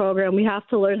education program. We have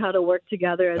to learn how to work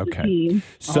together as a team.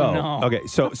 So,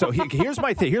 here's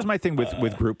my thing. Here's my thing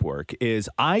with group work is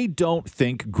I don't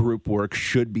think group work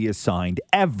should be assigned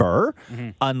ever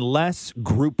unless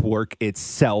group work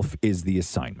itself is the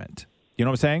assignment. You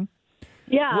know what I'm saying?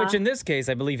 Yeah. Which in this case,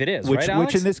 I believe it is, Which, right,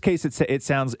 Alex? which in this case, it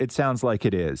sounds like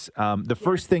it is. The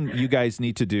first thing you guys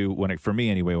need to do, for me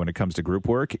anyway, when it comes to group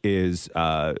work, is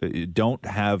don't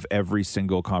have every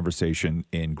single conversation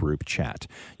in group chat.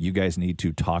 You guys need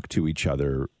to talk to each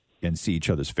other and see each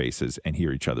other's faces and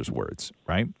hear each other's words,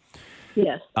 right?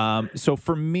 Yes. So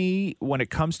for me, when it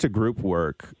comes to group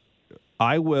work,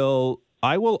 I will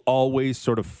always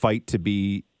sort of fight to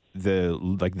be the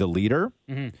leader.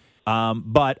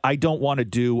 But I don't want to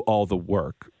do all the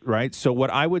work, right? So what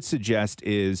I would suggest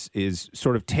is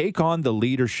sort of take on the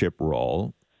leadership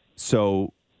role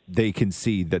so they can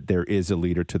see that there is a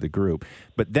leader to the group,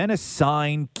 but then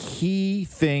assign key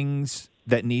things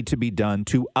that need to be done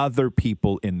to other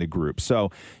people in the group.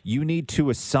 So you need to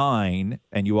assign,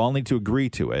 and you all need to agree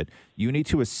to it, you need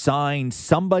to assign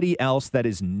somebody else that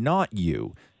is not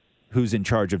you who's in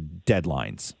charge of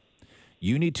deadlines.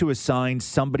 You need to assign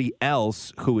somebody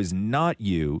else who is not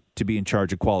you to be in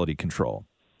charge of quality control.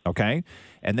 Okay?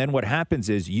 And then what happens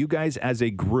is you guys as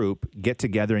a group get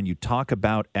together and you talk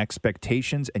about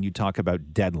expectations and you talk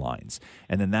about deadlines.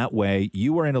 And then that way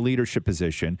you are in a leadership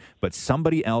position, but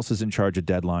somebody else is in charge of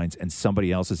deadlines and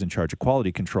somebody else is in charge of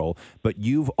quality control. But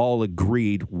you've all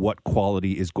agreed what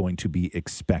quality is going to be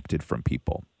expected from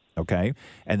people. Okay.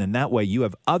 And then that way you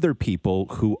have other people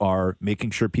who are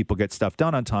making sure people get stuff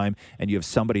done on time, and you have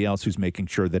somebody else who's making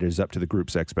sure that it is up to the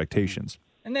group's expectations.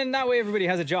 And then that way everybody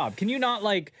has a job. Can you not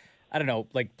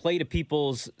play to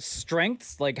people's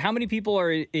strengths? Like how many people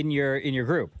are in your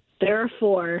group? There are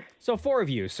 4. So 4 of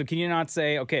you. So can you not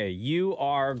say, okay, you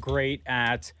are great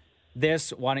at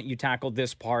this. Why don't you tackle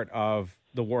this part of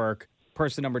the work?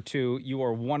 Person number 2, you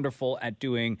are wonderful at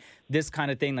doing this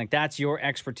kind of thing. Like, that's your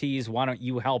expertise. Why don't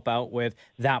you help out with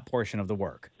that portion of the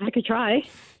work? I could try.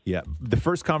 Yeah. The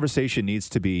first conversation needs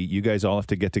to be, you guys all have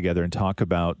to get together and talk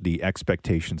about the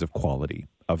expectations of quality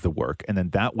of the work. And then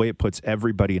that way it puts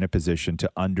everybody in a position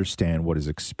to understand what is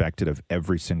expected of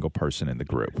every single person in the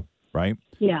group, right?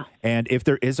 Yeah. And if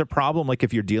there is a problem, like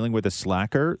if you're dealing with a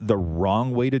slacker, the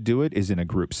wrong way to do it is in a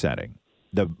group setting.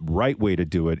 The right way to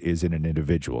do it is in an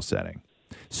individual setting.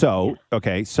 So,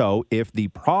 okay, so if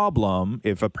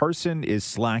a person is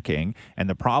slacking and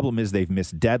the problem is they've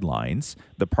missed deadlines,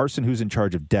 the person who's in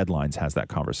charge of deadlines has that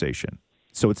conversation.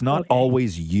 So it's not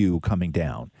always you coming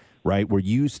down, right? Where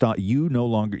you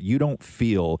don't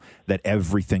feel that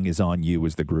everything is on you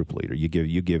as the group leader. You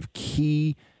give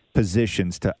key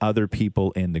positions to other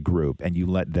people in the group and you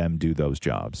let them do those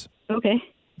jobs. Okay.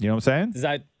 You know what I'm saying? Does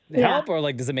that help, or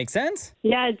like, does it make sense?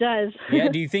 Yeah, it does. Yeah.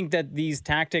 Do you think that these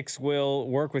tactics will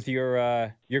work with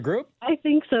your group? I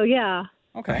think so, yeah.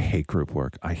 Okay. I hate group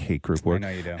work. I know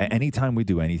you do. Anytime we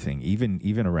do anything,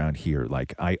 even around here,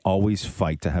 like I always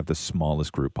fight to have the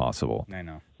smallest group possible. I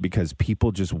know. Because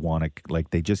people just want to, like,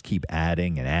 they just keep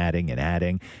adding and adding and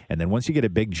adding. And then once you get a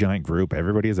big, giant group,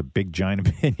 everybody has a big, giant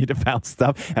opinion about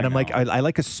stuff. And I'm like, I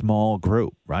like a small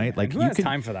group, right? Like, Who has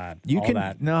time for that? You All can,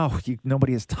 that? no,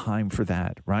 nobody has time for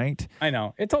that, right? I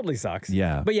know. It totally sucks.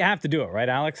 Yeah. But you have to do it, right,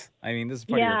 Alex? I mean, this is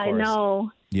part of your course. Yeah, I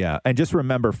know. Yeah. And just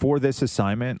remember, for this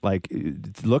assignment, like,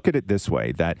 look at it this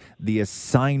way, that the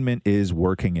assignment is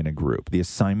working in a group. The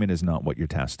assignment is not what you're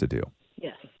tasked to do.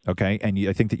 Yes. Okay. And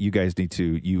I think that you guys need to,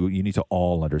 you need to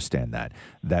all understand that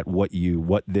what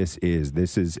this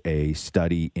is a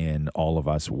study in all of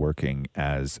us working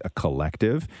as a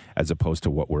collective, as opposed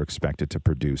to what we're expected to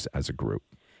produce as a group.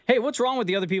 Hey, what's wrong with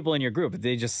the other people in your group?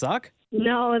 They just suck?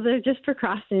 No, they're just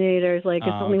procrastinators. Like,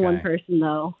 it's only one person,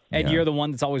 though. And you're the one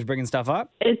that's always bringing stuff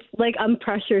up? It's like I'm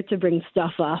pressured to bring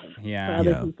stuff up for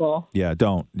other people. Yeah,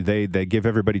 don't. They give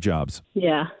everybody jobs.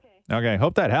 Yeah. Okay,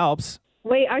 hope that helps.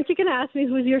 Wait, aren't you going to ask me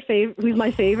who's my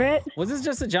favorite? Was this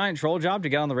just a giant troll job to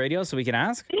get on the radio so we can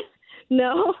ask?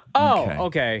 No. Oh,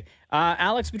 okay.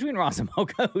 Alex, between Ross and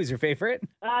Mocha, who's your favorite?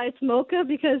 It's Mocha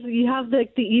because you have the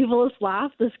evilest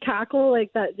laugh, this cackle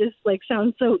like that just like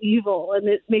sounds so evil, and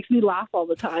it makes me laugh all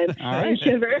the time. All right. And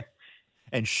shiver.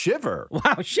 And shiver?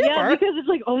 Wow, shiver? Yeah, because it's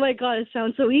like, oh my God, it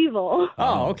sounds so evil.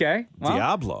 Oh, okay. Well,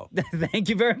 Diablo. Thank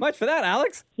you very much for that,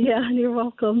 Alex. Yeah, you're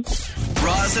welcome.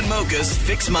 Roz and Mocha's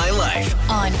Fix My Life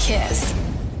on Kiss.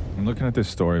 I'm looking at this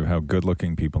story of how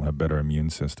good-looking people have better immune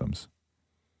systems.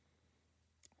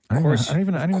 I don't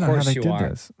even know how they did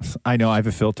this. I know. I have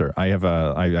a filter.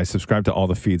 I subscribe to all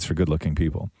the feeds for good-looking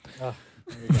people. Oh,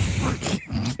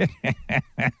 let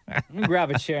me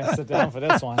grab a chair and sit down for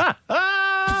this one.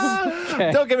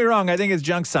 Okay. Don't get me wrong. I think it's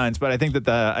junk science, but I think that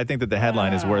the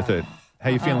headline is worth it.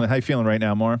 How you feeling? How you feeling right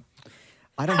now, Maura?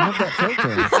 I don't have that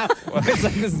filter. It's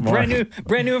like this is brand new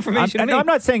information. I'm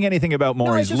not saying anything about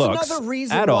Maury's it's looks another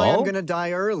reason at why all. I'm going to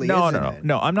die early.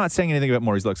 No. I'm not saying anything about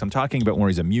Maury's looks. I'm talking about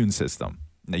Maury's immune system.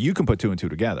 Now, you can put 2 and 2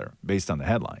 together based on the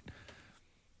headline.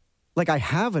 Like, I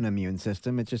have an immune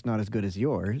system. It's just not as good as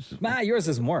yours. Nah, yours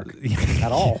doesn't work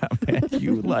at all. Yeah,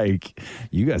 man,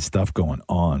 you got stuff going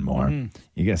on, Maura.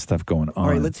 You got stuff going on. All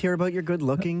right, let's hear about your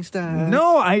good-looking stuff.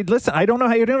 No, I don't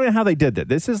know how they did that.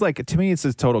 This is like, to me, it's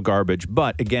just total garbage.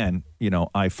 But again,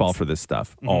 I fall for this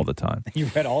stuff all the time. You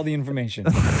read all the information.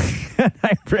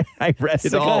 I read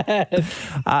it all.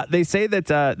 They say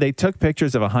that they took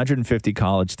pictures of 150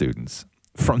 college students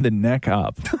from the neck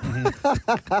up.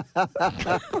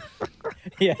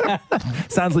 Yeah.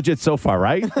 Sounds legit so far,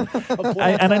 right?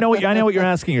 And I know what you're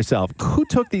asking yourself. Who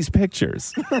took these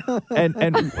pictures?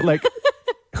 And like,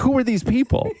 who are these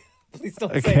people? Please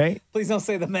don't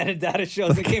say the metadata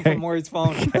shows it came from Maury's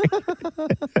phone.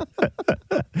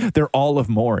 They're all of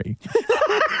Maury.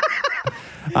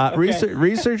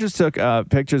 Researchers took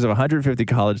pictures of 150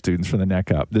 college students from the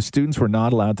neck up. The students were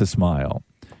not allowed to smile,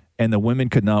 and the women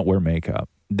could not wear makeup.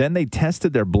 Then they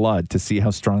tested their blood to see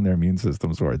how strong their immune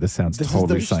systems were. This sounds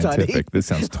totally scientific. This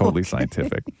sounds totally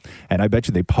scientific. And I bet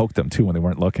you they poked them, too, when they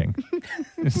weren't looking.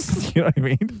 You know what I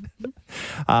mean?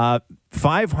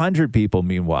 500 people,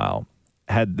 meanwhile,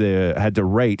 had to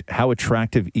rate how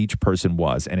attractive each person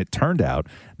was. And it turned out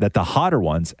that the hotter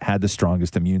ones had the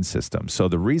strongest immune system. So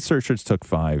the researchers took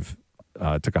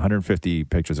 150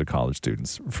 pictures of college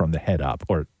students from the head up,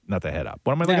 or not the head up.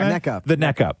 What am I looking at? Neck up. The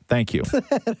neck up. Thank you.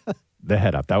 The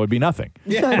head up. That would be nothing.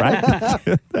 Yeah.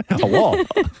 Right? A wall.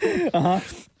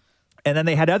 And then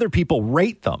they had other people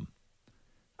rate them.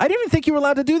 I didn't even think you were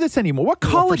allowed to do this anymore. What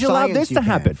Well, college for allowed science this you to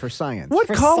can, happen? for science. What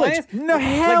For college? science? No,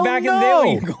 hell like back no. in the day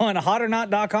when you go on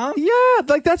hotornot.com? Yeah,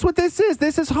 like that's what this is.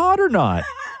 This is hot or not.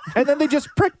 And then they just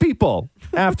prick people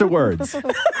afterwards.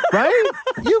 Right?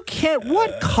 You can't.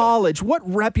 What college, what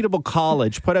reputable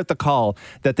college put out the call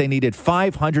that they needed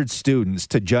 500 students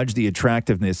to judge the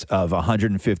attractiveness of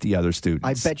 150 other students?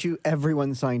 I bet you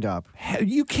everyone signed up.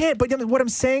 You can't. But what I'm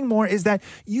saying more is that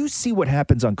you see what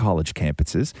happens on college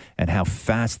campuses and how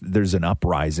fast there's an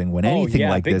uprising when anything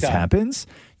like big this time. happens.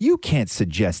 You can't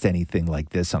suggest anything like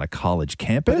this on a college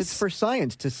campus. But it's for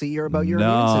science to see about your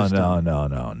no, immune system.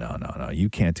 No. You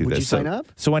can't do Would this. you sign up?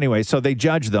 So anyway, so they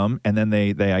judge them, and then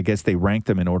they I guess they rank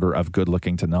them in order of good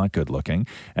looking to not good looking,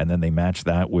 and then they match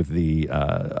that with the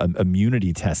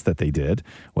immunity test that they did,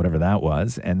 whatever that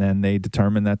was, and then they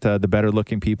determine that the better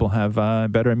looking people have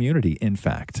better immunity. In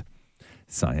fact,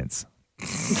 science.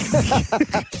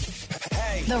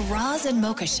 The Roz and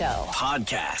Mocha Show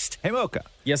podcast. Hey, Mocha.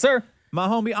 Yes, sir. My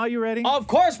homie, are you ready? Of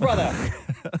course, brother.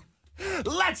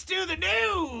 Let's do the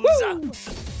news.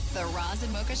 The Roz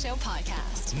and Mocha Show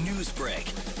podcast. News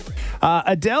break.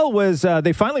 Adele was,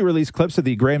 they finally released clips of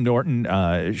the Graham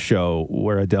Norton show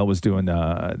where Adele was doing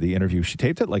the interview. She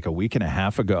taped it like a week and a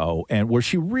half ago, and where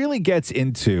she really gets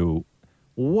into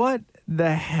what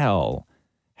the hell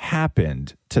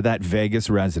happened to that Vegas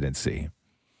residency.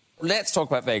 Let's talk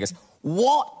about Vegas.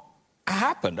 What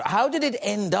happened? How did it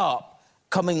end up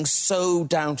coming so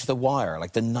down to the wire,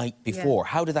 like the night before?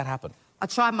 How did that happen? I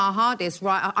tried my hardest,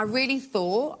 right? I really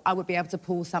thought I would be able to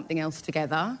pull something else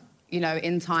together,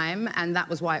 in time, and that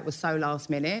was why it was so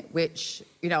last minute, which,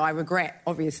 I regret,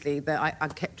 obviously, that I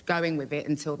kept going with it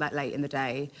until that late in the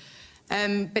day.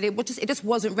 But it just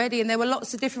wasn't ready, and there were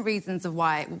lots of different reasons of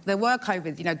why. There were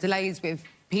COVID, delays with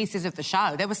pieces of the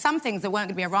show. There were some things that weren't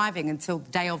going to be arriving until the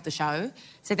day of the show,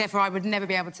 so therefore I would never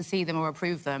be able to see them or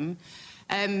approve them.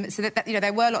 So that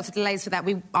there were lots of delays for that.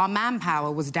 Our manpower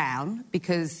was down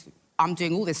because I'm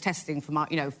doing all this testing for my,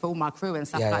 for all my crew and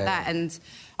stuff like that. And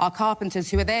our carpenters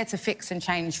who are there to fix and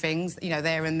change things,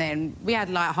 there and then, we had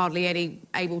like hardly any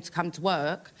able to come to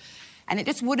work. And it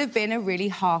just would have been a really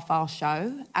half-assed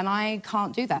show. And I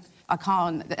can't do that. I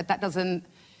can't. That doesn't...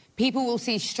 People will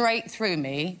see straight through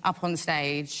me up on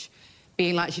stage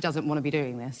being like, she doesn't want to be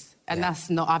doing this. And that's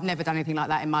not... I've never done anything like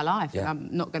that in my life. And I'm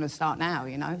not going to start now,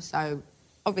 So,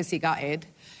 obviously gutted.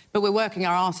 But we're working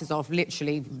our asses off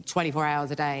literally 24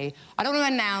 hours a day. I don't want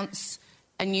to announce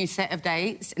a new set of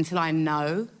dates until I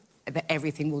know that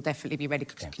everything will definitely be ready.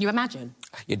 Can you imagine?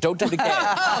 You don't do it again.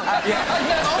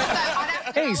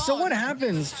 Hey, so what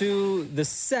happens to the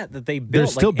set that they built? They're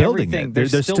still building it. They're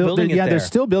still building it. Yeah, they're there.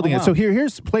 still building Oh, it. wow. So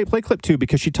here's play clip 2,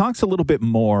 because she talks a little bit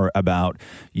more about,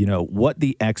 what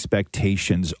the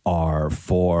expectations are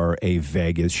for a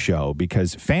Vegas show,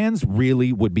 because fans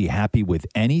really would be happy with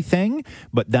anything,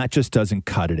 but that just doesn't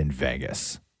cut it in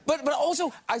Vegas. But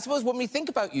also, I suppose when we think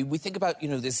about you, we think about,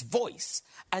 this voice,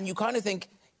 and you kind of think,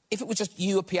 if it was just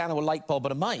you, a piano, a light bulb,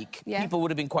 and a mic, people would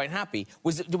have been quite happy.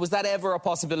 Was that ever a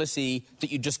possibility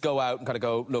that you'd just go out and kind of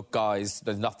go, look, guys,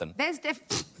 there's nothing? There's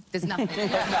nothing.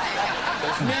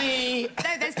 There's me.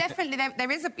 No, there's definitely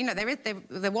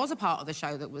there was a part of the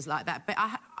show that was like that. But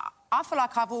I feel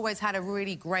like I've always had a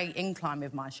really great incline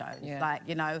with my shows. Like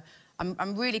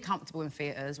I'm really comfortable in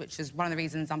theatres, which is one of the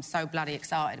reasons I'm so bloody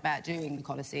excited about doing the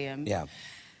Coliseum. Yeah.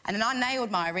 And then I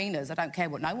nailed my arenas. I don't care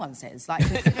what no one says. Like,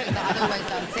 considering that I'd always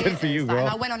done theatres. Good for you, girl. And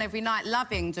I went on every night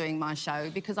loving doing my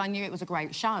show because I knew it was a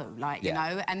great show,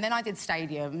 And then I did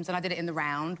stadiums and I did it in the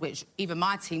round, which even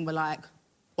my team were like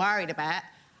worried about.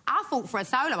 I thought for a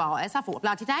solo artist, I thought I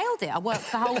bloody nailed it. I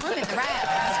worked the whole room in the round.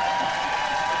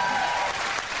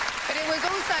 But it was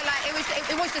also like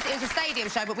it was a stadium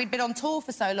show, but we'd been on tour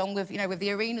for so long with with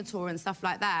the arena tour and stuff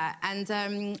like that. And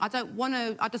I don't want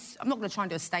to. I'm not going to try and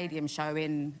do a stadium show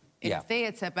in a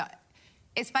theatre, but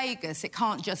it's Vegas. It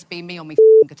can't just be me on my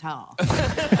guitar.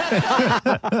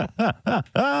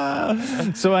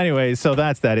 So anyway, so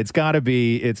that's that. It's got to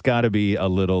be a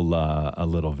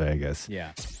little Vegas.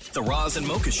 Yeah. The Roz and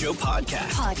Mocha Show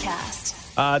podcast.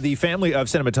 The family of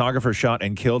cinematographer shot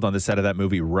and killed on the set of that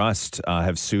movie Rust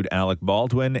have sued Alec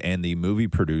Baldwin and the movie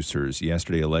producers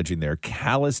yesterday, alleging their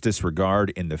callous disregard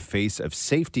in the face of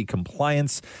safety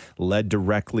compliance led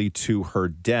directly to her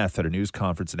death. At a news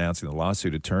conference announcing the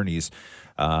lawsuit, attorneys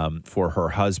for her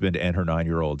husband and her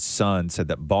 9-year-old son said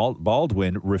that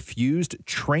Baldwin refused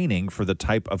training for the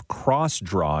type of cross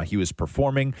draw he was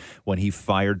performing when he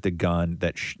fired the gun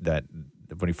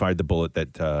when he fired the bullet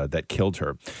that killed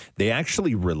her. They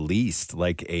actually released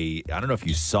I don't know if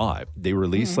you saw it. They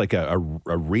released like a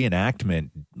reenactment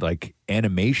like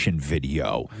animation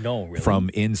video No, really? from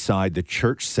inside the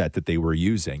church set that they were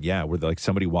using. Yeah, where like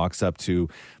somebody walks up to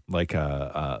like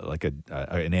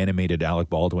an animated Alec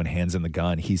Baldwin, hands in the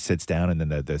gun. He sits down, and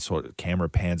then the sort of camera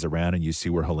pans around, and you see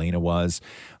where Helena was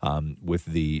with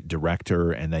the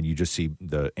director, and then you just see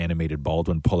the animated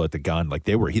Baldwin pull out the gun. Like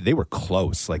they were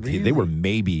close. Like they were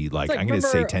maybe like It's like, I'm going to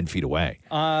say remember- 10 feet away.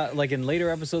 Like in later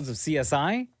episodes of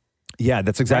CSI, Yeah,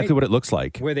 that's exactly Right? what it looks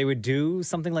like. where they would do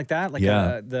something like that, like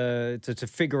Yeah. to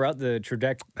figure out the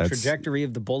trajectory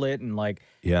of the bullet and like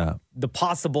Yeah. the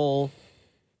possible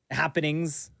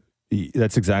happenings.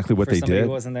 That's exactly what For they somebody did.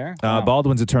 who wasn't there? Wow.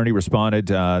 Baldwin's attorney responded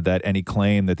that any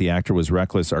claim that the actor was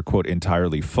reckless are, quote,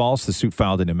 entirely false. The suit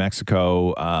filed in New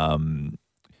Mexico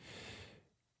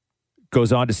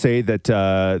goes on to say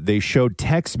that they showed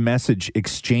text message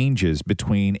exchanges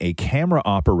between a camera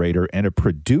operator and a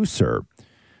producer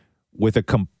with a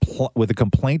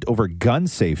complaint over gun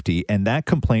safety, and that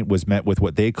complaint was met with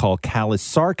what they call callous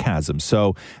sarcasm.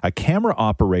 So a camera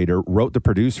operator wrote the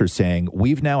producer saying,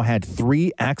 "We've now had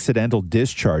 3 accidental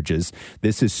discharges.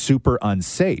 This is super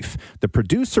unsafe." The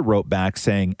producer wrote back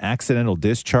saying, "Accidental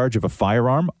discharge of a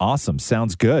firearm? Awesome.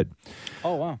 Sounds good."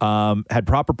 Oh, wow. Had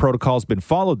proper protocols been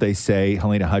followed, they say,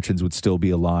 Helena Hutchins would still be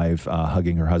alive,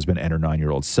 hugging her husband and her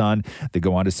 9-year-old son. They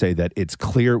go on to say that it's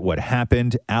clear what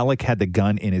happened. Alec had the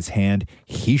gun in his hand.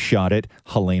 He shot it.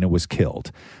 Helena was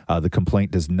killed. The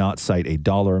complaint does not cite a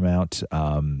dollar amount,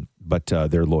 but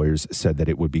their lawyers said that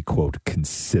it would be, quote,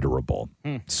 considerable.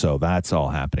 So that's all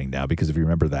happening now, because if you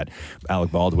remember that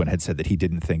Alec Baldwin had said that he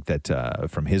didn't think that,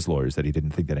 from his lawyers, that he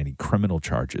didn't think that any criminal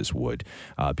charges would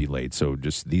be laid. So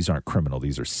just these aren't criminal,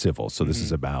 these are civil. So this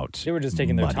is about They were just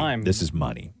taking their money. time. This is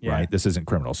money, Yeah. right? This isn't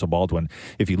criminal. So Baldwin,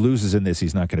 if he loses in this,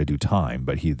 he's not going to do time,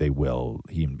 but he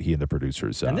and the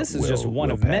producers And this is just one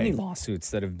of many lawsuits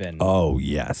that have been Oh,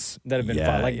 yes. that have been Yeah,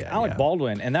 filed. Like yeah, Alec yeah.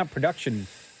 Baldwin and that production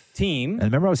team. And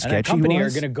remember how and sketchy that he company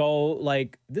was? are going to go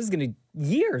like this is going to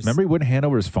years. Remember he wouldn't hand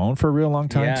over his phone for a real long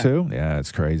time, Yeah. too? Yeah,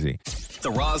 it's crazy.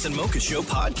 The Roz and Mocha Show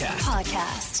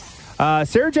podcast.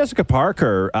 Sarah Jessica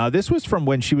Parker, this was from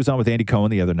when she was on with Andy Cohen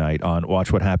the other night on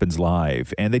Watch What Happens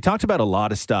Live. And they talked about a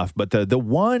lot of stuff, but the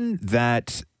one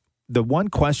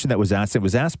question that was asked, it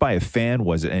was asked by a fan,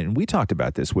 and we talked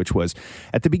about this, which was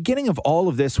at the beginning of all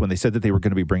of this, when they said that they were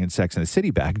going to be bringing Sex and the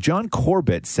City back, John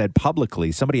Corbett said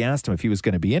publicly, somebody asked him if he was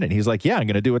going to be in it. And he's like, yeah, I'm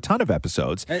going to do a ton of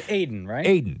episodes. Aiden, right?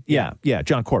 Aiden, yeah,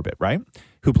 John Corbett, right?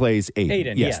 Who plays Aiden. Aiden,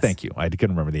 Yes, yes. thank you. I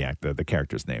couldn't remember the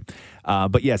character's name.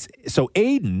 But yes, so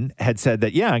Aiden had said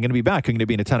that, yeah, I'm going to be back. I'm going to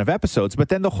be in a ton of episodes. But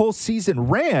then the whole season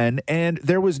ran and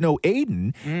there was no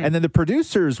Aiden. And then the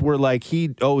producers were like,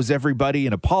 he owes everybody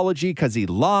an apology because he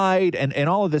lied and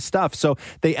all of this stuff. So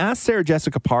they asked Sarah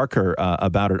Jessica Parker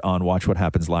about it on Watch What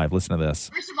Happens Live. Listen to this.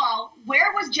 First of all,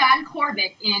 where was John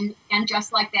Corbett in And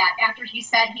Just Like That after he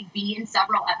said he'd be in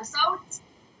several episodes?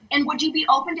 And would you be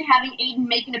open to having Aiden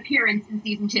make an appearance in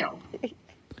season 2?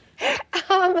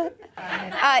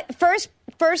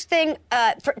 First thing,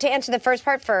 to answer the first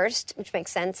part first, which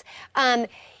makes sense.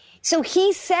 So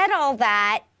he said all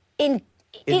that it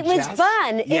was jest?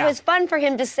 fun. Yeah. It was fun for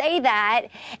him to say that.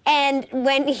 And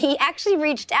when he actually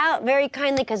reached out very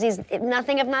kindly, because he's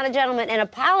nothing if not a gentleman, and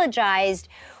apologized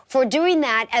for doing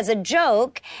that as a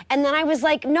joke. And then I was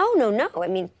like, no. I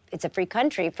mean, it's a free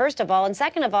country, first of all. And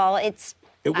second of all, I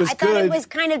thought good. it was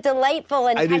kind of delightful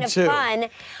and I kind did of too.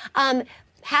 fun.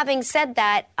 Having said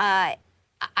that,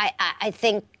 I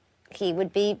think he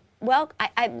would be, well,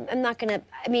 I'm not going to,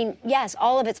 I mean, yes,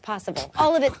 all of it's possible.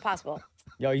 All of it's possible.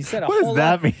 Yo, you said a What whole does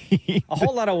that lot, mean? a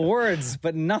whole lot of words,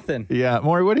 but nothing. Yeah,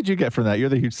 Maury, what did you get from that? You're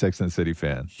the huge Sex and the City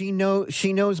fan. She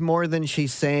knows more than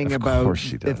she's saying about course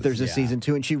she does, if there's a yeah. season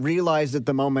 2, and she realized at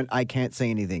the moment I can't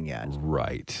say anything yet.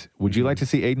 Right. Would you like to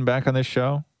see Aiden back on this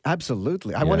show?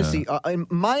 Absolutely. I want to Yeah. see, in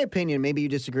my opinion, maybe you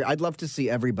disagree, I'd love to see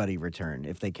everybody return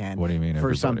if they can. What do you mean, For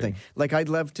everybody? something. Like, I'd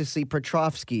love to see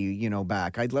Petrovsky,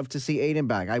 back. I'd love to see Aiden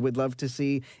back. I would love to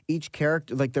see each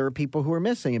character, like, there are people who are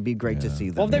missing. It'd be great to see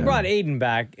them. Well, if they brought Aiden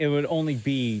back, it would only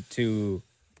be to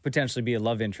potentially be a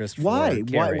love interest for Why?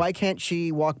 Carrie. Why can't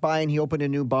she walk by and he opened a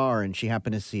new bar and she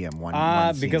happened to see him one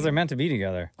Because scene? they're meant to be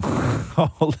together.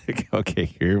 Okay,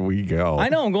 here we go. I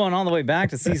know I'm going all the way back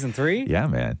to season 3 Yeah,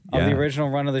 man. of the Yeah. original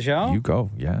run of the show. You go.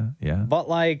 Yeah. But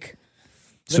like,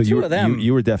 the So two you were, of them.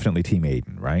 you were definitely Team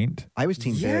Aiden, right? I was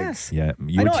Team Yes. Big. Yeah.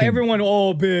 You I were know team,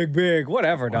 everyone, big,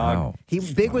 whatever, dog. Wow.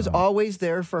 Big was always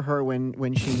there for her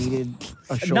when she needed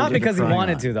a shoulder. Not because he cry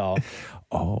wanted on. to, though.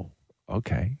 Oh,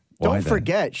 okay. Why Don't then?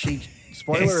 forget,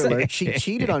 spoiler alert, she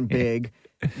cheated on Big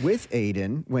with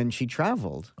Aiden when she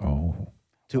traveled. Oh.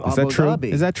 To Is Abu that true?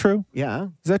 Dhabi. Is that true? Yeah.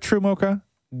 Is that true, Mocha?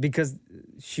 Because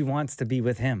she wants to be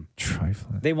with him.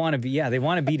 Trifling. They want to be, they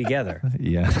want to be together.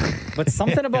 Yeah. But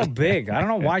something about big. I don't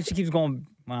know why she keeps going.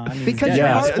 I mean, Because your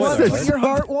heart wants what your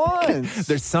heart wants.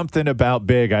 There's something about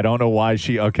big. I don't know why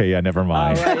she. Okay, yeah, never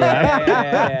mind.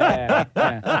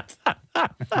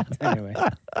 Anyway.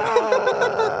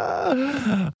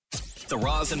 The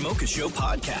Roz and Mocha Show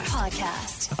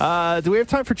podcast. Do we have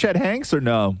time for Chet Hanks or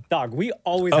no? Dog, we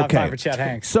always have time for Chet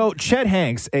Hanks. So Chet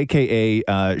Hanks, a.k.a.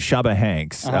 Shabba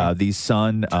Hanks, the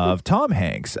son of Tom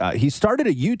Hanks, he started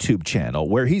a YouTube channel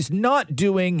where he's not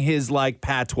doing his like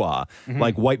patois,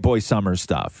 like white boy summer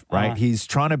stuff, right? He's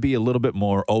trying to be a little bit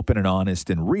more open and honest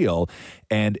and real.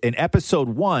 And in episode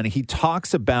 1, he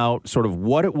talks about sort of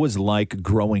what it was like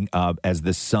growing up as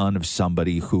the son of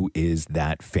somebody who is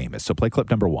that famous. So play clip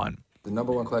number 1. The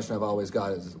number one question I've always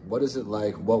got is, what is it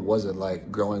like, what was it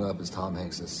like growing up as Tom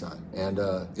Hanks' son? And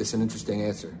it's an interesting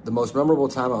answer. The most memorable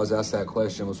time I was asked that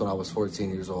question was when I was 14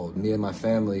 years old. Me and my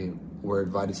family were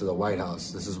invited to the White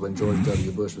House. This is when George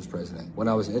W. Bush was president. When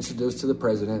I was introduced to the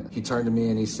president, he turned to me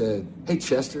and he said, "Hey,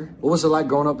 Chester, what was it like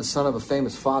growing up the son of a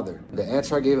famous father?" The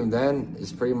answer I gave him then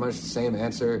is pretty much the same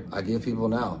answer I give people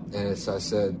now. And I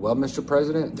said, "Well, Mr.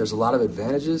 President, there's a lot of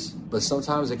advantages, but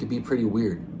sometimes it can be pretty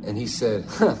weird." And he said,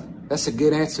 "That's a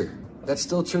good answer." That's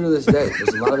still true to this day.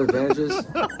 There's a lot of advantages,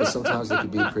 but sometimes it can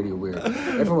be pretty weird.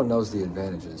 Everyone knows the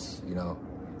advantages, you know.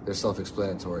 They're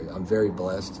self-explanatory. I'm very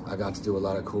blessed. I got to do a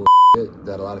lot of cool shit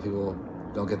that a lot of people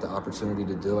don't get the opportunity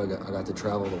to do. I got to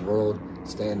travel the world,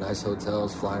 stay in nice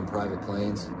hotels, fly in private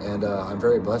planes, and I'm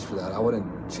very blessed for that. I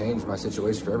wouldn't change my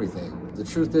situation for everything. The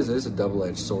truth is, it is a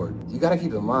double-edged sword. You got to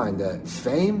keep in mind that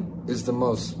fame is the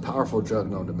most powerful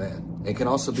drug known to man, and can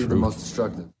also be the most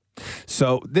destructive.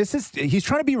 So he's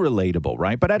trying to be relatable,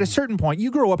 right? But at a certain point,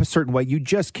 you grow up a certain way, you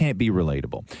just can't be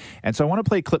relatable. And so I want to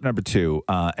play clip number 2,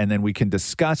 and then we can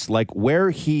discuss like where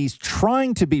he's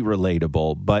trying to be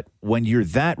relatable, but when you're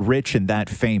that rich and that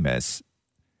famous,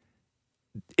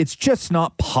 it's just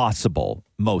not possible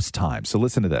most times. So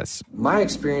listen to this. My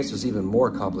experience was even more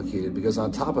complicated because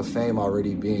on top of fame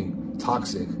already being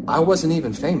toxic, I wasn't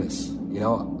even famous, you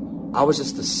know? I was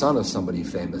just the son of somebody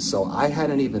famous, so I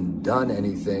hadn't even done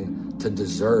anything to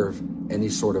deserve any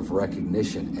sort of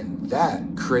recognition, and that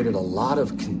created a lot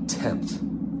of contempt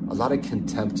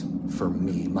for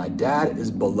me. My dad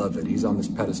is beloved, he's on this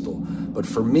pedestal, but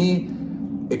for me,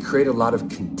 it created a lot of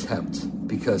contempt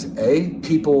because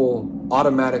people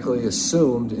automatically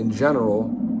assumed in general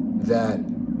that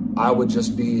I would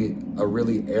just be a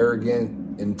really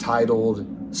arrogant, entitled,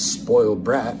 spoiled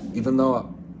brat, even though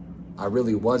I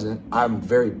really wasn't. I'm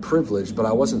very privileged, but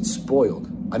I wasn't spoiled.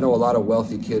 I know a lot of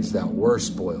wealthy kids that were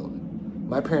spoiled.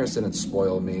 My parents didn't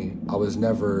spoil me. I was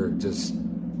never just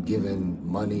given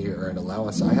money or an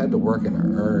allowance. I had to work and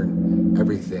earn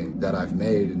everything that I've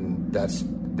made, and it's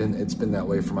been that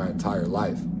way for my entire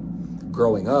life.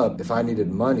 Growing up, if I needed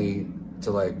money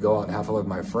to like go out and have fun with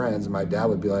my friends, my dad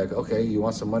would be like, "Okay, you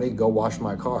want some money? Go wash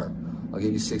my car. I'll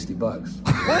give you $60.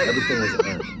 Everything was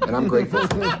earned, and I'm grateful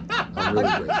for that. I'm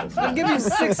really grateful for that. I'll give you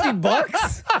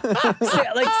 $60?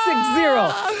 Like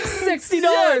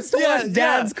 $60 to wash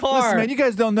Dad's car. Listen, man, you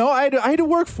guys don't know. I had to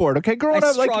work for it. Okay, growing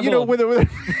up, like you know,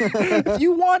 if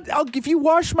you want, if you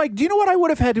wash my. Do you know what I would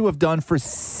have had to have done for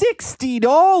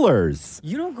 $60?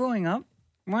 You know, growing up,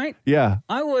 right? Yeah.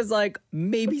 I was like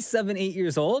maybe 7, 8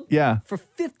 years old. Yeah. For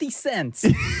 50 cents.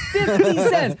 50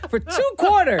 cents for 2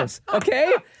 quarters.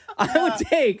 Okay. I would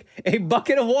take a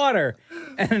bucket of water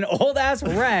and an old-ass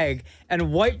rag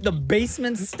and wipe the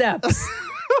basement steps.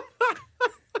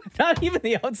 Not even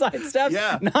the outside steps.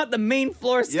 Yeah. Not the main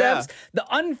floor steps. Yeah. The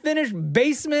unfinished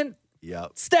basement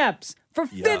steps for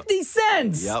 50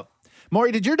 cents. Yep.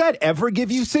 Maury, did your dad ever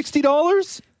give you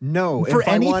 $60? No. For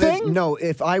anything?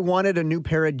 If I wanted a new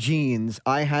pair of jeans,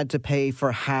 I had to pay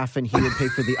for half and he would pay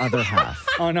for the other half.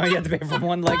 Oh, no, you have to pay for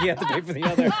one leg, you have to pay for the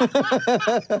other.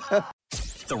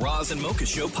 The Roz and Mocha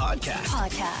Show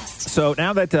podcast. So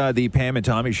now that the Pam and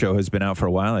Tommy show has been out for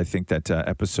a while, I think that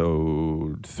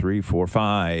episode 3, 4,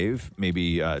 5,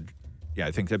 maybe, I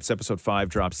think that's episode 5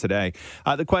 drops today.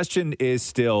 The question is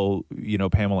still,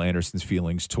 Pamela Anderson's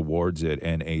feelings towards it,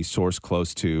 and a source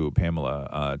close to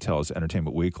Pamela tells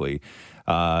Entertainment Weekly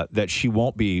that she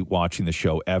won't be watching the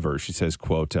show ever. She says,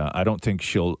 quote, "I don't think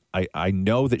she'll I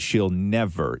know that she'll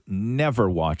never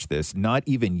watch this, not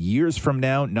even years from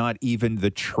now, not even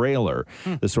the trailer.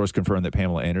 The source confirmed that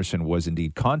Pamela Anderson was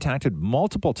indeed contacted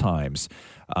multiple times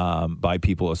by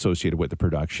people associated with the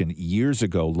production years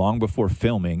ago, long before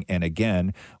filming, and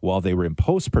again, while they were in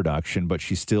post-production, but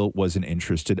she still wasn't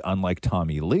interested, unlike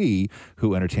Tommy Lee,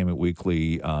 who Entertainment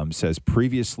Weekly says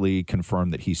previously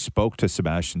confirmed that he spoke to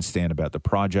Sebastian Stan about the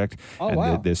project.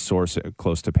 This source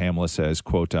close to Pamela says,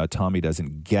 quote, Tommy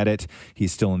doesn't get it.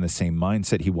 He's still in the same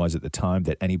mindset he was at the time,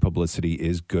 that any publicity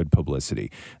is good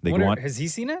publicity. Has he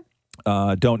seen it?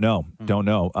 Don't know.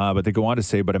 But they go on to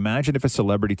say, but imagine if a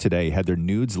celebrity today had their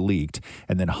nudes leaked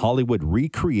and then Hollywood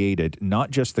recreated not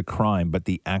just the crime, but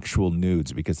the actual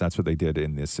nudes, because that's what they did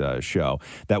in this show.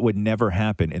 That would never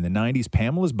happen. In the 90s,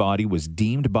 Pamela's body was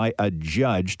deemed by a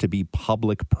judge to be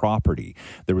public property.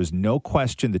 There was no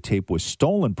question the tape was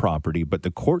stolen property, but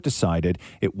the court decided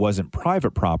it wasn't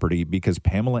private property because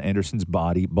Pamela Anderson's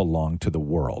body belonged to the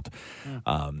world.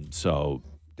 So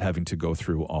having to go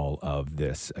through all of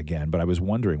this again. But I was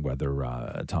wondering whether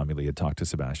Tommy Lee had talked to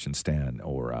Sebastian Stan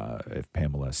or if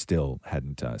Pamela still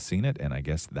hadn't seen it. And I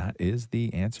guess that is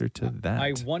the answer to that.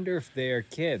 I wonder if their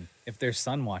kid, if their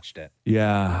son watched it.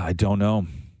 Yeah, I don't know.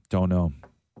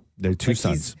 They have two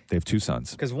sons. They have two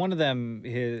sons. Because one of them,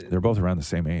 they're both around the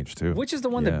same age, too. Which is the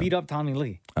one that beat up Tommy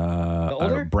Lee? The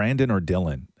older? Brandon or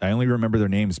Dylan. I only remember their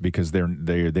names because they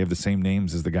have the same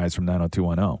names as the guys from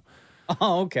 90210.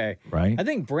 Oh, okay. Right? I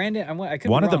think Brandon, I could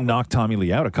One be of them wrong. knocked Tommy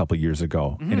Lee out a couple years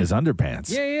ago in his underpants.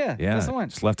 Yeah. That's the one.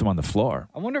 Just left him on the floor.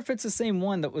 I wonder if it's the same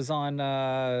one that was on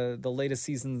the latest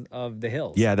season of The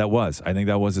Hills. Yeah, that was. I think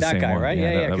that was the That same guy, one. right?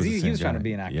 that Because the he same was trying guy. to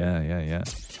be an actor. Yeah.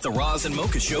 The Roz and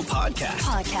Mocha Show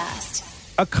podcast.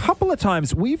 A couple of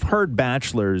times we've heard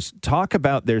bachelors talk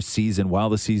about their season while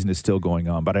the season is still going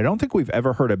on, but I don't think we've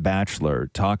ever heard a bachelor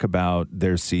talk about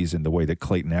their season the way that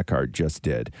Clayton Eckhart just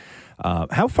did.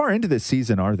 How far into this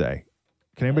season are they?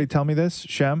 Can anybody tell me this,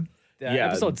 Shem?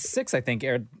 Episode 6, I think,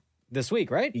 aired this week,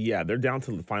 right? Yeah, they're down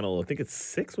to the final, I think it's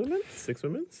six women.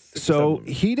 So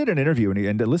he did an interview,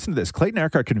 and listen to this. Clayton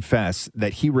Eckhart confessed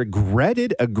that he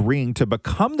regretted agreeing to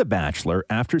become the Bachelor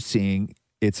after seeing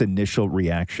its initial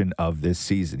reaction of this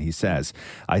season. He says,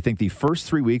 I think the first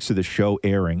 3 weeks of the show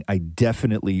airing, I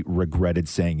definitely regretted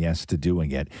saying yes to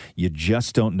doing it. You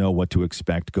just don't know what to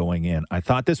expect going in. I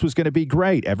thought this was going to be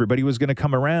great. Everybody was going to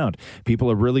come around.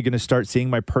 People are really going to start seeing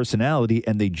my personality,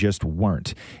 and they just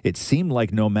weren't. It seemed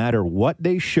like no matter what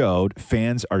they showed,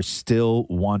 fans are still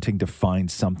wanting to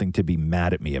find something to be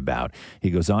mad at me about.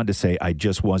 He goes on to say, I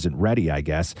just wasn't ready, I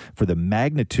guess, for the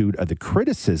magnitude of the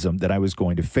criticism that I was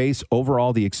going to face.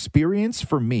 Overall, the experience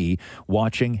for me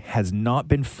watching has not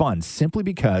been fun simply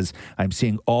because I'm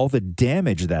seeing all the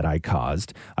damage that I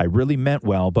caused. I really meant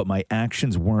well, but my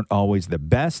actions weren't always the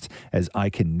best, as I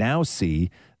can now see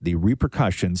the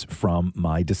repercussions from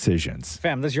my decisions.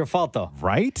 Fam, this is your fault, though.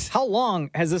 Right? How long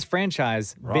has this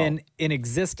franchise been in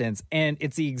existence? And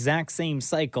it's the exact same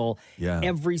cycle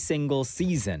every single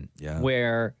season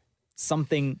where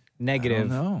something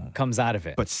negative comes out of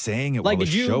it. But saying it while the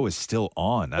show is still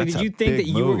on, that's did you think that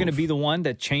you were going to be the one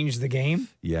that changed the game?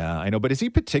 Yeah, I know. But is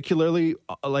he particularly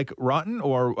rotten,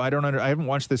 or I haven't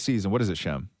watched this season. What is it,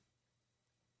 Shem?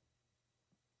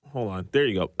 Hold on. There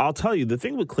you go. I'll tell you, the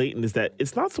thing with Clayton is that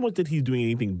it's not so much that he's doing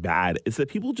anything bad. It's that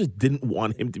people just didn't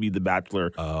want him to be the Bachelor,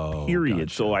 period.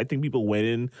 Gotcha. So I think people went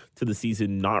into the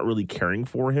season not really caring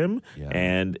for him. Yeah.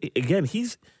 And again,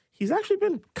 he's actually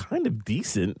been kind of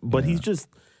decent, but he's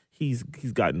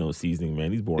got no seasoning,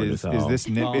 man. He's boring as hell. Are they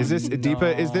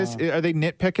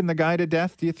nitpicking the guy to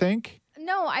death, do you think?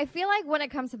 No, I feel like when it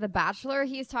comes to The Bachelor,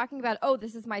 he's talking about,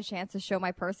 this is my chance to show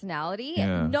my personality.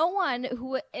 Yeah. No one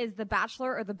who is the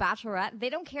Bachelor or the Bachelorette, they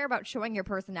don't care about showing your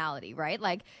personality, right?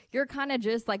 Like, you're kind of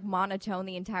just like monotone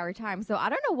the entire time. So I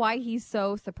don't know why he's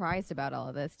so surprised about all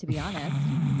of this, to be honest.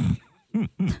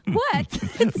 What?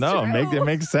 It's no, true. it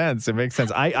makes sense. It makes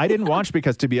sense. I didn't watch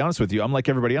because, to be honest with you, I'm like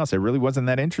everybody else. I really wasn't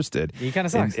that interested. He kind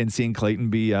of sucks. In seeing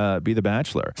Clayton be the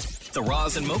Bachelor. The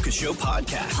Roz and Mocha Show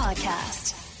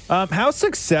podcast. How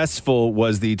successful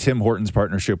was the Tim Hortons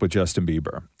partnership with Justin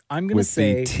Bieber? I'm going to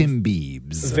say the Tim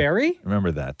Biebs. Very.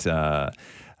 Remember that.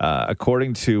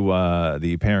 According to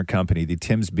the parent company, the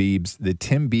Tim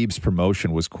Biebs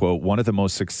promotion was, quote, one of the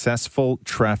most successful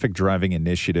traffic driving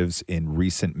initiatives in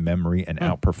recent memory and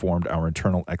outperformed our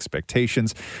internal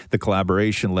expectations. The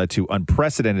collaboration led to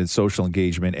unprecedented social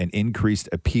engagement and increased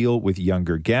appeal with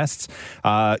younger guests.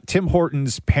 Tim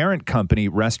Hortons' parent company,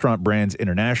 Restaurant Brands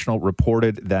International,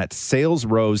 reported that sales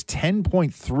rose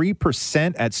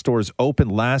 10.3% at stores open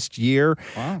last year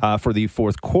for the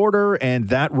fourth quarter, and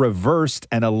that reversed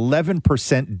an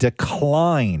 11%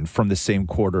 decline from the same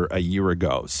quarter a year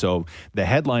ago. So the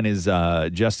headline is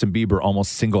Justin Bieber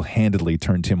almost single-handedly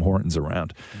turned Tim Hortons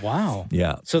around. Wow.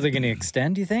 Yeah. So they're going to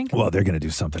extend, do you think? Well, they're going to do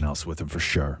something else with him for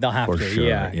sure. They'll have For to, sure.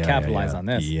 yeah, capitalize on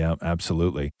this. Yeah,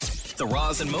 absolutely. The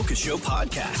Roz and Mocha Show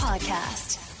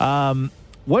podcast.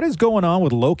 What is going on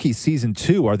with Loki season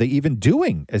 2? Are they even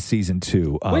doing a season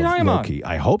 2 of What are you talking about? Loki?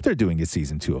 I hope they're doing a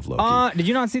season 2 of Loki. Did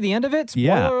you not see the end of it? Spoiler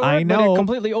Yeah, alert, I But know. it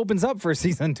completely opens up for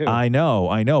season 2. I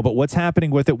know. But what's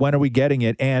happening with it? When are we getting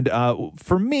it? And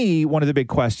for me, one of the big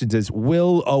questions is,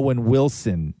 will Owen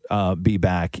Wilson be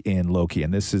back in Loki?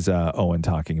 And this is Owen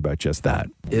talking about just that.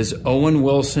 Is Owen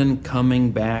Wilson coming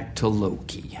back to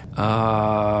Loki?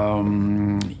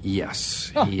 Yes,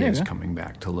 he there you is go. coming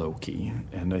back to Loki.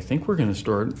 And I think we're going to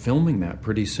start filming that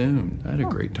pretty soon. I had a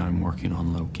great time working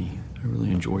on Loki. I really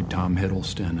enjoyed Tom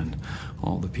Hiddleston and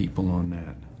all the people on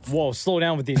that. Whoa, slow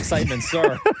down with the excitement,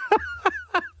 sir.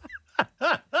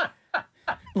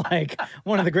 Like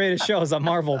one of the greatest shows that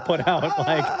Marvel put out.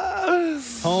 Like,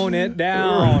 tone it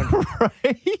down.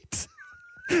 Right?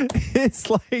 It's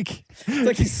like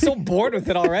he's so bored with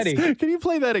it already. Can you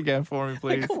play that again for me,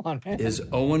 please? Come on, man. Is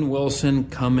Owen Wilson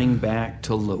coming back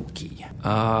to Loki?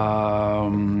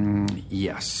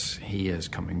 Yes, he is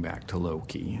coming back to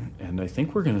Loki. And I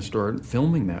think we're going to start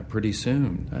filming that pretty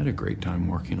soon. I had a great time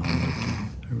working on Loki.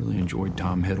 I really enjoyed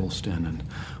Tom Hiddleston and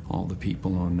all the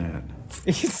people on that.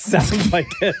 He sounds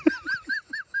like it.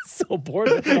 So bored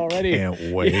with it already.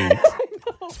 Can't wait. Yeah,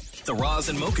 The Roz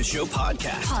and Mocha Show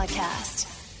podcast.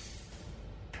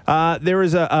 There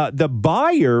is the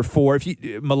buyer for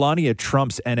Melania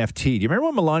Trump's NFT. Do you remember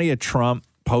when Melania Trump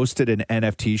posted an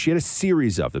NFT? She had a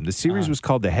series of them. The series was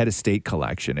called the Head of State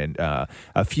Collection, and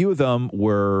a few of them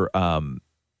were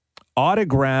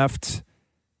autographed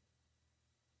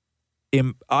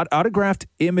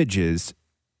images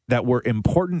that were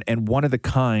important and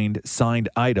one-of-the-kind signed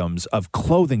items of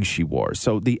clothing she wore.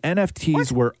 So the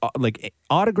NFTs were like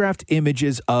autographed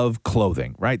images of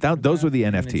clothing, right? Those were the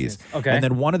NFTs. Okay. And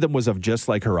then one of them was of just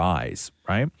like her eyes,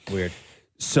 right? Weird.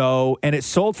 So, and it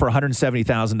sold for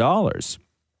 $170,000.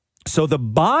 So the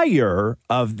buyer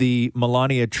of the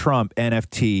Melania Trump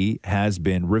NFT has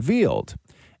been revealed.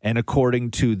 And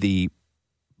according to the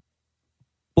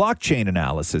blockchain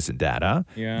analysis and data,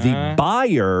 the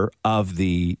buyer of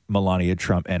the Melania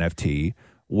Trump NFT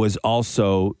was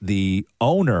also the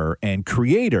owner and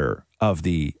creator of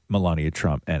the Melania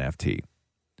Trump NFT.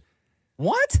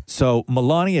 What? So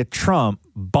Melania Trump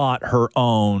bought her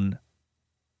own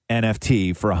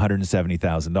NFT for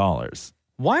 $170,000.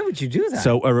 Why would you do that?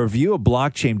 So a review of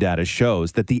blockchain data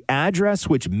shows that the address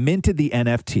which minted the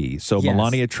NFT, so Yes.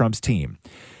 Melania Trump's team,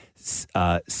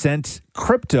 sent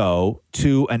crypto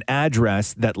to an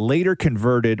address that later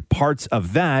converted parts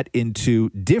of that into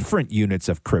different units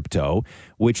of crypto,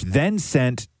 which then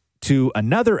sent to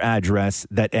another address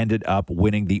that ended up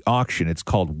winning the auction. It's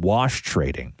called wash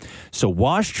trading. So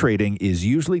wash trading is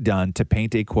usually done to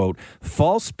paint a, quote,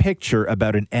 false picture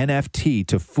about an NFT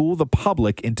to fool the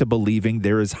public into believing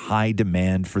there is high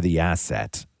demand for the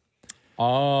asset.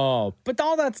 Oh, but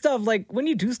all that stuff, like when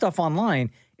you do stuff online,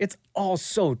 it's all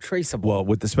so traceable.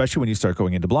 Well, especially when you start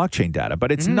going into blockchain data,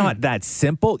 but it's not that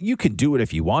simple. You can do it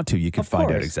if you want to. You can find out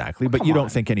course. exactly, Oh, but come you on.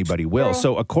 don't think anybody will. Girl.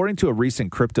 So according to a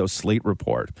recent Crypto Slate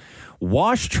report,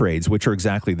 wash trades, which are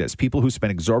exactly this, people who spend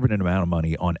exorbitant amount of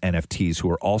money on NFTs, who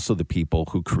are also the people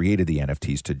who created the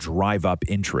NFTs to drive up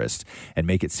interest and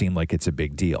make it seem like it's a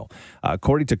big deal.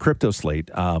 According to Crypto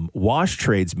Slate, wash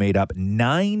trades made up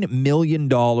 $9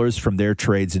 million from their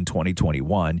trades in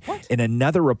 2021. In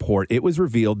another report, it was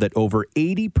revealed that over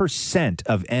 80%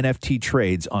 of NFT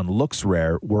trades on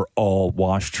LooksRare were all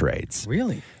wash trades.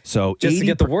 Really? So Just to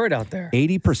get the word out there.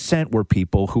 80% were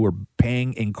people who were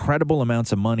paying incredible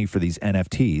amounts of money for these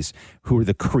NFTs, who are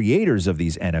the creators of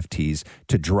these NFTs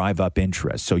to drive up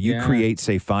interest. So you Yeah. create,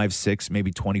 say, 5, 6,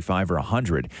 maybe 25 or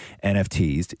 100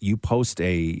 NFTs. You post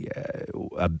a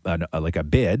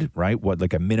bid, right?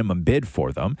 Like a minimum bid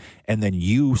for them, and then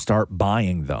you start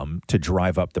buying them to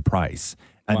drive up the price.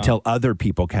 Until other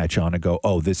people catch on and go,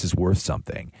 oh, this is worth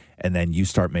something. And then you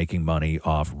start making money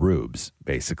off rubes,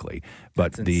 basically.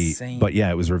 But insane.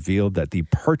 it was revealed that the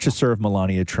purchaser of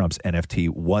Melania Trump's NFT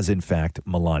was in fact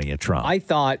Melania Trump. I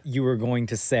thought you were going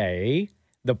to say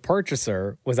the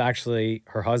purchaser was actually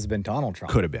her husband, Donald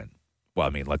Trump. Could have been. Well, I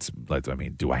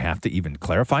mean, do I have to even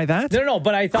clarify that? No,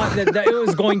 but I thought that it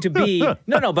was going to be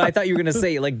but I thought you were going to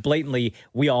say like blatantly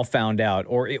we all found out,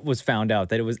 or it was found out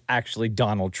that it was actually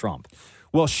Donald Trump.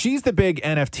 Well, she's the big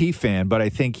NFT fan, but I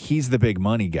think he's the big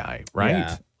money guy, right?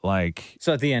 Yeah. Like,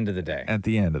 so at the end of the day. At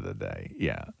the end of the day,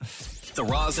 yeah. The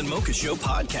Roz and Mocha Show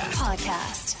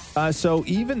podcast. So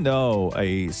even though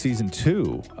a season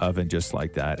 2 of And Just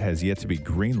Like That has yet to be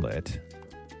greenlit,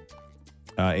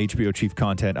 HBO Chief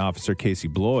Content Officer Casey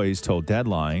Bloys told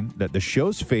Deadline that the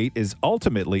show's fate is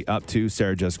ultimately up to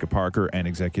Sarah Jessica Parker and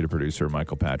executive producer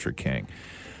Michael Patrick King.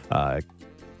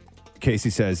 Casey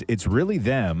says it's really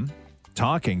them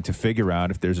talking to figure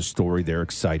out if there's a story they're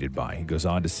excited by. He goes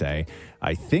on to say,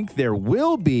 I think there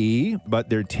will be, but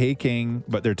they're talking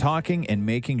and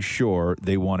making sure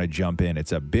they want to jump in.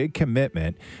 It's a big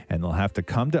commitment, and they'll have to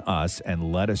come to us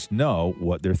and let us know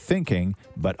what they're thinking,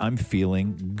 but I'm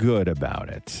feeling good about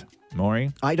it.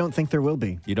 Maury? I don't think there will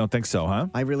be. You don't think so, huh?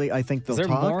 I think they'll Is there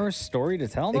talk. more story to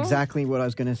tell, though? Exactly what I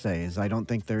was going to say is I don't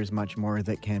think there's much more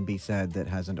that can be said that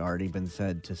hasn't already been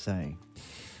said to say.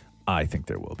 I think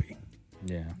there will be.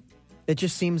 Yeah. It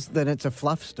just seems that it's a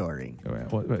fluff story.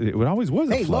 It always was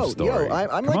a fluff story. I'm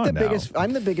Come like on the now. biggest.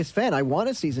 I'm the biggest fan. I want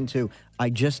a season 2. I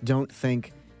just don't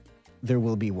think there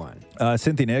will be one.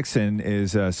 Cynthia Nixon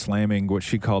is slamming what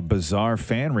she called bizarre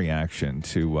fan reaction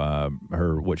to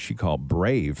her, what she called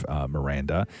brave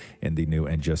Miranda in the new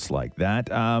And Just Like That.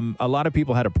 A lot of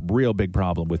people had a real big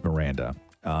problem with Miranda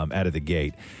out of the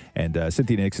gate. And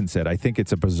Cynthia Nixon said, I think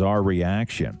it's a bizarre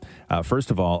reaction. First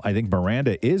of all, I think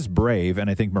Miranda is brave, and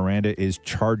I think Miranda is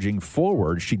charging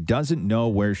forward. She doesn't know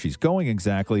where she's going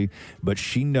exactly, but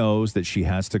she knows that she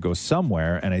has to go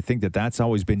somewhere, and I think that that's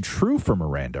always been true for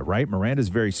Miranda, right? Miranda's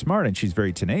very smart, and she's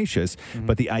very tenacious,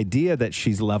 but the idea that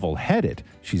she's level-headed,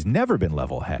 she's never been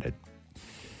level-headed.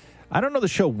 I don't know the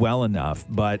show well enough,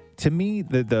 but to me,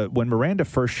 when Miranda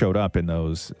first showed up in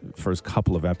those first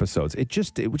couple of episodes, it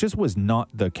just was not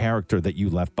the character that you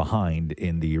left behind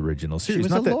in the original series.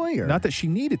 She was a lawyer. Not that she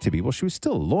needed to be. Well, she was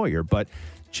still a lawyer, but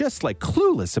just like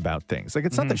clueless about things. Like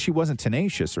it's not that she wasn't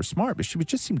tenacious or smart, but she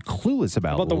just seemed clueless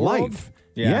about the life. world?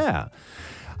 Yeah.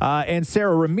 And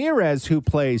Sarah Ramirez, who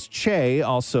plays Che,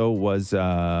 also was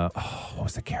what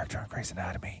was the character on Grey's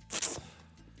Anatomy?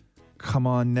 Come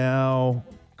on now,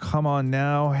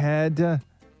 Head.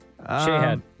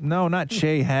 Shehead. No, not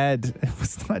Shehead. It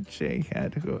was not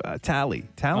Shehead.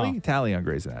 Tally on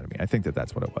Grey's Anatomy. I think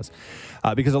that's what it was.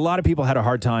 Because a lot of people had a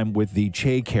hard time with the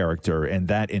Che character and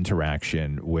that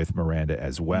interaction with Miranda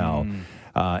as well.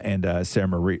 And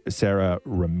Sarah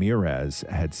Ramirez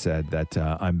had said that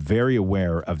I'm very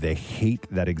aware of the hate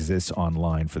that exists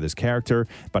online for this character,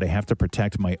 but I have to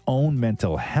protect my own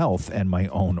mental health and my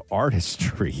own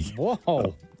artistry.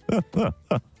 Whoa.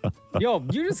 Yo,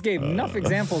 you just gave enough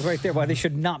examples right there why they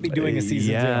should not be doing a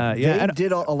season 2. They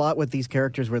did a lot with these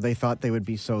characters where they thought they would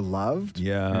be so loved.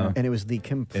 Yeah. And it was the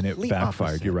complete And it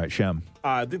backfired. opposite. You're right, Shem.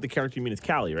 I think the character you mean is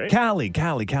Callie, right? Callie.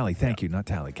 Thank you. Not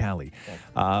Tally, Callie.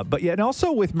 But yeah, and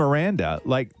also with Miranda,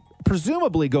 like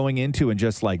presumably going into And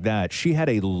Just Like That, she had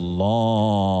a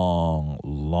long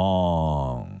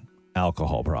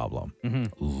alcohol problem.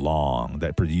 Long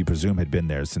that you presume had been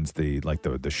there since the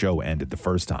show ended the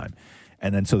first time.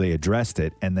 And then so they addressed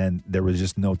it, and then there was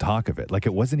just no talk of it. Like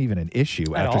it wasn't even an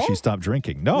issue At after all? she stopped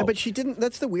drinking. No. But she didn't.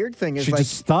 That's the weird thing. Is She like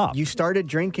just stopped. You started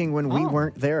drinking when we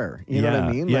weren't there. You know what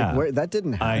I mean? Yeah. Like that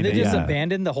didn't happen. And they just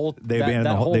abandoned the whole. They abandoned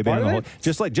the whole. They abandoned the whole.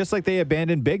 Just like they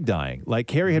abandoned Big dying. Like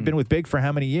Carrie had been with Big for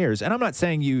how many years? And I'm not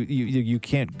saying you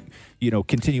can't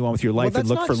continue on with your life and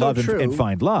look for love and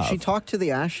find love. She talked to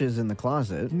the ashes in the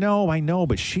closet. No, I know,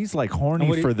 but she's like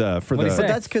horny for the. But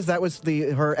that's because that was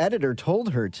her editor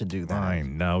told her to do that. I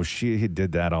know she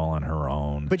did that all on her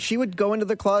own. But she would go into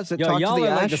the closet, Yo, talk to y'all the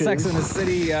are like ashes. the Sex and the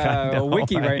City I know,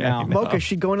 wiki right now. Mocha,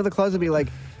 she'd go into the closet and be like,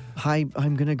 "Hi,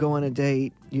 I'm gonna go on a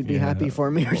date. You'd be happy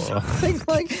for me," or something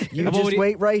like. You And what just would he-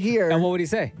 wait right here. And what would he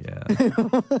say? Yeah.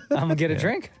 I'm gonna get a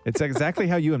drink. It's exactly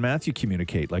how you and Matthew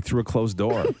communicate, like through a closed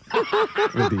door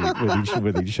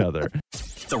with each other.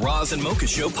 The Roz and Mocha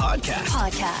Show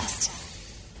podcast.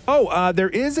 Oh, there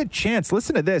is a chance.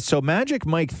 Listen to this. So Magic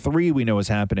Mike 3 we know is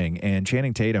happening, and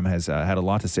Channing Tatum has had a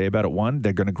lot to say about it. 1,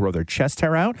 they're going to grow their chest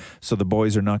hair out, so the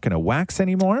boys are not going to wax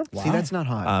anymore. See, that's not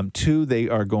hot. 2, they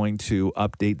are going to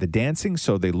update the dancing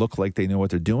so they look like they know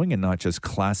what they're doing and not just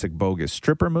classic bogus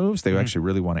stripper moves. They actually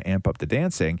really want to amp up the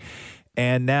dancing.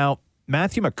 And now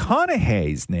Matthew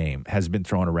McConaughey's name has been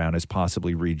thrown around as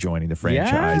possibly rejoining the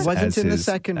franchise. He wasn't as in the his-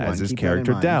 second one. as his Keep that in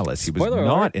character mind. Dallas. He was Spoiler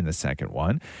not alert. in the second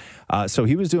one. So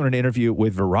he was doing an interview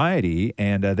with Variety,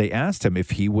 and they asked him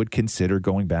if he would consider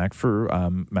going back for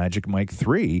Magic Mike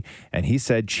 3. And he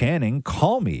said, Channing,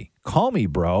 call me,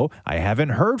 bro. I haven't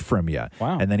heard from you.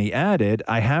 Wow. And then he added,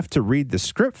 I have to read the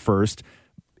script first.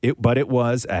 But it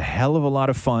was a hell of a lot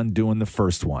of fun doing the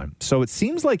first one. So it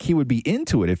seems like he would be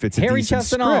into it if it's a Hairy decent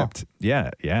chest and all. script.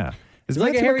 Yeah. Is Like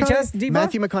a Matthew hairy McConaughey- chest, Deepa?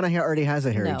 Matthew McConaughey already has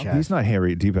a hairy chest. He's not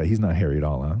hairy, Deepa. He's not hairy at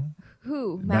all, huh?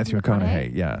 Who? Matthew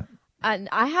McConaughey. Yeah. And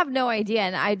I have no idea,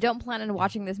 and I don't plan on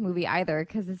watching this movie either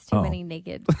because it's too many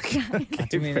naked guys. I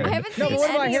haven't No, seen but what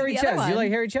about any of Harry the other Chess? You ones. like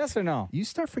Harry Chess or no? You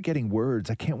start forgetting words.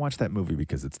 I can't watch that movie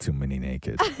because it's too many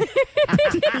naked.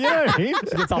 You know what I mean?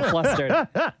 She gets all flustered.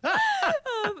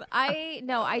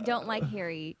 I don't like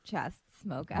Harry Chess,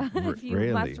 Smoka. If you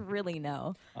Really? must really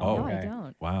know. Oh, no, I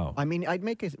don't. Wow. I mean, I'd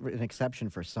make an exception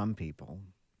for some people.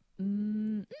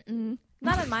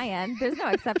 Not on my end. There's no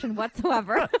exception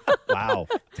whatsoever. Wow.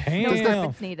 No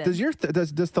exceptions needed.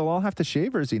 Does Thalal have to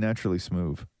shave, or is he naturally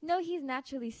smooth? No, he's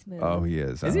naturally smooth. Oh, he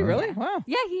is. Is he All right. really? Wow.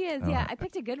 Yeah, he is. Oh. Yeah, I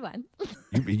picked a good one.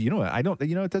 You know what? I don't.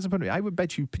 You know, it doesn't put me. I would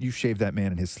bet you shave that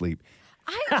man in his sleep.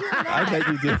 I do not. I bet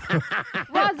you do.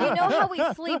 Roz, you know how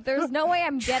we sleep. There's no way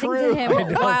I'm getting True. to him I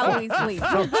know. while we sleep.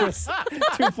 Fortress.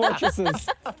 Two fortresses.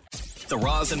 The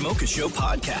Roz and Mocha Show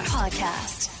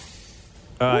podcast.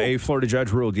 A Florida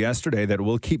judge ruled yesterday that it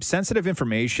will keep sensitive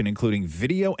information, including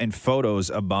video and photos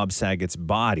of Bob Saget's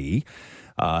body,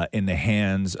 in the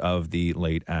hands of the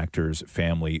late actor's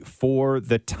family for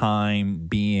the time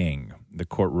being. The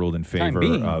court ruled in favor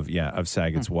of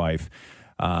Saget's wife.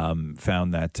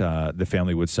 Found that the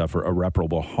family would suffer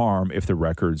irreparable harm if the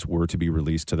records were to be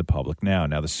released to the public now.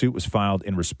 Now, the suit was filed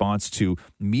in response to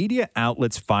media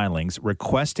outlets' filings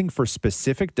requesting for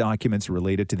specific documents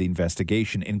related to the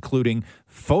investigation, including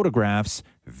photographs,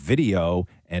 video,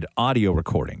 and audio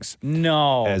recordings.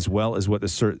 No. As well as what the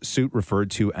suit referred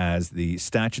to as the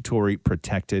statutory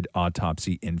protected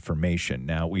autopsy information.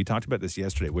 Now, we talked about this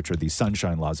yesterday, which are the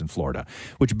sunshine laws in Florida,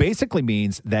 which basically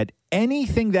means that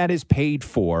anything that is paid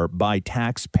for by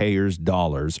taxpayers'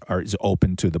 dollars is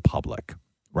open to the public.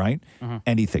 Right?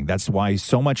 Anything. That's why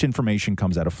so much information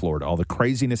comes out of Florida. All the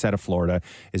craziness out of Florida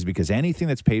is because anything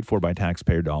that's paid for by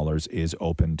taxpayer dollars is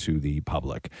open to the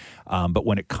public. But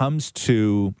when it comes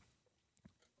to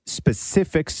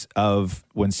specifics of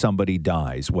when somebody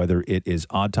dies, whether it is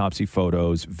autopsy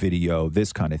photos, video,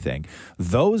 this kind of thing,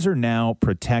 those are now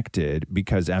protected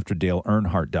because after Dale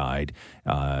Earnhardt died,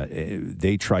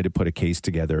 they tried to put a case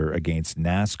together against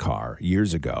NASCAR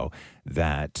years ago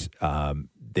that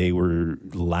they were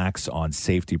lax on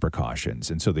safety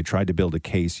precautions. And so they tried to build a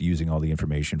case using all the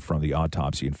information from the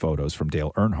autopsy and photos from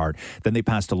Dale Earnhardt. Then they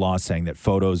passed a law saying that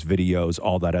photos, videos,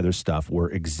 all that other stuff were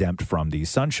exempt from the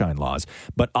sunshine laws.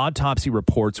 But autopsy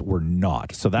reports were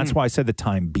not. So that's why I said the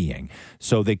time being.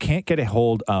 So they can't get a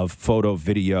hold of photo,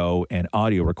 video, and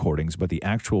audio recordings, but the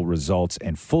actual results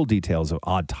and full details of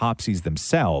autopsies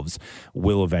themselves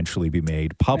will eventually be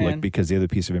made public because the other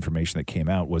piece of information that came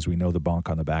out was we know the bonk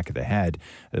on the back of the head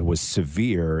was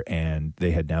severe, and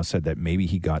they had now said that maybe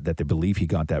they believe he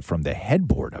got that from the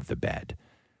headboard of the bed.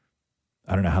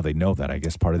 I don't know how they know that. I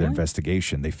guess part of their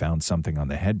investigation, they found something on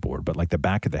the headboard, but like the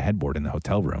back of the headboard in the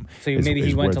hotel room. So maybe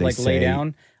he went to like lay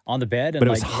down on the bed. And but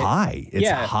it was like, high. It's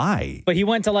high. But he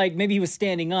went to like, maybe he was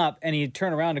standing up and he'd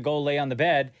turn around to go lay on the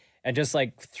bed and just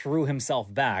like threw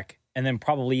himself back and then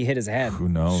probably hit his head. Who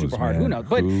knows? Super hard. Man? Who knows?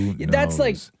 But Who that's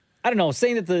like, knows? I don't know,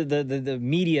 saying that the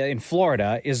media in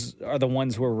Florida are the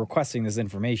ones who are requesting this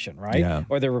information, right? Yeah.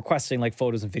 Or they're requesting like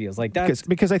photos and videos like that.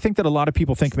 Because I think that a lot of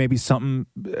people think maybe something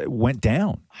went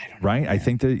down. I don't know, right? I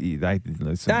think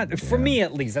that For me,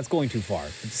 at least, that's going too far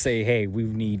to say, hey, we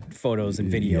need photos and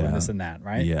video and this and that,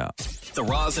 right? Yeah. The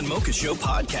Roz and Mocha Show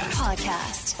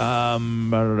podcast.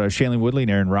 Shailene Woodley and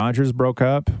Aaron Rodgers broke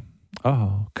up.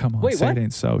 Oh, come on. Wait, say what? it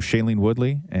ain't so. Shailene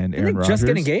Woodley and Aaron they Rodgers. just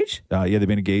get engaged? Yeah, they've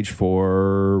been engaged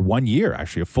for 1 year,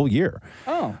 actually, a full year.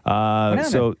 Oh. What happened?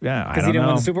 So, yeah, I Because don't he didn't know.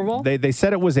 win the Super Bowl? They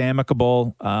said it was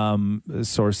amicable. The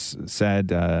source said,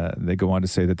 they go on to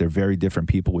say that they're very different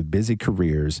people with busy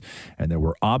careers, and there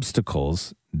were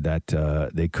obstacles that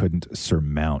they couldn't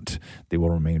surmount. They will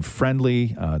remain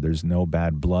friendly. There's no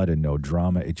bad blood and no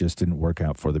drama. It just didn't work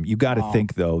out for them. You got to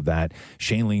think, though, that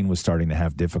Shailene was starting to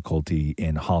have difficulty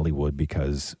in Hollywood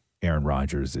because Aaron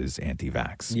Rodgers is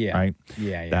anti-vax, Yeah. right?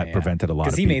 Yeah. That prevented a lot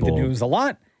of Because people. he made the news a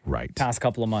lot. Right. Past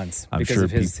couple of months I'm because sure of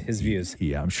his views.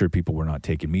 Yeah, I'm sure people were not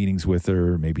taking meetings with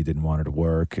her. Maybe didn't want her to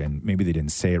work, and maybe they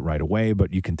didn't say it right away,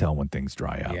 but you can tell when things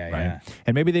dry out, right? yeah.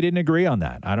 And maybe they didn't agree on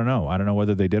that. I don't know. I don't know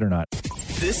whether they did or not.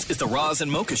 This is the Roz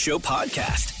and Mocha Show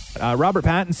podcast. Robert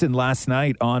Pattinson last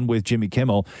night on with Jimmy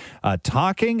Kimmel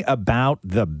talking about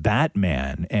the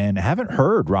Batman, and haven't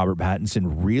heard Robert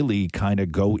Pattinson really kind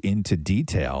of go into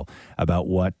detail about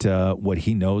what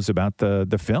he knows about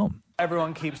the film.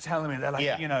 Everyone keeps telling me, they're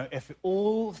like, you know, if it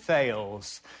all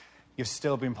fails, you've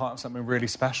still been part of something really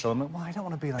special. I'm like, well, I don't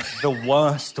want to be like the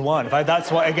worst one.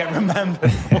 That's what I get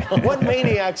remembered for. What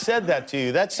maniac said that to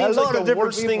you? That seems like the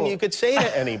worst thing you could say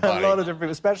to anybody. A lot of different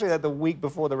people, especially like the week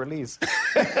before the release.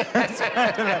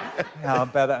 Yeah, I'll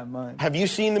bear that in mind. Have you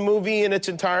seen the movie in its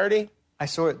entirety? I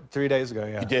saw it 3 days ago,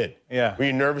 yeah. You did? Yeah. Were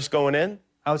you nervous going in?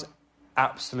 I was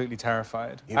absolutely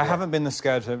terrified. I haven't been this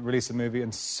scared to release a movie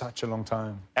in such a long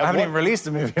time. I haven't even released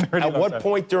a movie in a really long time. At what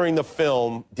point during the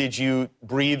film did you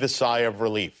breathe a sigh of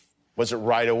relief? Was it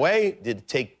right away? Did it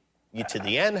take you to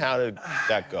the end? How did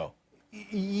that go?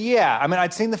 Yeah, I mean,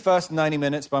 I'd seen the first 90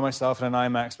 minutes by myself in an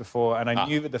IMAX before, and I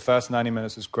knew that the first 90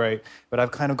 minutes was great, but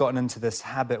I've kind of gotten into this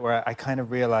habit where I kind of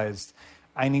realized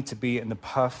I need to be in the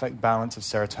perfect balance of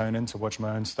serotonin to watch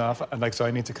my own stuff. And so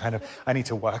I need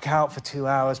to work out for 2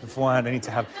 hours beforehand. I need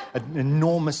to have an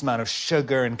enormous amount of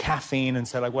sugar and caffeine. And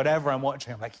so whatever I'm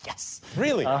watching, I'm like, yes.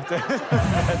 Really?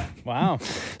 Wow.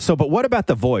 So, but what about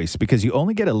the voice? Because you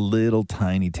only get a little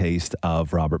tiny taste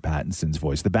of Robert Pattinson's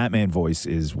voice. The Batman voice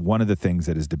is one of the things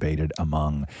that is debated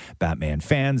among Batman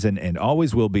fans and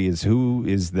always will be, is who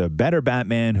is the better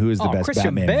Batman, who is the best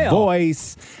Christian Batman Bale.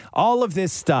 voice, all of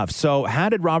this stuff. So how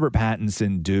did Robert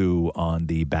Pattinson do on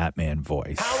the Batman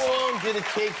voice? How long did it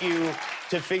take you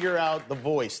to figure out the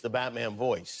voice, the Batman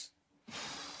voice?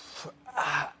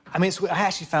 I mean, I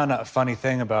actually found out a funny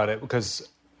thing about it because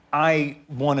I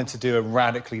wanted to do a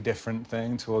radically different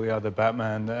thing to all the other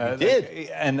Batman. You did?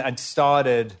 And I'd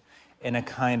started in a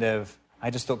kind of, I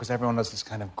just thought, because everyone does this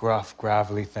kind of gruff,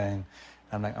 gravelly thing.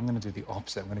 I'm like, I'm going to do the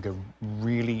opposite. I'm going to go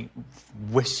really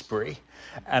whispery.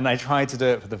 And I tried to do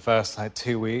it for the first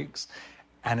 2 weeks,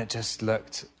 and it just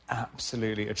looked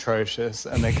absolutely atrocious.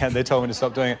 And they told me to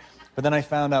stop doing it. But then I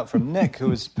found out from Nick, who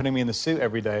was putting me in the suit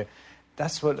every day,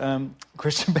 that's what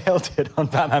Christian Bale did on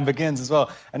Batman Begins as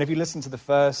well. And if you listen to the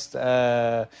first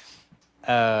Batman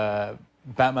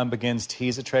Begins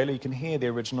teaser trailer, you can hear the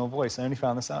original voice. I only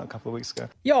found this out a couple of weeks ago.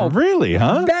 Yo, really,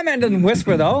 huh? Batman doesn't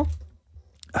whisper, though.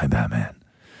 I'm Batman.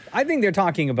 I think they're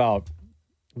talking about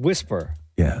whisper.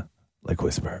 Yeah, like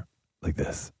whisper, like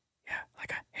this. Yeah,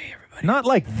 like hey, everybody. Not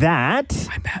like that.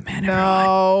 I'm Batman,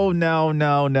 No.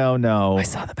 I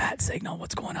saw the bat signal.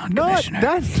 What's going on, Not Commissioner?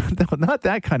 that, not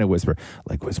that kind of whisper.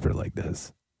 Like whisper like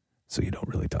this. So you don't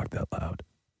really talk that loud,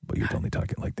 but you're only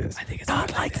talking like this. I think it's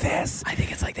not like this. I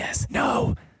think it's like this.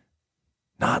 No,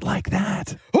 not like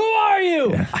that. Who are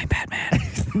you? Yeah. I'm Batman.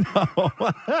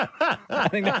 I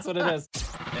think that's what it is.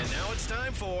 And now it's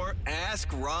time for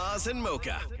Ask Roz and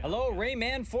Mocha. Hello,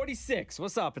 Rayman46.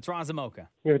 What's up? It's Roz and Mocha.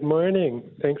 Good morning.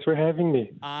 Thanks for having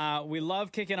me. We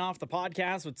love kicking off the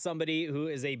podcast with somebody who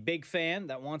is a big fan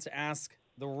that wants to ask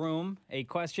the room a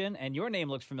question, and your name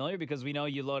looks familiar because we know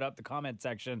you load up the comment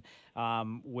section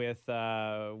with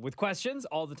questions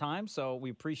all the time, so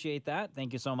we appreciate that.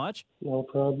 Thank you so much. No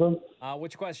problem.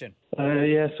 Which question?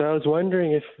 Yeah, so I was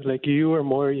wondering if, like you or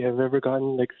Maury, have ever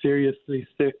gotten seriously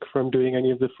sick from doing any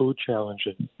of the food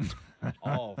challenges.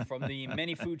 Oh, from the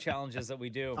many food challenges that we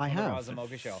do I on the have. Roz and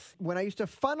Mocha Show. When I used to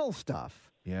funnel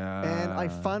stuff, Yeah. and I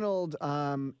funneled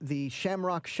the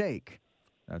Shamrock Shake.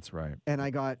 That's right. And I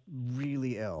got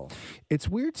really ill. It's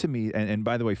weird to me, and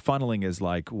by the way, funneling is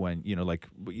like when, like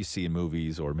what you see in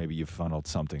movies, or maybe you've funneled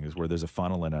something, is where there's a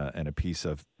funnel and a piece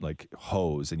of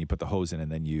hose, and you put the hose in, and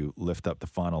then you lift up the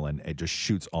funnel, and it just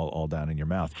shoots all down in your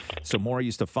mouth. So Maura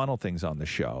used to funnel things on the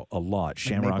show a lot.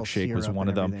 Shamrock maple Shake was syrup one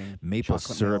of and them. everything. Maple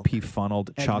Chocolate syrup milk. he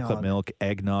funneled, chocolate Eggnog. milk,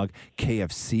 eggnog,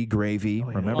 KFC gravy.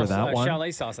 Remember that one?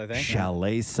 Chalet sauce, I think.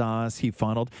 Chalet sauce he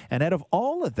funneled. And out of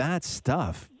all of that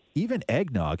stuff, even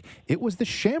eggnog, it was the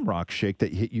Shamrock Shake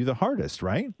that hit you the hardest,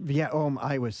 right? Yeah,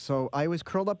 I was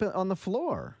curled up on the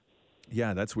floor.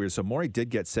 Yeah, that's weird. So Maury did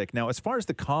get sick. Now, as far as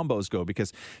the combos go,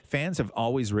 because fans have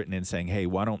always written in saying, hey,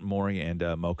 why don't Maury and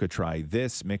Mocha try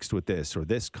this mixed with this, or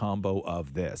this combo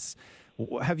of this?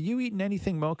 Have you eaten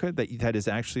anything, Mocha, that is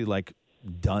actually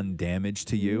done damage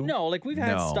to you? No, we've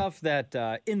had stuff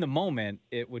that in the moment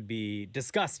it would be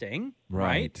disgusting,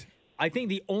 right? I think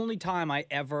the only time I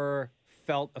ever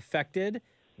felt affected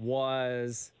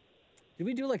was, did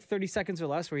we do 30 seconds or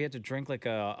less where you had to drink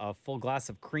a full glass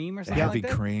of cream or something Heavy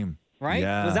like that? cream. Right?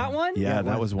 Yeah. Was that one? Yeah,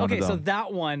 that was one okay, of them. so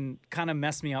that one kind of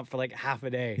messed me up for half a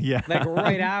day. Yeah.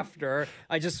 Right after,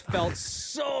 I just felt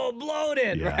so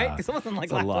bloated, Yeah. right? Because it wasn't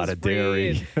It's a lot of lactose-free, dairy.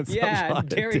 and- It's a yeah, lot of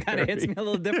dairy kind of hits dairy. me a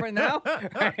little different now,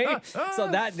 right?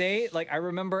 So that day, I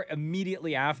remember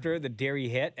immediately after the dairy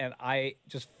hit, and I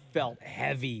just felt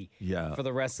heavy Yeah. for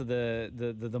the rest of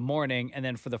the morning. And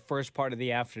then for the first part of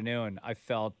the afternoon,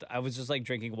 I was just like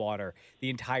drinking water the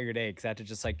entire day because I had to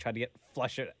just like try to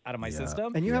flush it out of my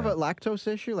system. And you have a lactose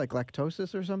issue, like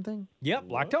lactosis or something? Yep,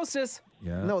 lactosis.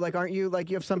 Yeah. No, like aren't you like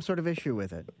you have some sort of issue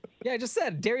with it? Yeah, I just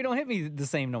said dairy don't hit me the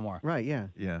same no more. Right, yeah.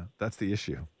 Yeah, that's the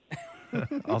issue.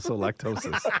 Also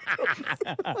lactosis.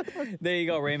 There you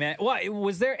go, Rayman. What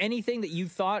was there anything that you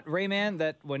thought, Rayman,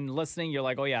 that when listening you're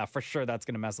like, oh yeah, for sure that's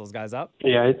gonna mess those guys up?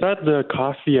 Yeah, I thought the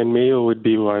coffee and mayo would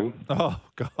be one. Oh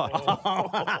God.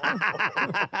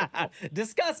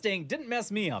 Disgusting. Didn't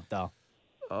mess me up though.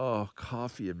 Oh,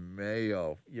 coffee and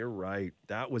mayo. You're right.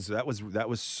 That was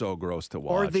so gross to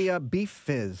watch. Or the beef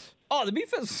fizz. Oh, the beef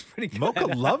fizz was pretty good. Mocha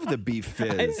loved the beef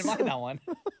fizz. I didn't mind that one.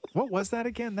 What was that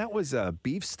again? That was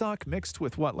beef stock mixed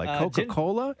with what? Like Gin-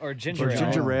 Coca-Cola? or ginger Or ale.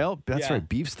 ginger ale? That's Yeah. right.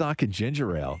 Beef stock and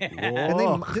ginger ale.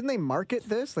 And didn't they market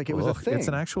this? Like it was a thing. It's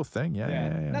an actual thing.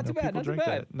 Yeah. Not too bad. People Not too drink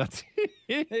bad. that. Not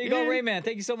There you go, Rayman.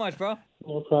 Thank you so much, bro.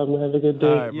 No problem. Have a good day.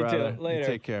 All right, You brother. too. Later. You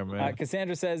take care, man.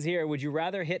 Cassandra says here, would you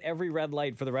rather hit every red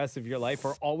light for the rest of your life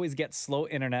or always get slow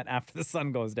internet after the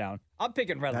sun goes down? I'm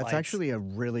picking red lights. That's actually a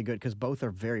really good because both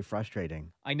are very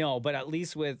frustrating. I know, but at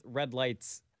least with red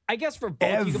lights, I guess for both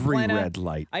you can Every plan red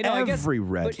light. I know, I guess, Every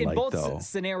red but in light, both though.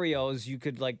 scenarios, you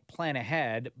could like plan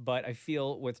ahead. But I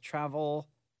feel with travel,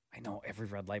 I know every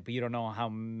red light, but you don't know how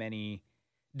many,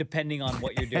 depending on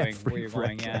what you're doing, where you're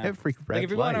going. red- Yeah, every like red if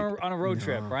you're going light. on a road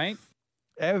trip, right?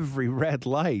 Every red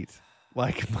light.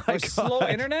 Like, my Or slow God.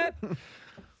 internet.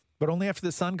 But only after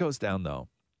the sun goes down, though.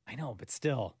 I know, but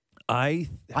still. I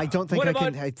don't think What I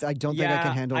about- can. I don't think I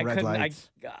can handle red couldn't- lights.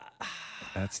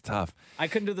 That's tough. I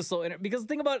couldn't do the slow internet because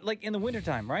think about like in the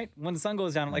wintertime, right? When the sun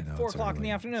goes down at like 4 o'clock in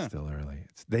the afternoon. Still early.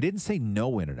 They didn't say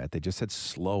no internet. They just said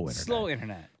slow internet. Slow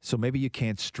internet. So maybe you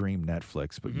can't stream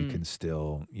Netflix, but you can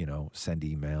still, send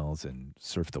emails and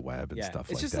surf the web and Yeah, stuff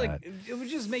it's like just that. like it would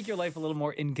just make your life a little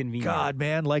more inconvenient. God,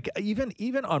 man, like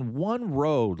even on one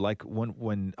road, like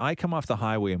when I come off the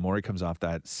highway and Maury comes off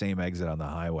that same exit on the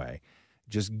highway,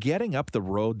 just getting up the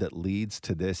road that leads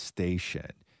to this station,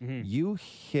 you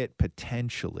hit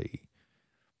potentially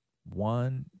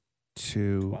 1,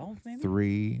 2, 12 maybe?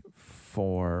 3,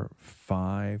 4,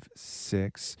 5,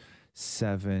 6,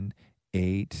 7,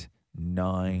 8,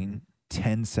 9,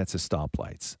 10 sets of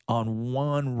stoplights on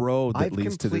one road that I've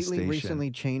leads to the completely station. recently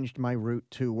changed my route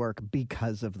to work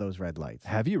because of those red lights.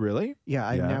 Have you really? Yeah,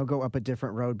 I now go up a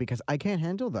different road because I can't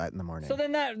handle that in the morning. So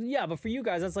then but for you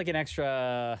guys, that's like an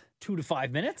extra 2 to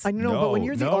 5 minutes. I know, but when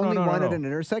you're the only one at no. an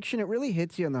intersection, it really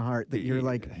hits you in the heart that you're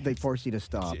like they force you to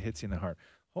stop. It hits you in the heart.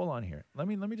 Hold on here. Let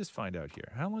me just find out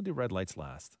here. How long do red lights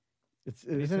last?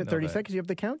 Isn't it 30 seconds? You have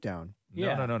the countdown.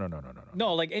 Yeah. No.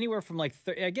 No, like anywhere from like,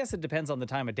 I guess it depends on the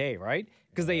time of day, right?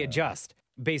 Because they adjust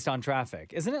based on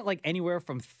traffic. Isn't it like anywhere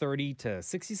from 30 to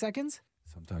 60 seconds?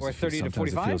 Sometimes Or it feels- 30 to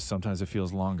sometimes 45? Sometimes it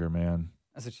feels longer, man.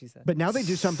 That's what she said. But now they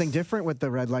do something different with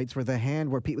the red lights, where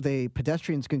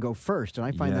pedestrians can go first, and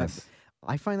I find Yes.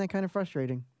 that kind of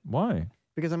frustrating. Why?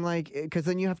 Because I'm like, because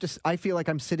then you have to. I feel like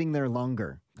I'm sitting there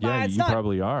longer. Yeah, it's you not-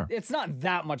 probably are. It's not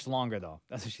that much longer, though.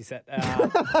 That's what she said.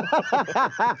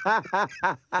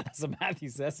 That's what Matthew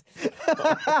says.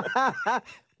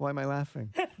 Why am I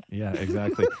laughing? Yeah,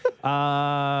 exactly.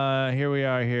 Here we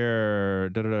are here.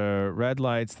 Red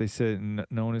lights. They said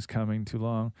no one is coming too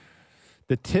long.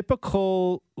 The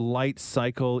typical light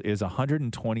cycle is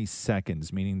 120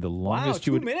 seconds, meaning the longest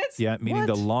you 2 would. minutes? Yeah, meaning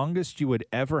the What? longest you would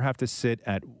ever have to sit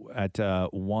at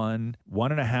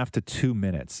 1.5 to 2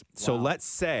 minutes. So let's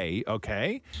say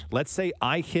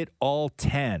I hit all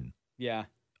 10 Yeah.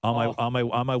 on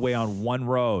my way on one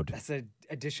road. That's an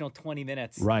additional 20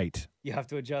 minutes. Right. You have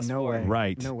to adjust No for. way.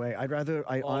 Right. No way. I'd rather.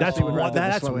 I That's honestly would rather the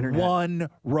that's slow internet. one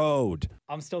road.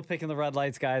 I'm still picking the red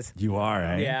lights, guys. You are,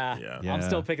 eh? Yeah. I'm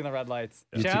still picking the red lights.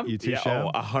 Shem? too, Shem?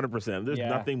 100%. There's Yeah.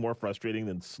 nothing more frustrating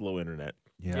than slow internet.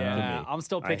 Yeah, to me. I'm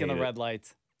still I picking the hate it. red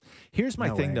lights. Here's my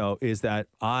No thing, way. though, is that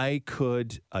I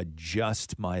could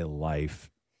adjust my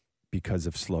life because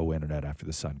of slow internet after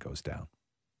the sun goes down.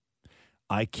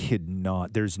 I could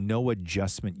not. There's no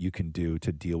adjustment you can do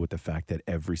to deal with the fact that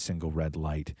every single red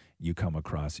light you come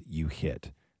across, you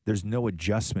hit. There's no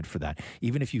adjustment for that.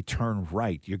 Even if you turn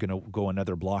right, you're going to go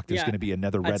another block. There's Yeah. going to be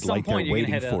another At red some light there point, you're gonna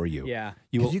waiting hit for a- you. yeah.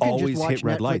 You 'Cause will you can always just watch hit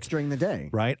red Netflix lights during the day.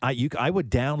 right? I would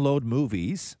download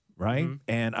movies, right? Mm-hmm.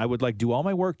 And I would like do all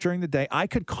my work during the day. I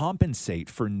could compensate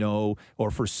for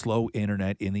for slow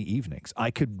internet in the evenings. I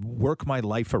could work my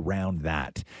life around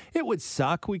that. It would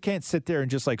suck. We can't sit there and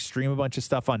just like stream a bunch of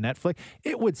stuff on Netflix.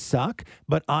 It would suck,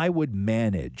 but I would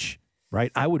manage,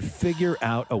 right? I would figure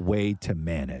out a way to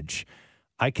manage.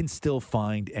 I can still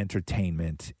find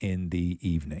entertainment in the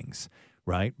evenings.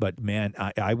 right? But man,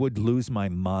 I would lose my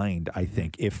mind, I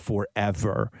think, if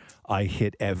forever I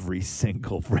hit every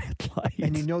single red light.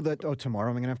 And you know that, tomorrow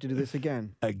I'm going to have to do this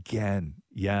again. Again,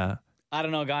 yeah. I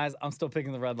don't know, guys. I'm still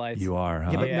picking the red lights. You are,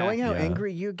 huh? Yeah, but knowing how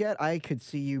angry you get, I could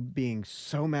see you being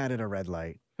so mad at a red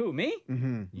light. Who, me?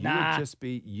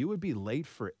 Mm-hmm. You would be late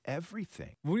for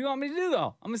everything. What do you want me to do,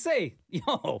 though? I'm going to say,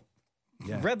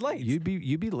 red lights. You'd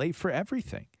be late for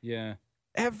everything. Yeah.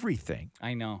 Everything.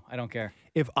 I know. I don't care.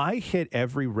 If I hit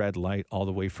every red light all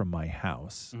the way from my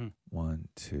house, Mm-hmm. 1,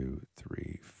 2,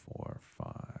 3, 4,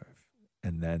 5,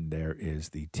 and then there is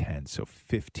the 10, so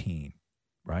 15,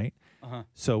 right? Uh-huh.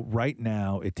 So right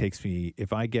now it takes me,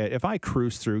 if I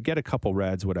cruise through, get a couple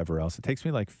reds, whatever else, it takes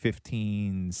me like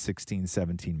 15, 16,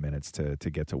 17 minutes to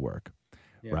get to work,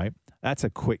 Yeah. right? That's a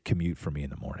quick commute for me in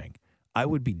the morning. I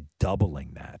would be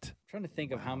doubling that, I'm trying to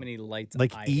think of how many lights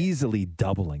like I hit. easily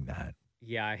doubling that.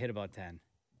 Yeah, I hit about 10.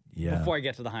 Yeah. Before I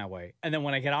get to the highway. And then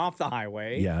when I get off the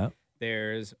highway, Yeah.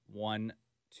 there's 1,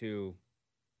 2,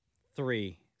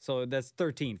 3. So that's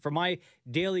 13. For my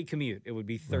daily commute, it would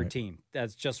be 13.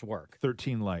 That's just work.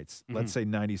 13 lights. Let's say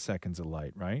 90 seconds a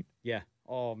light, right? Yeah.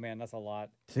 Oh, man, that's a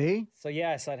lot. See? So,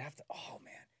 yeah, so I'd have to, oh,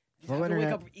 man. I'd Slow have to wake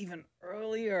internet. up even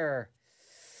earlier.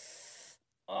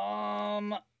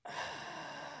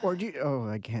 Or do you,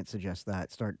 I can't suggest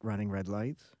that. Start running red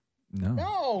lights. No.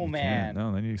 No, you man. can't.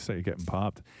 No, then you say you're getting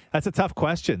popped. That's a tough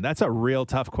question. That's a real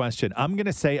tough question. I'm going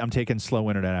to say I'm taking slow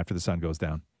internet after the sun goes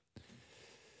down.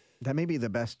 That may be the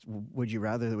best would you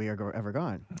rather that we are ever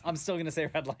gone. I'm still going to say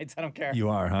red lights. I don't care. You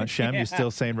are, huh? Shem, Yeah. you're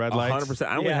still saying red lights? 100%.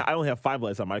 I only have 5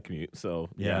 lights on my commute, so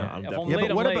I'm definitely. Yeah,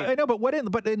 but what about, I know,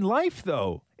 but in life,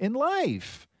 though? In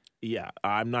life. Yeah,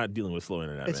 I'm not dealing with slow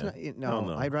internet, It's man. not. Hell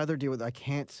No, I'd rather deal with. I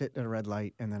can't sit at a red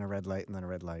light and then a red light and then a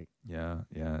red light. Yeah,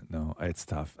 no, it's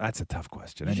tough. That's a tough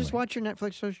question. You Anyway. just watch your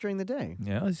Netflix shows during the day.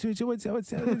 Yeah, what's Your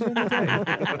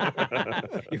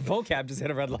vocab just hit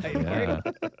a red light.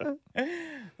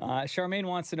 Charmaine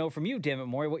wants to know from you, damn it,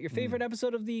 Maury, what your favorite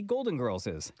episode of the Golden Girls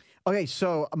is. Okay,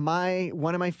 so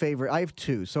one of my favorite. I have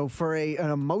 2. So for an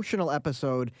emotional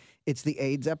episode, it's the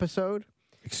AIDS episode.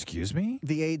 Excuse me?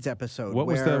 The AIDS episode. What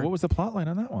was the plot line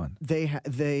on that one?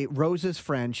 Rose's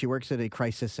friend, she works at a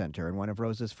crisis center, and one of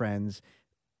Rose's friends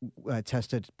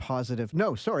tested positive.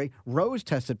 No, sorry, Rose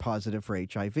tested positive for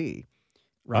HIV.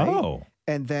 Right? Oh.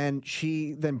 And then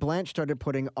Blanche started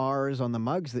putting R's on the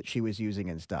mugs that she was using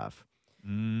and stuff.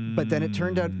 But then it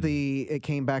turned out it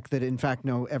came back that in fact,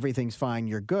 no, everything's fine,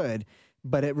 you're good.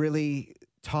 But it really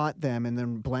taught them, and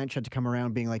then Blanche had to come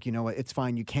around being like, you know what, it's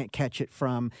fine, you can't catch it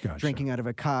from drinking out of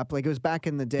a cup. Like it was back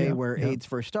in the day where AIDS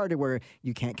first started, where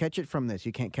you can't catch it from this,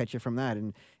 you can't catch it from that,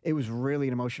 and it was really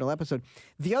an emotional episode.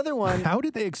 The other one, how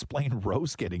did they explain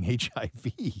Rose getting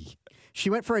HIV? She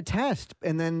went for a test,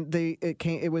 and then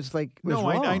it was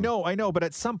wrong. I know, but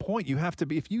at some point you have to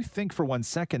be, if you think for 1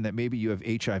 second that maybe you have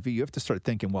HIV, you have to start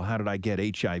thinking, well, how did I get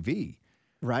HIV?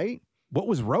 Right? What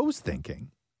was Rose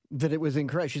thinking? That it was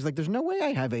incorrect. She's like, there's no way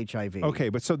I have HIV. Okay,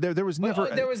 but so there was never...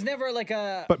 there was never like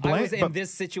a, But I was in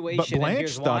this situation. But Blanche and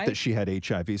here's thought why. that she had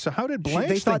HIV. So how did Blanche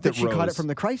They think thought that she Rose... caught it from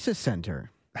the crisis center.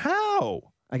 How?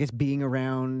 I guess being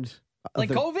around... Like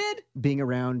COVID? Being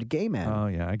around gay men. Oh,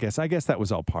 yeah. I guess that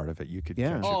was all part of it. You could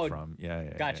catch Oh, it from... Yeah.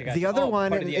 Gotcha. The other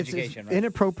one, part of the it's education, right?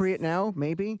 inappropriate now,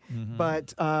 maybe, Mm-hmm.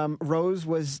 but Rose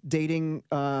was dating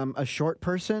a short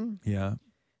person. Yeah.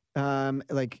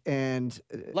 Like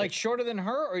shorter than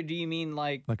her, or do you mean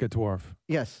like a dwarf?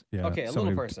 Yes. Yeah. Okay, a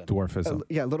somebody- little person. Dwarfism.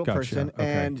 Little Gotcha. person. Okay,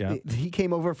 And yeah. he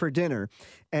came over for dinner,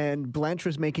 and Blanche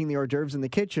was making the hors d'oeuvres in the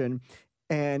kitchen,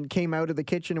 and came out of the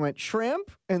kitchen and went,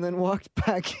 shrimp, and then walked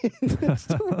back in. It's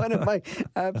one of my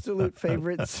absolute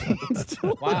favorite scenes. To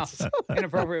Wow. watch.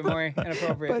 Inappropriate, Maury.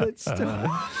 Inappropriate. But it's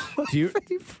still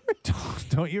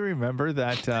Don't you remember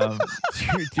that?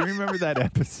 Do you remember that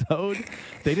episode?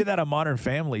 They did that on Modern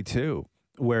Family too,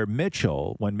 where when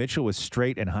Mitchell was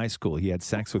straight in high school, he had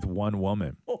sex with one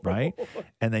woman, right?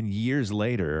 And then years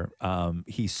later,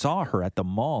 he saw her at the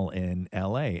mall in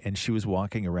L.A. and she was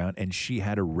walking around, and she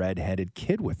had a redheaded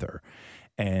kid with her.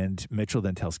 And Mitchell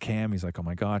then tells Cam, he's like, oh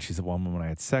my God, she's the one woman I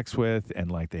had sex with.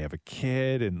 And like, they have a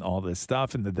kid and all this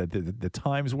stuff. And the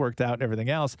times worked out and everything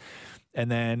else. And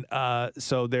then,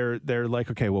 so they're like,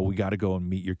 okay, well, we got to go and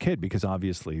meet your kid, because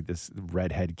obviously this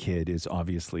redhead kid is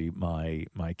obviously my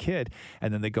kid.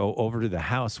 And then they go over to the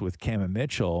house with Cam and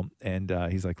Mitchell. And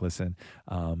he's like, listen,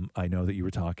 I know that you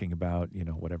were talking about,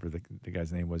 whatever the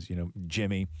guy's name was,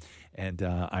 Jimmy. And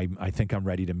I think I'm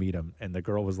ready to meet him. And the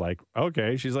girl was like,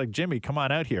 okay. She's like, Jimmy, come on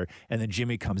on out here. And then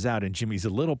Jimmy comes out, and Jimmy's a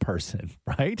little person,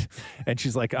 right? And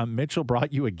she's like, Mitchell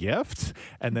brought you a gift?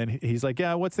 And then he's like,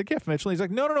 yeah, what's the gift, Mitchell? And he's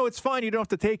like, no, it's fine. You don't have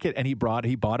to take it. And he bought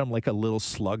him like a little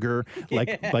slugger,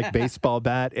 like baseball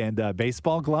bat and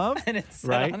baseball glove. And it said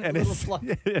right? on And little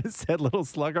slugger. it said little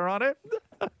slugger on it.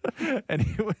 And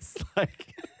he was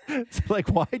like, it's like,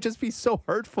 why just be so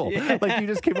hurtful? Yeah. Like you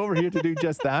just came over here to do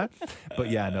just that. But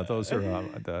yeah, no, those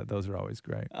are always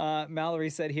great. Mallory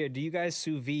said here, do you guys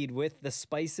sous vide with the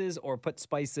spices or put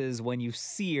spices when you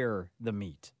sear the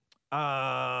meat?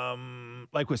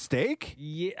 Like with steak?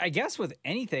 Yeah, I guess with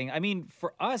anything. I mean,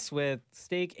 for us with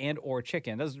steak and or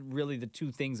chicken, those are really the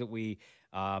two things that we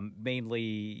mainly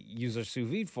use our sous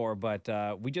vide for, but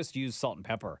we just use salt and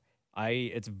pepper.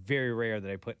 It's very rare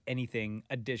that I put anything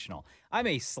additional. I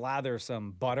may slather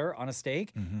some butter on a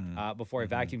steak before I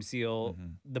vacuum seal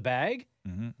the bag,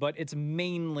 but it's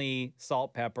mainly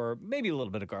salt, pepper, maybe a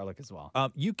little bit of garlic as well.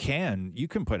 You can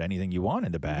put anything you want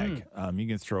in the bag. You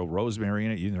can throw rosemary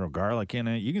in it. You can throw garlic in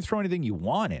it. You can throw anything you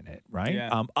want in it, right?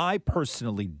 Yeah. I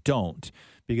personally don't,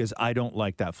 because I don't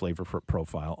like that flavor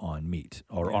profile on meat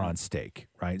or on steak,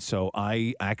 right? So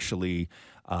I actually,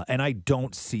 and I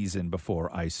don't season before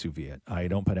I sous vide it. I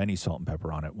don't put any salt and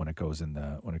pepper on it when it goes in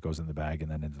the bag and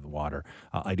then into the water.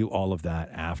 I do all of that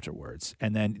afterwards.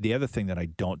 And then the other thing that I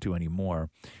don't do anymore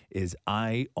is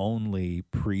I only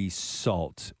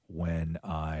pre-salt when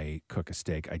I cook a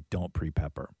steak. I don't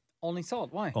pre-pepper. Only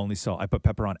salt. Why? Only salt. I put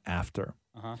pepper on after.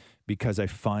 Uh-huh. Because I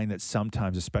find that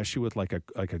sometimes, especially with like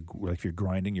if you're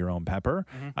grinding your own pepper,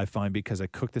 I find because I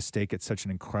cook the steak at such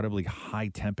an incredibly high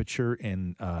temperature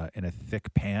in a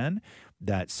thick pan,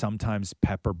 that sometimes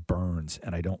pepper burns,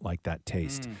 and I don't like that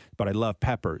taste. But I love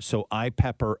pepper, so I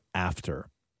pepper after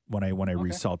when I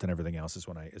resalt, and everything else is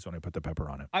when I put the pepper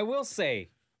on it. I will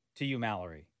say to you,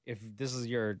 Mallory, if this is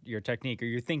your technique or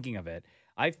you're thinking of it,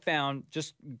 I found,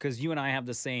 just because you and I have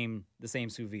the same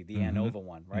sous vide, the Anova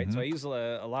one, right? So I use a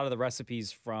lot of the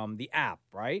recipes from the app,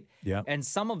 right? Yeah. And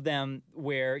some of them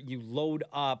where you load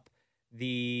up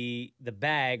the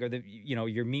bag or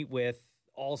your meat with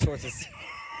all sorts of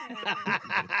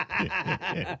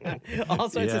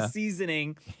of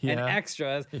seasoning and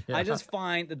extras. I just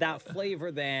find that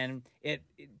flavor then it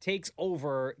takes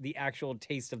over the actual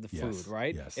taste of the food,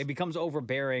 right? Yes. It becomes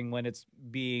overbearing when it's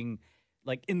being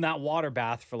like in that water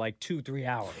bath for like 2-3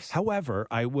 hours. However,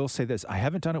 I will say this. I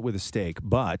haven't done it with a steak,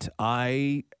 but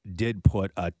I did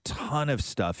put a ton of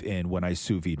stuff in when I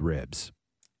sous vide ribs.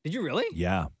 Did you really?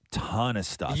 Yeah, ton of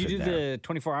stuff. Did you in do there. the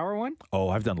 24-hour one? Oh,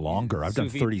 I've done longer. I've done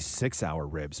Sous vide. 36-hour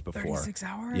ribs before. 36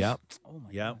 hours? Yep. Oh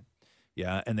my God.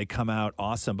 Yeah, and they come out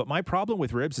awesome. But my problem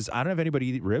with ribs is I don't have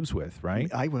anybody to eat ribs with,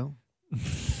 right? I will.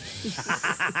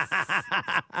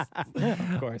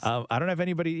 Of course. I don't have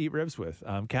anybody to eat ribs with.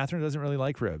 Catherine doesn't really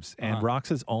like ribs, and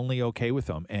Roxa's only okay with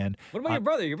them. And what about your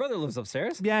brother? Your brother lives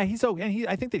upstairs. Yeah, he's okay. And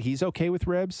I think that he's okay with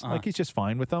ribs. Like he's just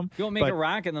fine with them. You won't make a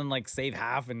rack and then like save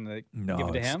half and give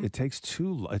it to him? It takes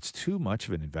it's too much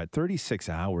of an event. 36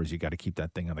 hours, you got to keep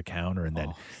that thing on the counter, and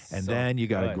then you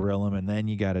got to grill them, and then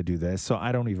you got to do this. So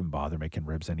I don't even bother making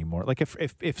ribs anymore. Like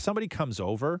if somebody comes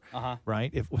over, right?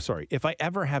 If I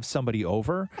ever have somebody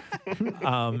over,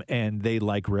 and they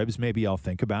like ribs, maybe I'll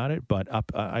think about it. But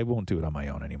I won't do it on my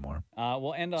own anymore.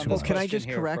 We'll end on Well, this can I question just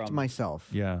here correct from- myself?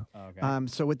 Yeah. Okay.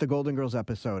 So with the Golden Girls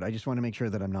episode, I just want to make sure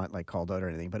that I'm not like called out or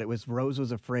anything. But it was Rose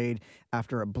was afraid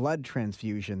after a blood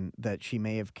transfusion that she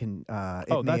may have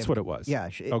that's what it was. Yeah,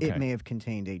 Okay. it may have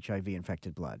contained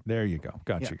HIV-infected blood. There you go.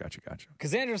 Gotcha.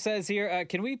 Cassandra says here,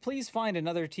 can we please find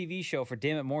another TV show for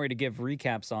Dammit Maury to give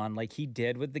recaps on like he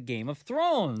did with the Game of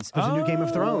Thrones? There's a new Game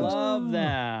of Thrones. Love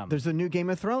them. There's a new Game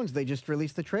of Thrones. They just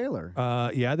released the trailer.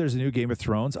 Yeah, there's a new Game of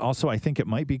Thrones. Also, I think it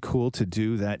might be cool to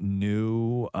do that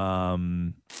new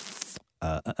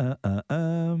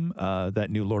that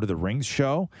new Lord of the Rings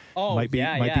show. Might be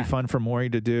fun for Maury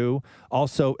to do.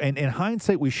 Also, and in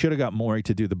hindsight, we should have got Maury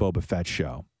to do the Boba Fett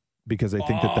show, because I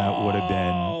think that would have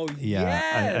been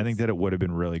I think that it would have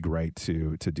been really great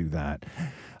to do that.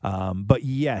 But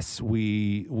yes,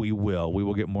 we will. We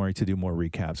will get Maury to do more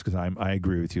recaps, because I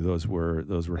agree with you. Those were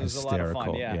hysterical. A lot of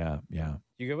fun, yeah.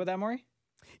 You good with that, Maury?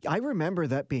 I remember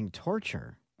that being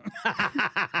torture.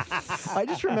 I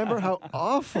just remember how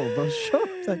awful that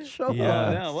show was.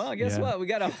 Yeah, well, guess what? We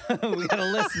got a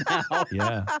list now.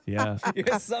 Yeah.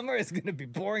 Your summer is going to be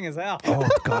boring as hell. Oh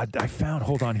God,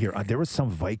 hold on here. There was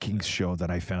some Vikings show that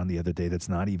I found the other day that's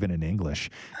not even in English.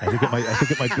 I think it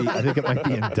might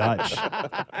be in Dutch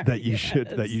that you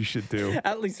should do.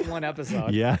 At least one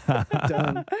episode. Yeah.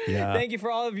 Done. Yeah. Thank you for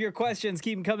all of your questions.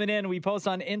 Keep them coming in. We post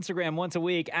on Instagram once a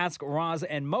week. Ask Roz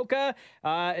and Mocha,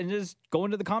 and just go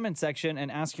into the comment section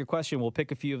and ask your question. We'll pick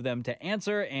a few of them to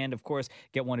answer and, of course,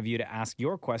 get one of you to ask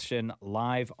your question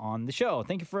live on the show.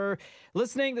 Thank you for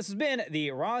listening. This has been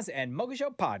the Roz and Mocha Show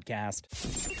podcast.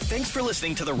 Thanks for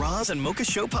listening to the Roz and Mocha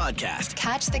Show podcast.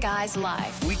 Catch the guys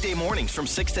live Weekday mornings from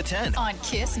 6 to 10 on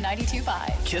Kiss 92.5.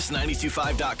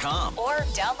 Kiss925.com. Or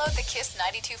download the Kiss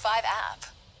 92.5 app.